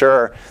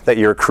ensure that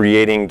you're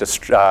creating,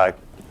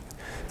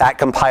 at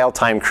compile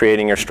time,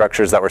 creating your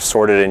structures that were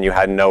sorted and you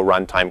had no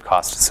runtime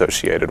cost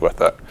associated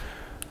with it.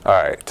 All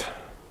right.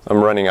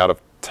 I'm running out of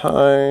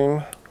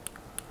time.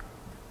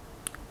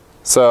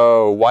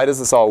 So why does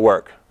this all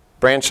work?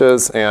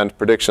 Branches and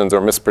predictions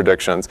or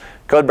mispredictions.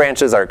 Code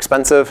branches are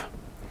expensive.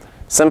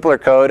 Simpler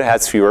code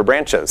has fewer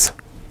branches.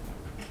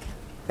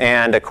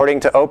 And according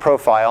to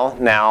OProfile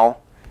now,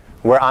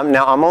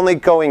 I'm only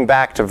going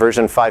back to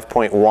version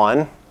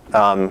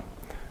 5.1,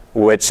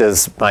 which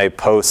is my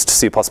post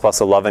C++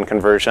 11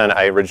 conversion.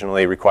 I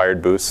originally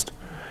required Boost.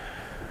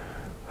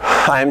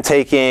 I'm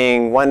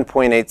taking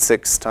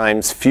 1.86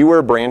 times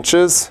fewer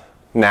branches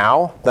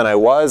now than I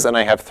was, and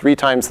I have 3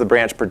 times the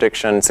branch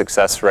prediction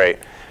success rate.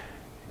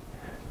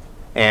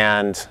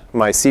 And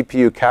my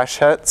CPU cache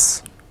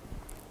hits.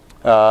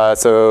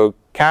 So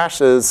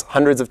cache is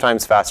hundreds of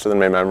times faster than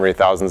my memory,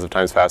 thousands of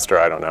times faster,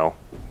 I don't know,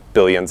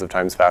 billions of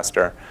times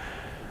faster.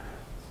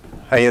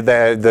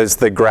 There's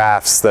the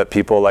graphs that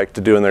people like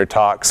to do in their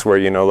talks where,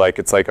 like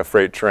it's like a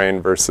freight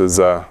train versus,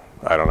 I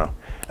don't know.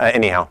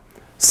 Anyhow,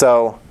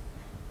 so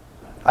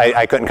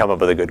I couldn't come up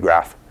with a good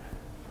graph.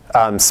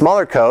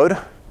 Smaller code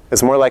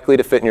is more likely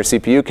to fit in your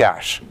CPU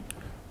cache.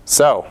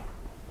 So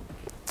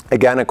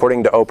again,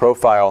 according to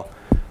OProfile,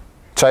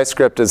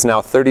 ChaiScript is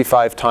now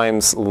 35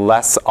 times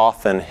less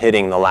often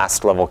hitting the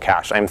last level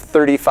cache. I'm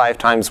 35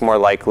 times more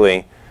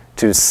likely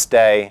to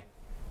stay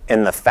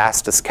in the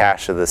fastest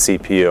cache of the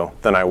CPU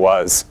than I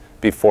was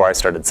before I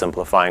started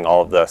simplifying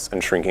all of this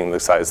and shrinking the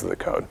size of the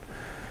code.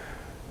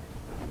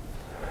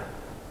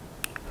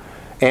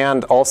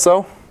 And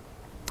also,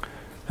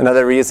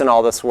 another reason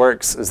all this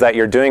works is that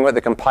you're doing what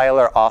the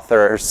compiler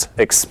authors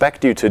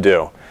expect you to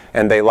do.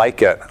 And they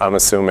like it, I'm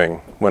assuming,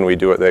 when we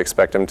do what they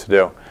expect them to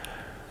do.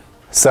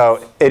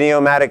 So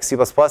idiomatic C++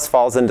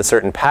 falls into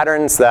certain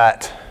patterns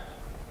that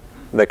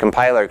the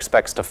compiler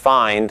expects to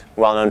find.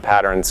 Well-known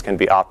patterns can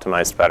be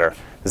optimized better.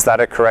 Is that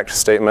a correct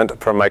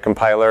statement from my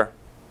compiler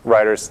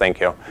writers?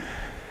 Thank you.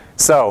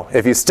 So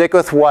if you stick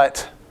with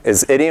what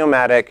is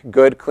idiomatic,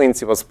 good, clean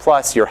C++,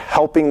 you're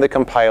helping the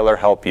compiler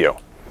help you.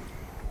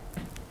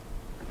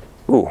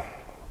 Ooh,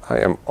 I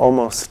am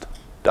almost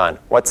done.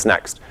 What's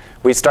next?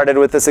 We started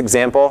with this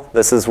example.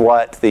 This is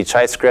what the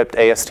ChaiScript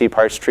AST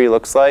parse tree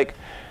looks like.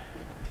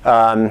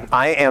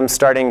 I am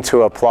starting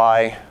to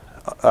apply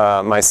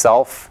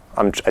myself.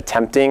 I'm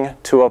attempting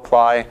to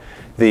apply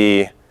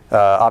the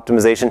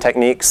optimization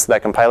techniques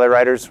that compiler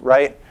writers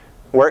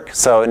work.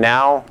 So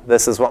now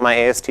this is what my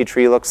AST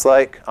tree looks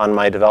like on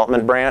my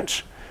development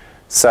branch.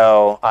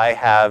 So I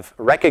have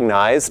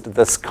recognized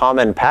this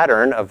common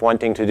pattern of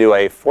wanting to do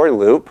a for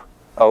loop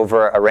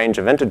over a range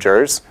of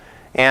integers.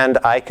 And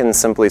I can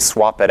simply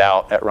swap it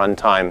out at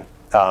runtime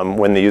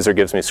when the user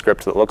gives me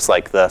script that looks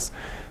like this.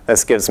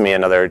 This gives me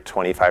another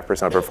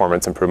 25%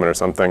 performance improvement or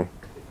something.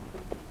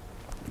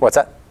 What's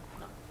that?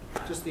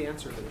 Just the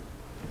answer to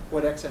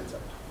what x ends up.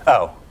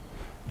 Oh,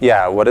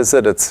 yeah. What is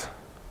it? It's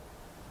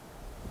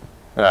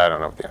I don't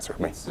know what the answer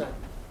would be. It's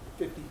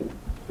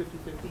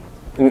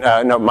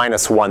 50-50. No,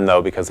 -1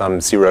 though, because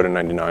I'm 0 to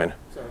 99.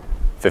 So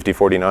 50,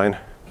 49.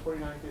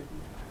 49, 50.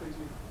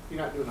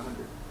 You're not doing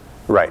 100.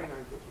 Right.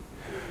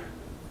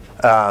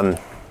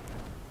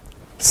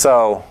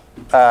 So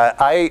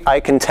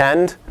I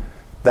contend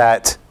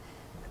that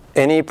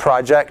any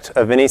project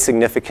of any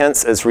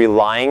significance is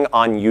relying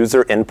on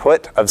user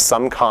input of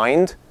some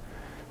kind.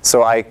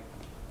 So I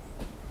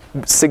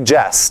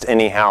suggest,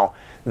 anyhow,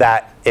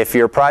 that if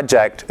your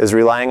project is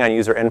relying on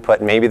user input,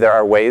 maybe there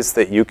are ways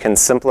that you can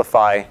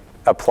simplify,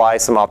 apply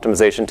some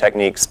optimization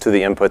techniques to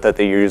the input that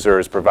the user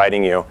is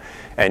providing you,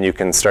 and you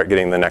can start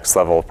getting the next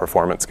level of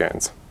performance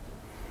gains.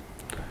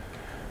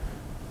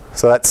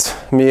 So that's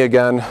me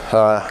again.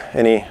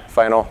 Any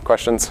final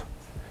questions?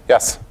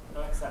 Yes?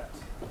 No except.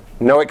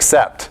 No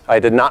except. I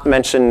did not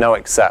mention no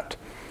except.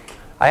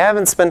 I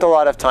haven't spent a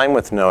lot of time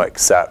with no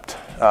except.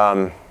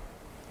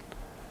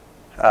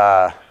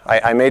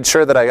 I made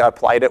sure that I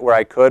applied it where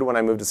I could when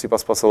I moved to C++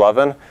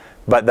 11.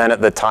 But then at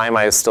the time,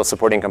 I was still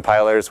supporting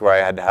compilers where I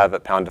had to have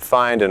it pound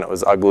defined, and it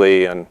was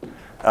ugly. And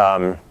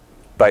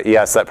but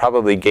yes, that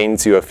probably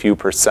gains you a few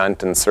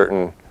 % in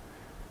certain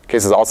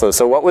cases also.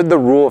 So what would the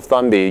rule of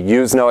thumb be?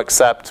 Use no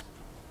except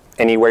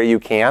anywhere you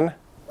can?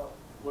 Well,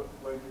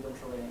 where you don't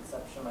show any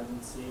exception, I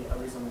didn't see a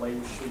reason why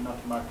you should not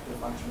mark the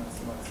function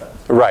as no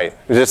except. Right.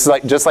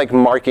 Just like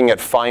marking it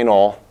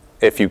final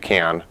if you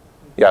can.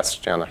 Yes,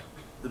 Chandler?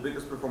 The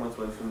biggest performance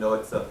win from no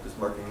except is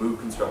marking move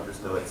constructors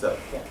no except.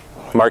 Yeah.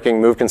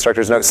 Marking move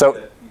constructors no. So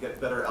you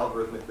get better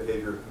algorithmic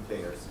behavior of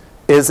containers.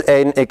 Is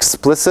an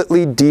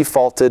explicitly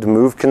defaulted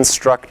move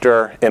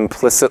constructor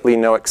implicitly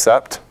no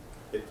except?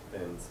 It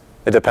depends.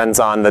 It depends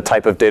on the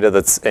type of data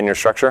that's in your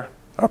structure?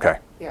 Okay.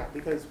 Yeah,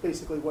 because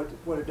basically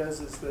what it does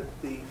is that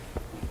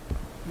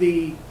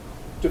the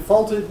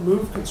defaulted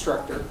move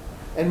constructor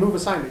and move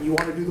assignment, you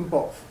want to do them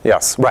both.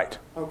 Yes, right.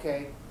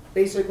 Okay.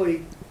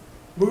 Basically,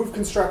 move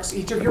constructs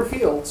each of your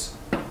fields.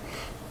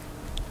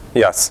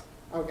 Yes.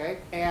 Okay.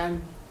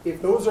 And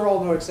if those are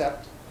all no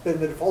except, then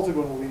the defaulted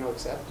one will be no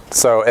except.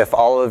 So if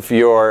all of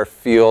your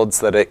fields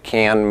that it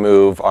can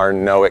move are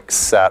no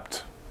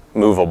except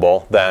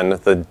movable, then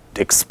the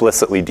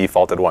explicitly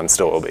defaulted one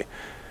still will be.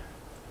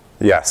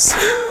 Yes.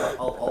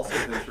 I'll also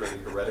venture a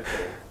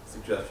heretical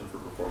suggestion for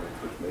performance,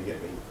 which may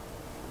get me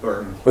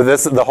burn. Well,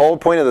 the whole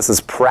point of this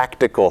is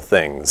practical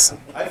things.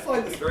 I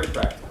find this very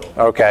practical.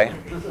 Okay.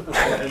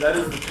 And that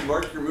is that you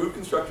mark your move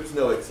constructors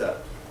no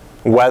except.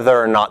 Whether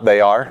or not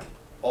they are?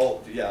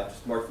 Yeah,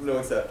 just mark them no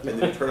except, and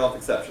then you turn off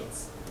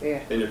exceptions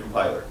in your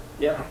compiler.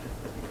 Yeah.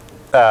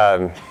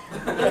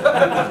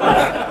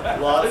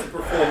 Lots of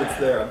performance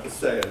there, I'm just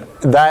saying.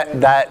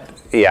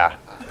 Yeah.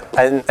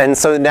 And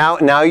so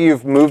now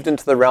you've moved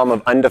into the realm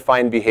of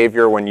undefined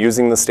behavior when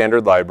using the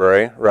standard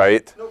library,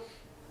 right? Nope.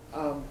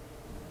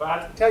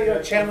 But Tell you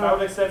what, Chandler,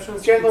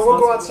 we'll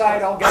go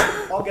outside.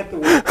 I'll get the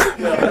word.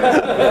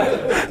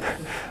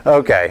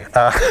 Okay.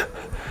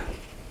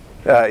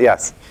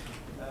 Yes.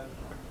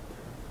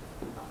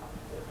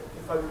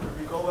 If I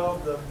recall well,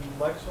 the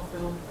Microsoft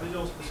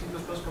Visual C++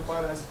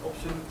 compiler has the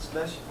option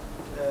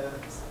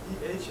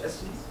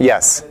 /EHSC.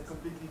 Yes. And it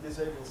completely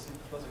disables C++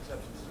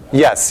 exceptions.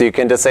 Yes, you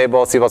can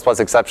disable C++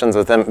 exceptions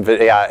with them.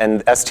 Yeah,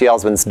 and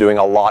STL's been doing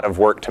a lot of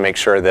work to make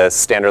sure the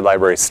standard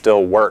library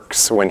still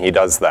works when he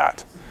does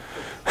that.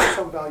 For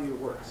some value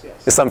of works,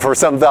 yes. For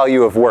some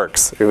value of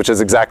works, which is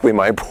exactly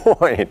my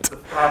point. The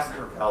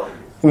faster value.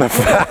 The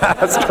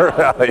faster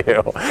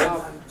value.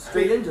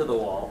 Straight into the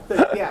wall.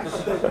 Yeah.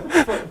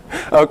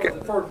 Okay.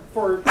 For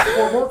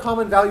more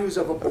common values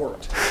of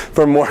abort.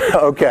 For more,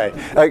 okay.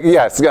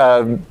 Yes,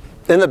 in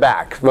the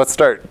back. Let's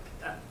start.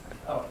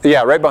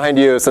 Yeah, right behind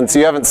you, since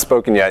you haven't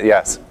spoken yet.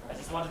 Yes. I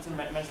just wanted to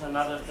mention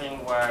another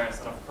thing where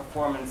sort of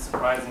performance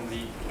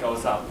surprisingly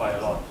goes up by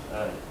a lot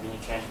when you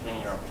change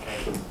linear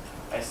applications.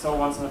 I saw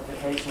once an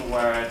application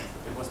where it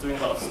was doing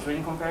a lot of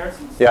string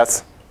comparisons.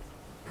 Yes.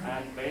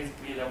 And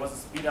basically there was a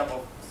speed up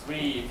of 3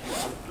 if you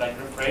would like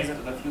rephrase it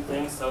in a few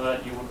things so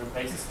that you would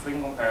replace the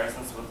string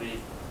comparisons with the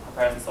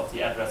comparisons of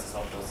the addresses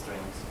of those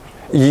strings.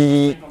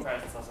 String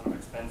comparisons are sort of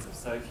expensive,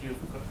 so if you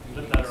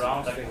flip that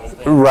around, that whole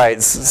thing.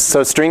 Right.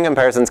 So string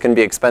comparisons can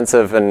be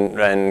expensive,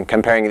 and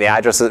comparing the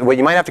addresses. Well,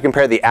 you might have to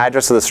compare the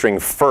address of the string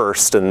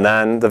first, and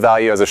then the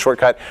value as a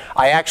shortcut.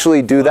 I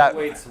actually do that.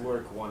 Weights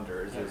work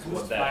wonders. Is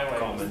what that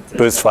comment is.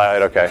 Boost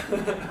flyweight. Okay.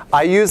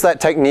 I use that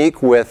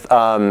technique with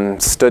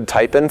std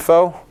type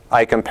info.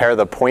 I compare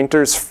the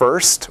pointers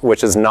first,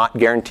 which is not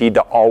guaranteed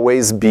to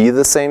always be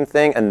the same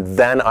thing, and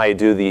then I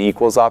do the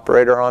equals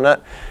operator on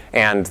it.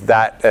 And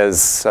that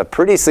is a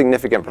pretty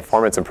significant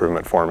performance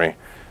improvement for me.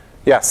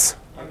 Yes?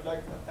 I would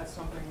like to add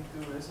something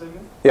to his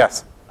segment.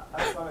 Yes.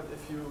 I found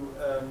if you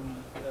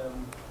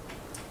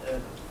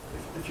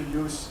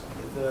use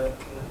the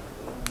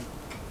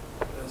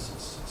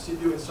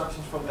CPU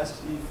instructions from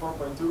SE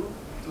 4.2 to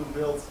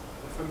build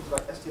functions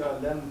like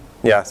strlen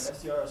Yes. and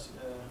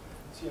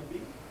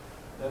strcmp,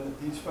 then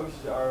these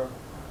functions are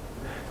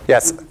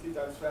Yes. 2 to 3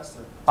 times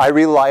faster. I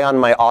rely on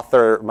my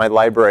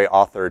library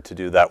author to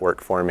do that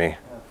work for me.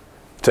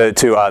 To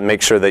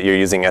make sure that you're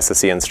using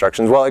SSE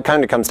instructions. Well, it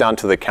kind of comes down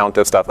to the count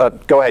of stuff.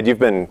 Go ahead, you've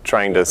been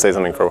trying to say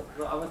something for.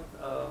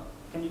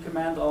 Can you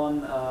comment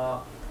on,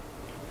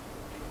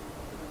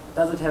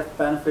 does it have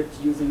benefit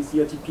using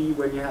CRTP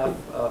when you have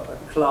a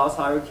class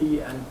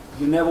hierarchy and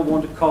you never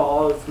want to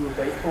call through a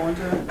base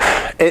pointer?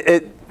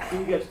 Do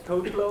you get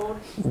code flow?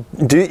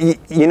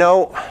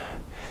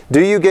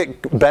 Do you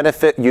get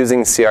benefit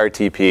using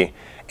CRTP?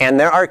 And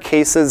there are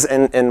cases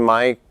in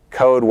my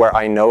code where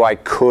I know I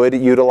could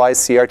utilize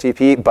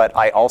CRTP, but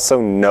I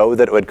also know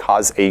that it would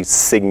cause a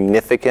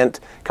significant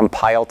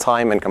compile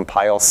time and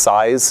compile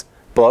size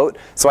bloat.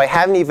 So I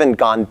haven't even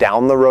gone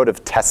down the road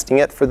of testing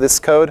it for this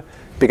code,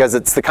 because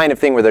it's the kind of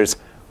thing where there's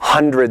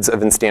hundreds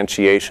of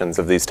instantiations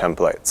of these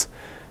templates.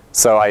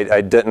 So I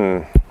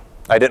didn't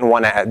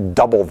want to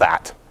double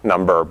that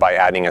number by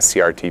adding a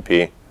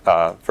CRTP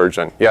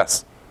version.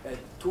 Yes?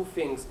 2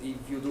 things.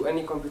 If you do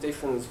any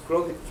computations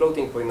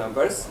floating point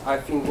numbers, I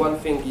think one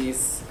thing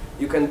is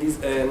you can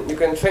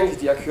change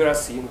the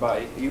accuracy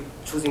by you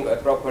choosing a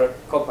proper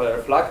compiler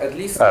flag. At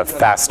least a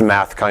fast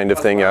math kind of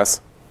thing.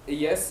 Yes.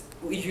 Yes.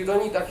 If you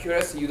don't need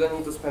accuracy, you don't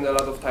need to spend a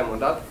lot of time on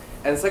that.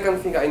 And second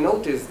thing, I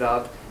noticed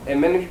that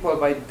many people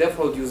by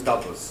default use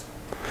doubles.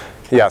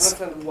 Yes.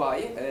 I understand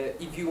why.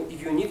 If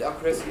you need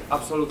accuracy,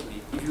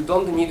 absolutely. If you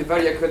don't need a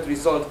very accurate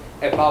result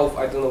above,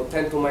 I don't know,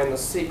 10 to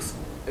minus 6,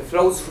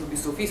 floats should be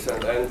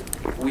sufficient. And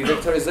with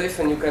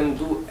vectorization, you can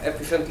do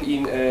efficiently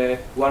in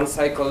one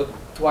cycle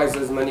twice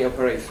as many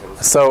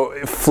operations. So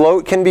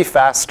float can be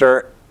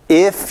faster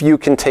if you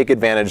can take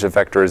advantage of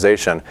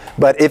vectorization.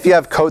 But if you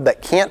have code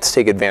that can't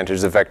take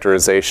advantage of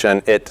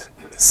vectorization, it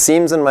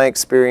seems in my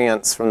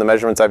experience from the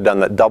measurements I've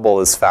done that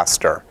double is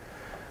faster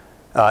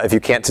if you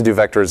can't do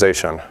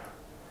vectorization.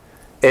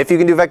 If you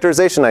can do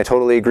vectorization, I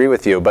totally agree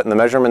with you. But in the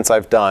measurements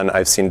I've done,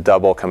 I've seen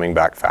double coming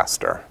back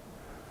faster.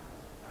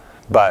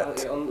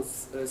 But on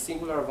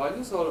singular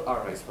values or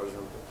arrays, for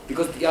example?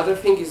 Because the other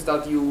thing is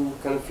that you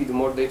can feed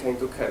more data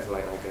into cache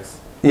line, I guess.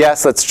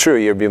 yes, that's true.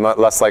 You'd be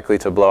less likely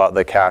to blow out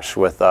the cache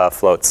with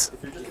floats.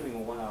 If you're just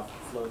doing one-off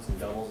floats and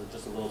doubles, it's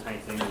just a little tiny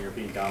thing and you're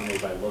being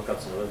dominated by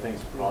lookups and other things,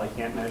 you probably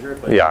can't measure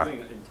it. But Yeah. if you're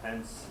doing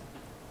intense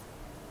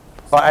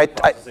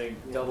processing,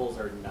 doubles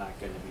are not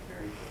going to be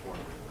very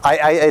performant.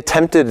 I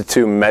attempted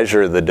to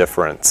measure the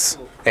difference,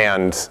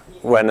 and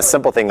when a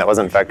simple thing that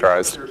wasn't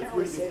vectorized. You can't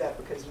really say that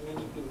because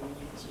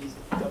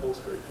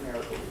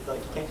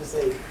Like you can't just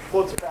say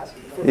floats are faster.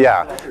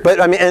 Yeah, but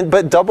I mean,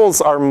 but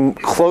doubles are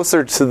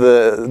closer to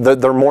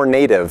they're more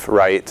native,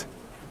 right?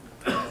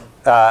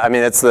 I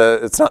mean, it's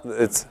not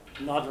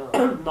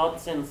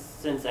since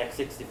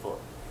x64,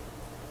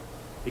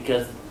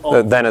 because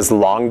then is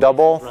long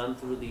double run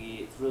through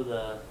the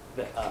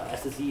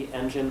SSE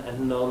engine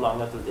and no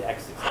longer through the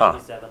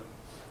x67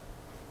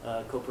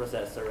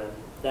 coprocessor, and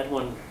that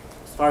one,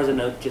 as far as I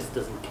know, just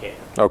doesn't care.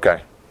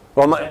 Okay.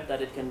 Well, except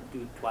that it can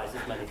do twice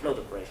as many float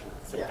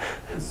operations. Yeah.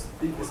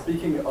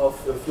 Speaking of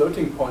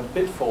floating point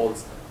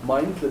pitfalls,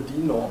 mind the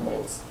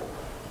d-normals.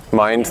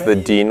 Mind the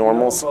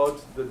d-normals?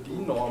 About the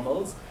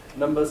d-normals,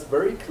 numbers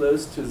very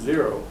close to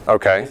 0.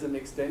 Okay. Is an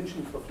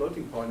extension for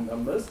floating point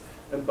numbers,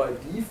 and by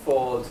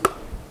default,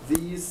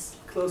 these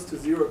close to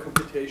 0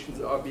 computations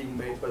are being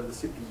made by the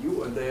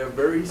CPU, and they are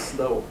very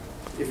slow.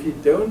 If you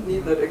don't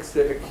need that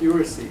extra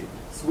accuracy,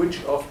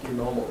 switch off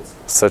d-normals.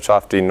 Switch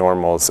off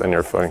d-normals and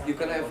you're floating. You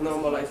can have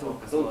normalized.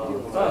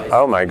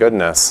 Oh my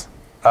goodness.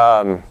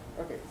 Okay.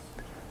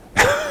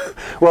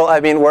 Well, I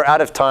mean, we're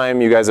out of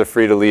time. You guys are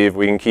free to leave.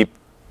 We can keep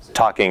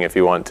talking if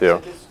you want to.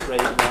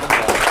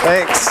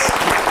 Thanks.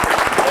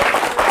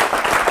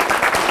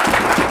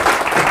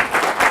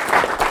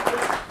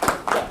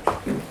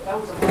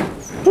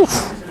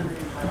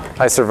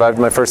 I survived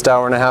my first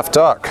hour and a half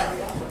talk.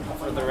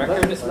 For the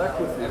record,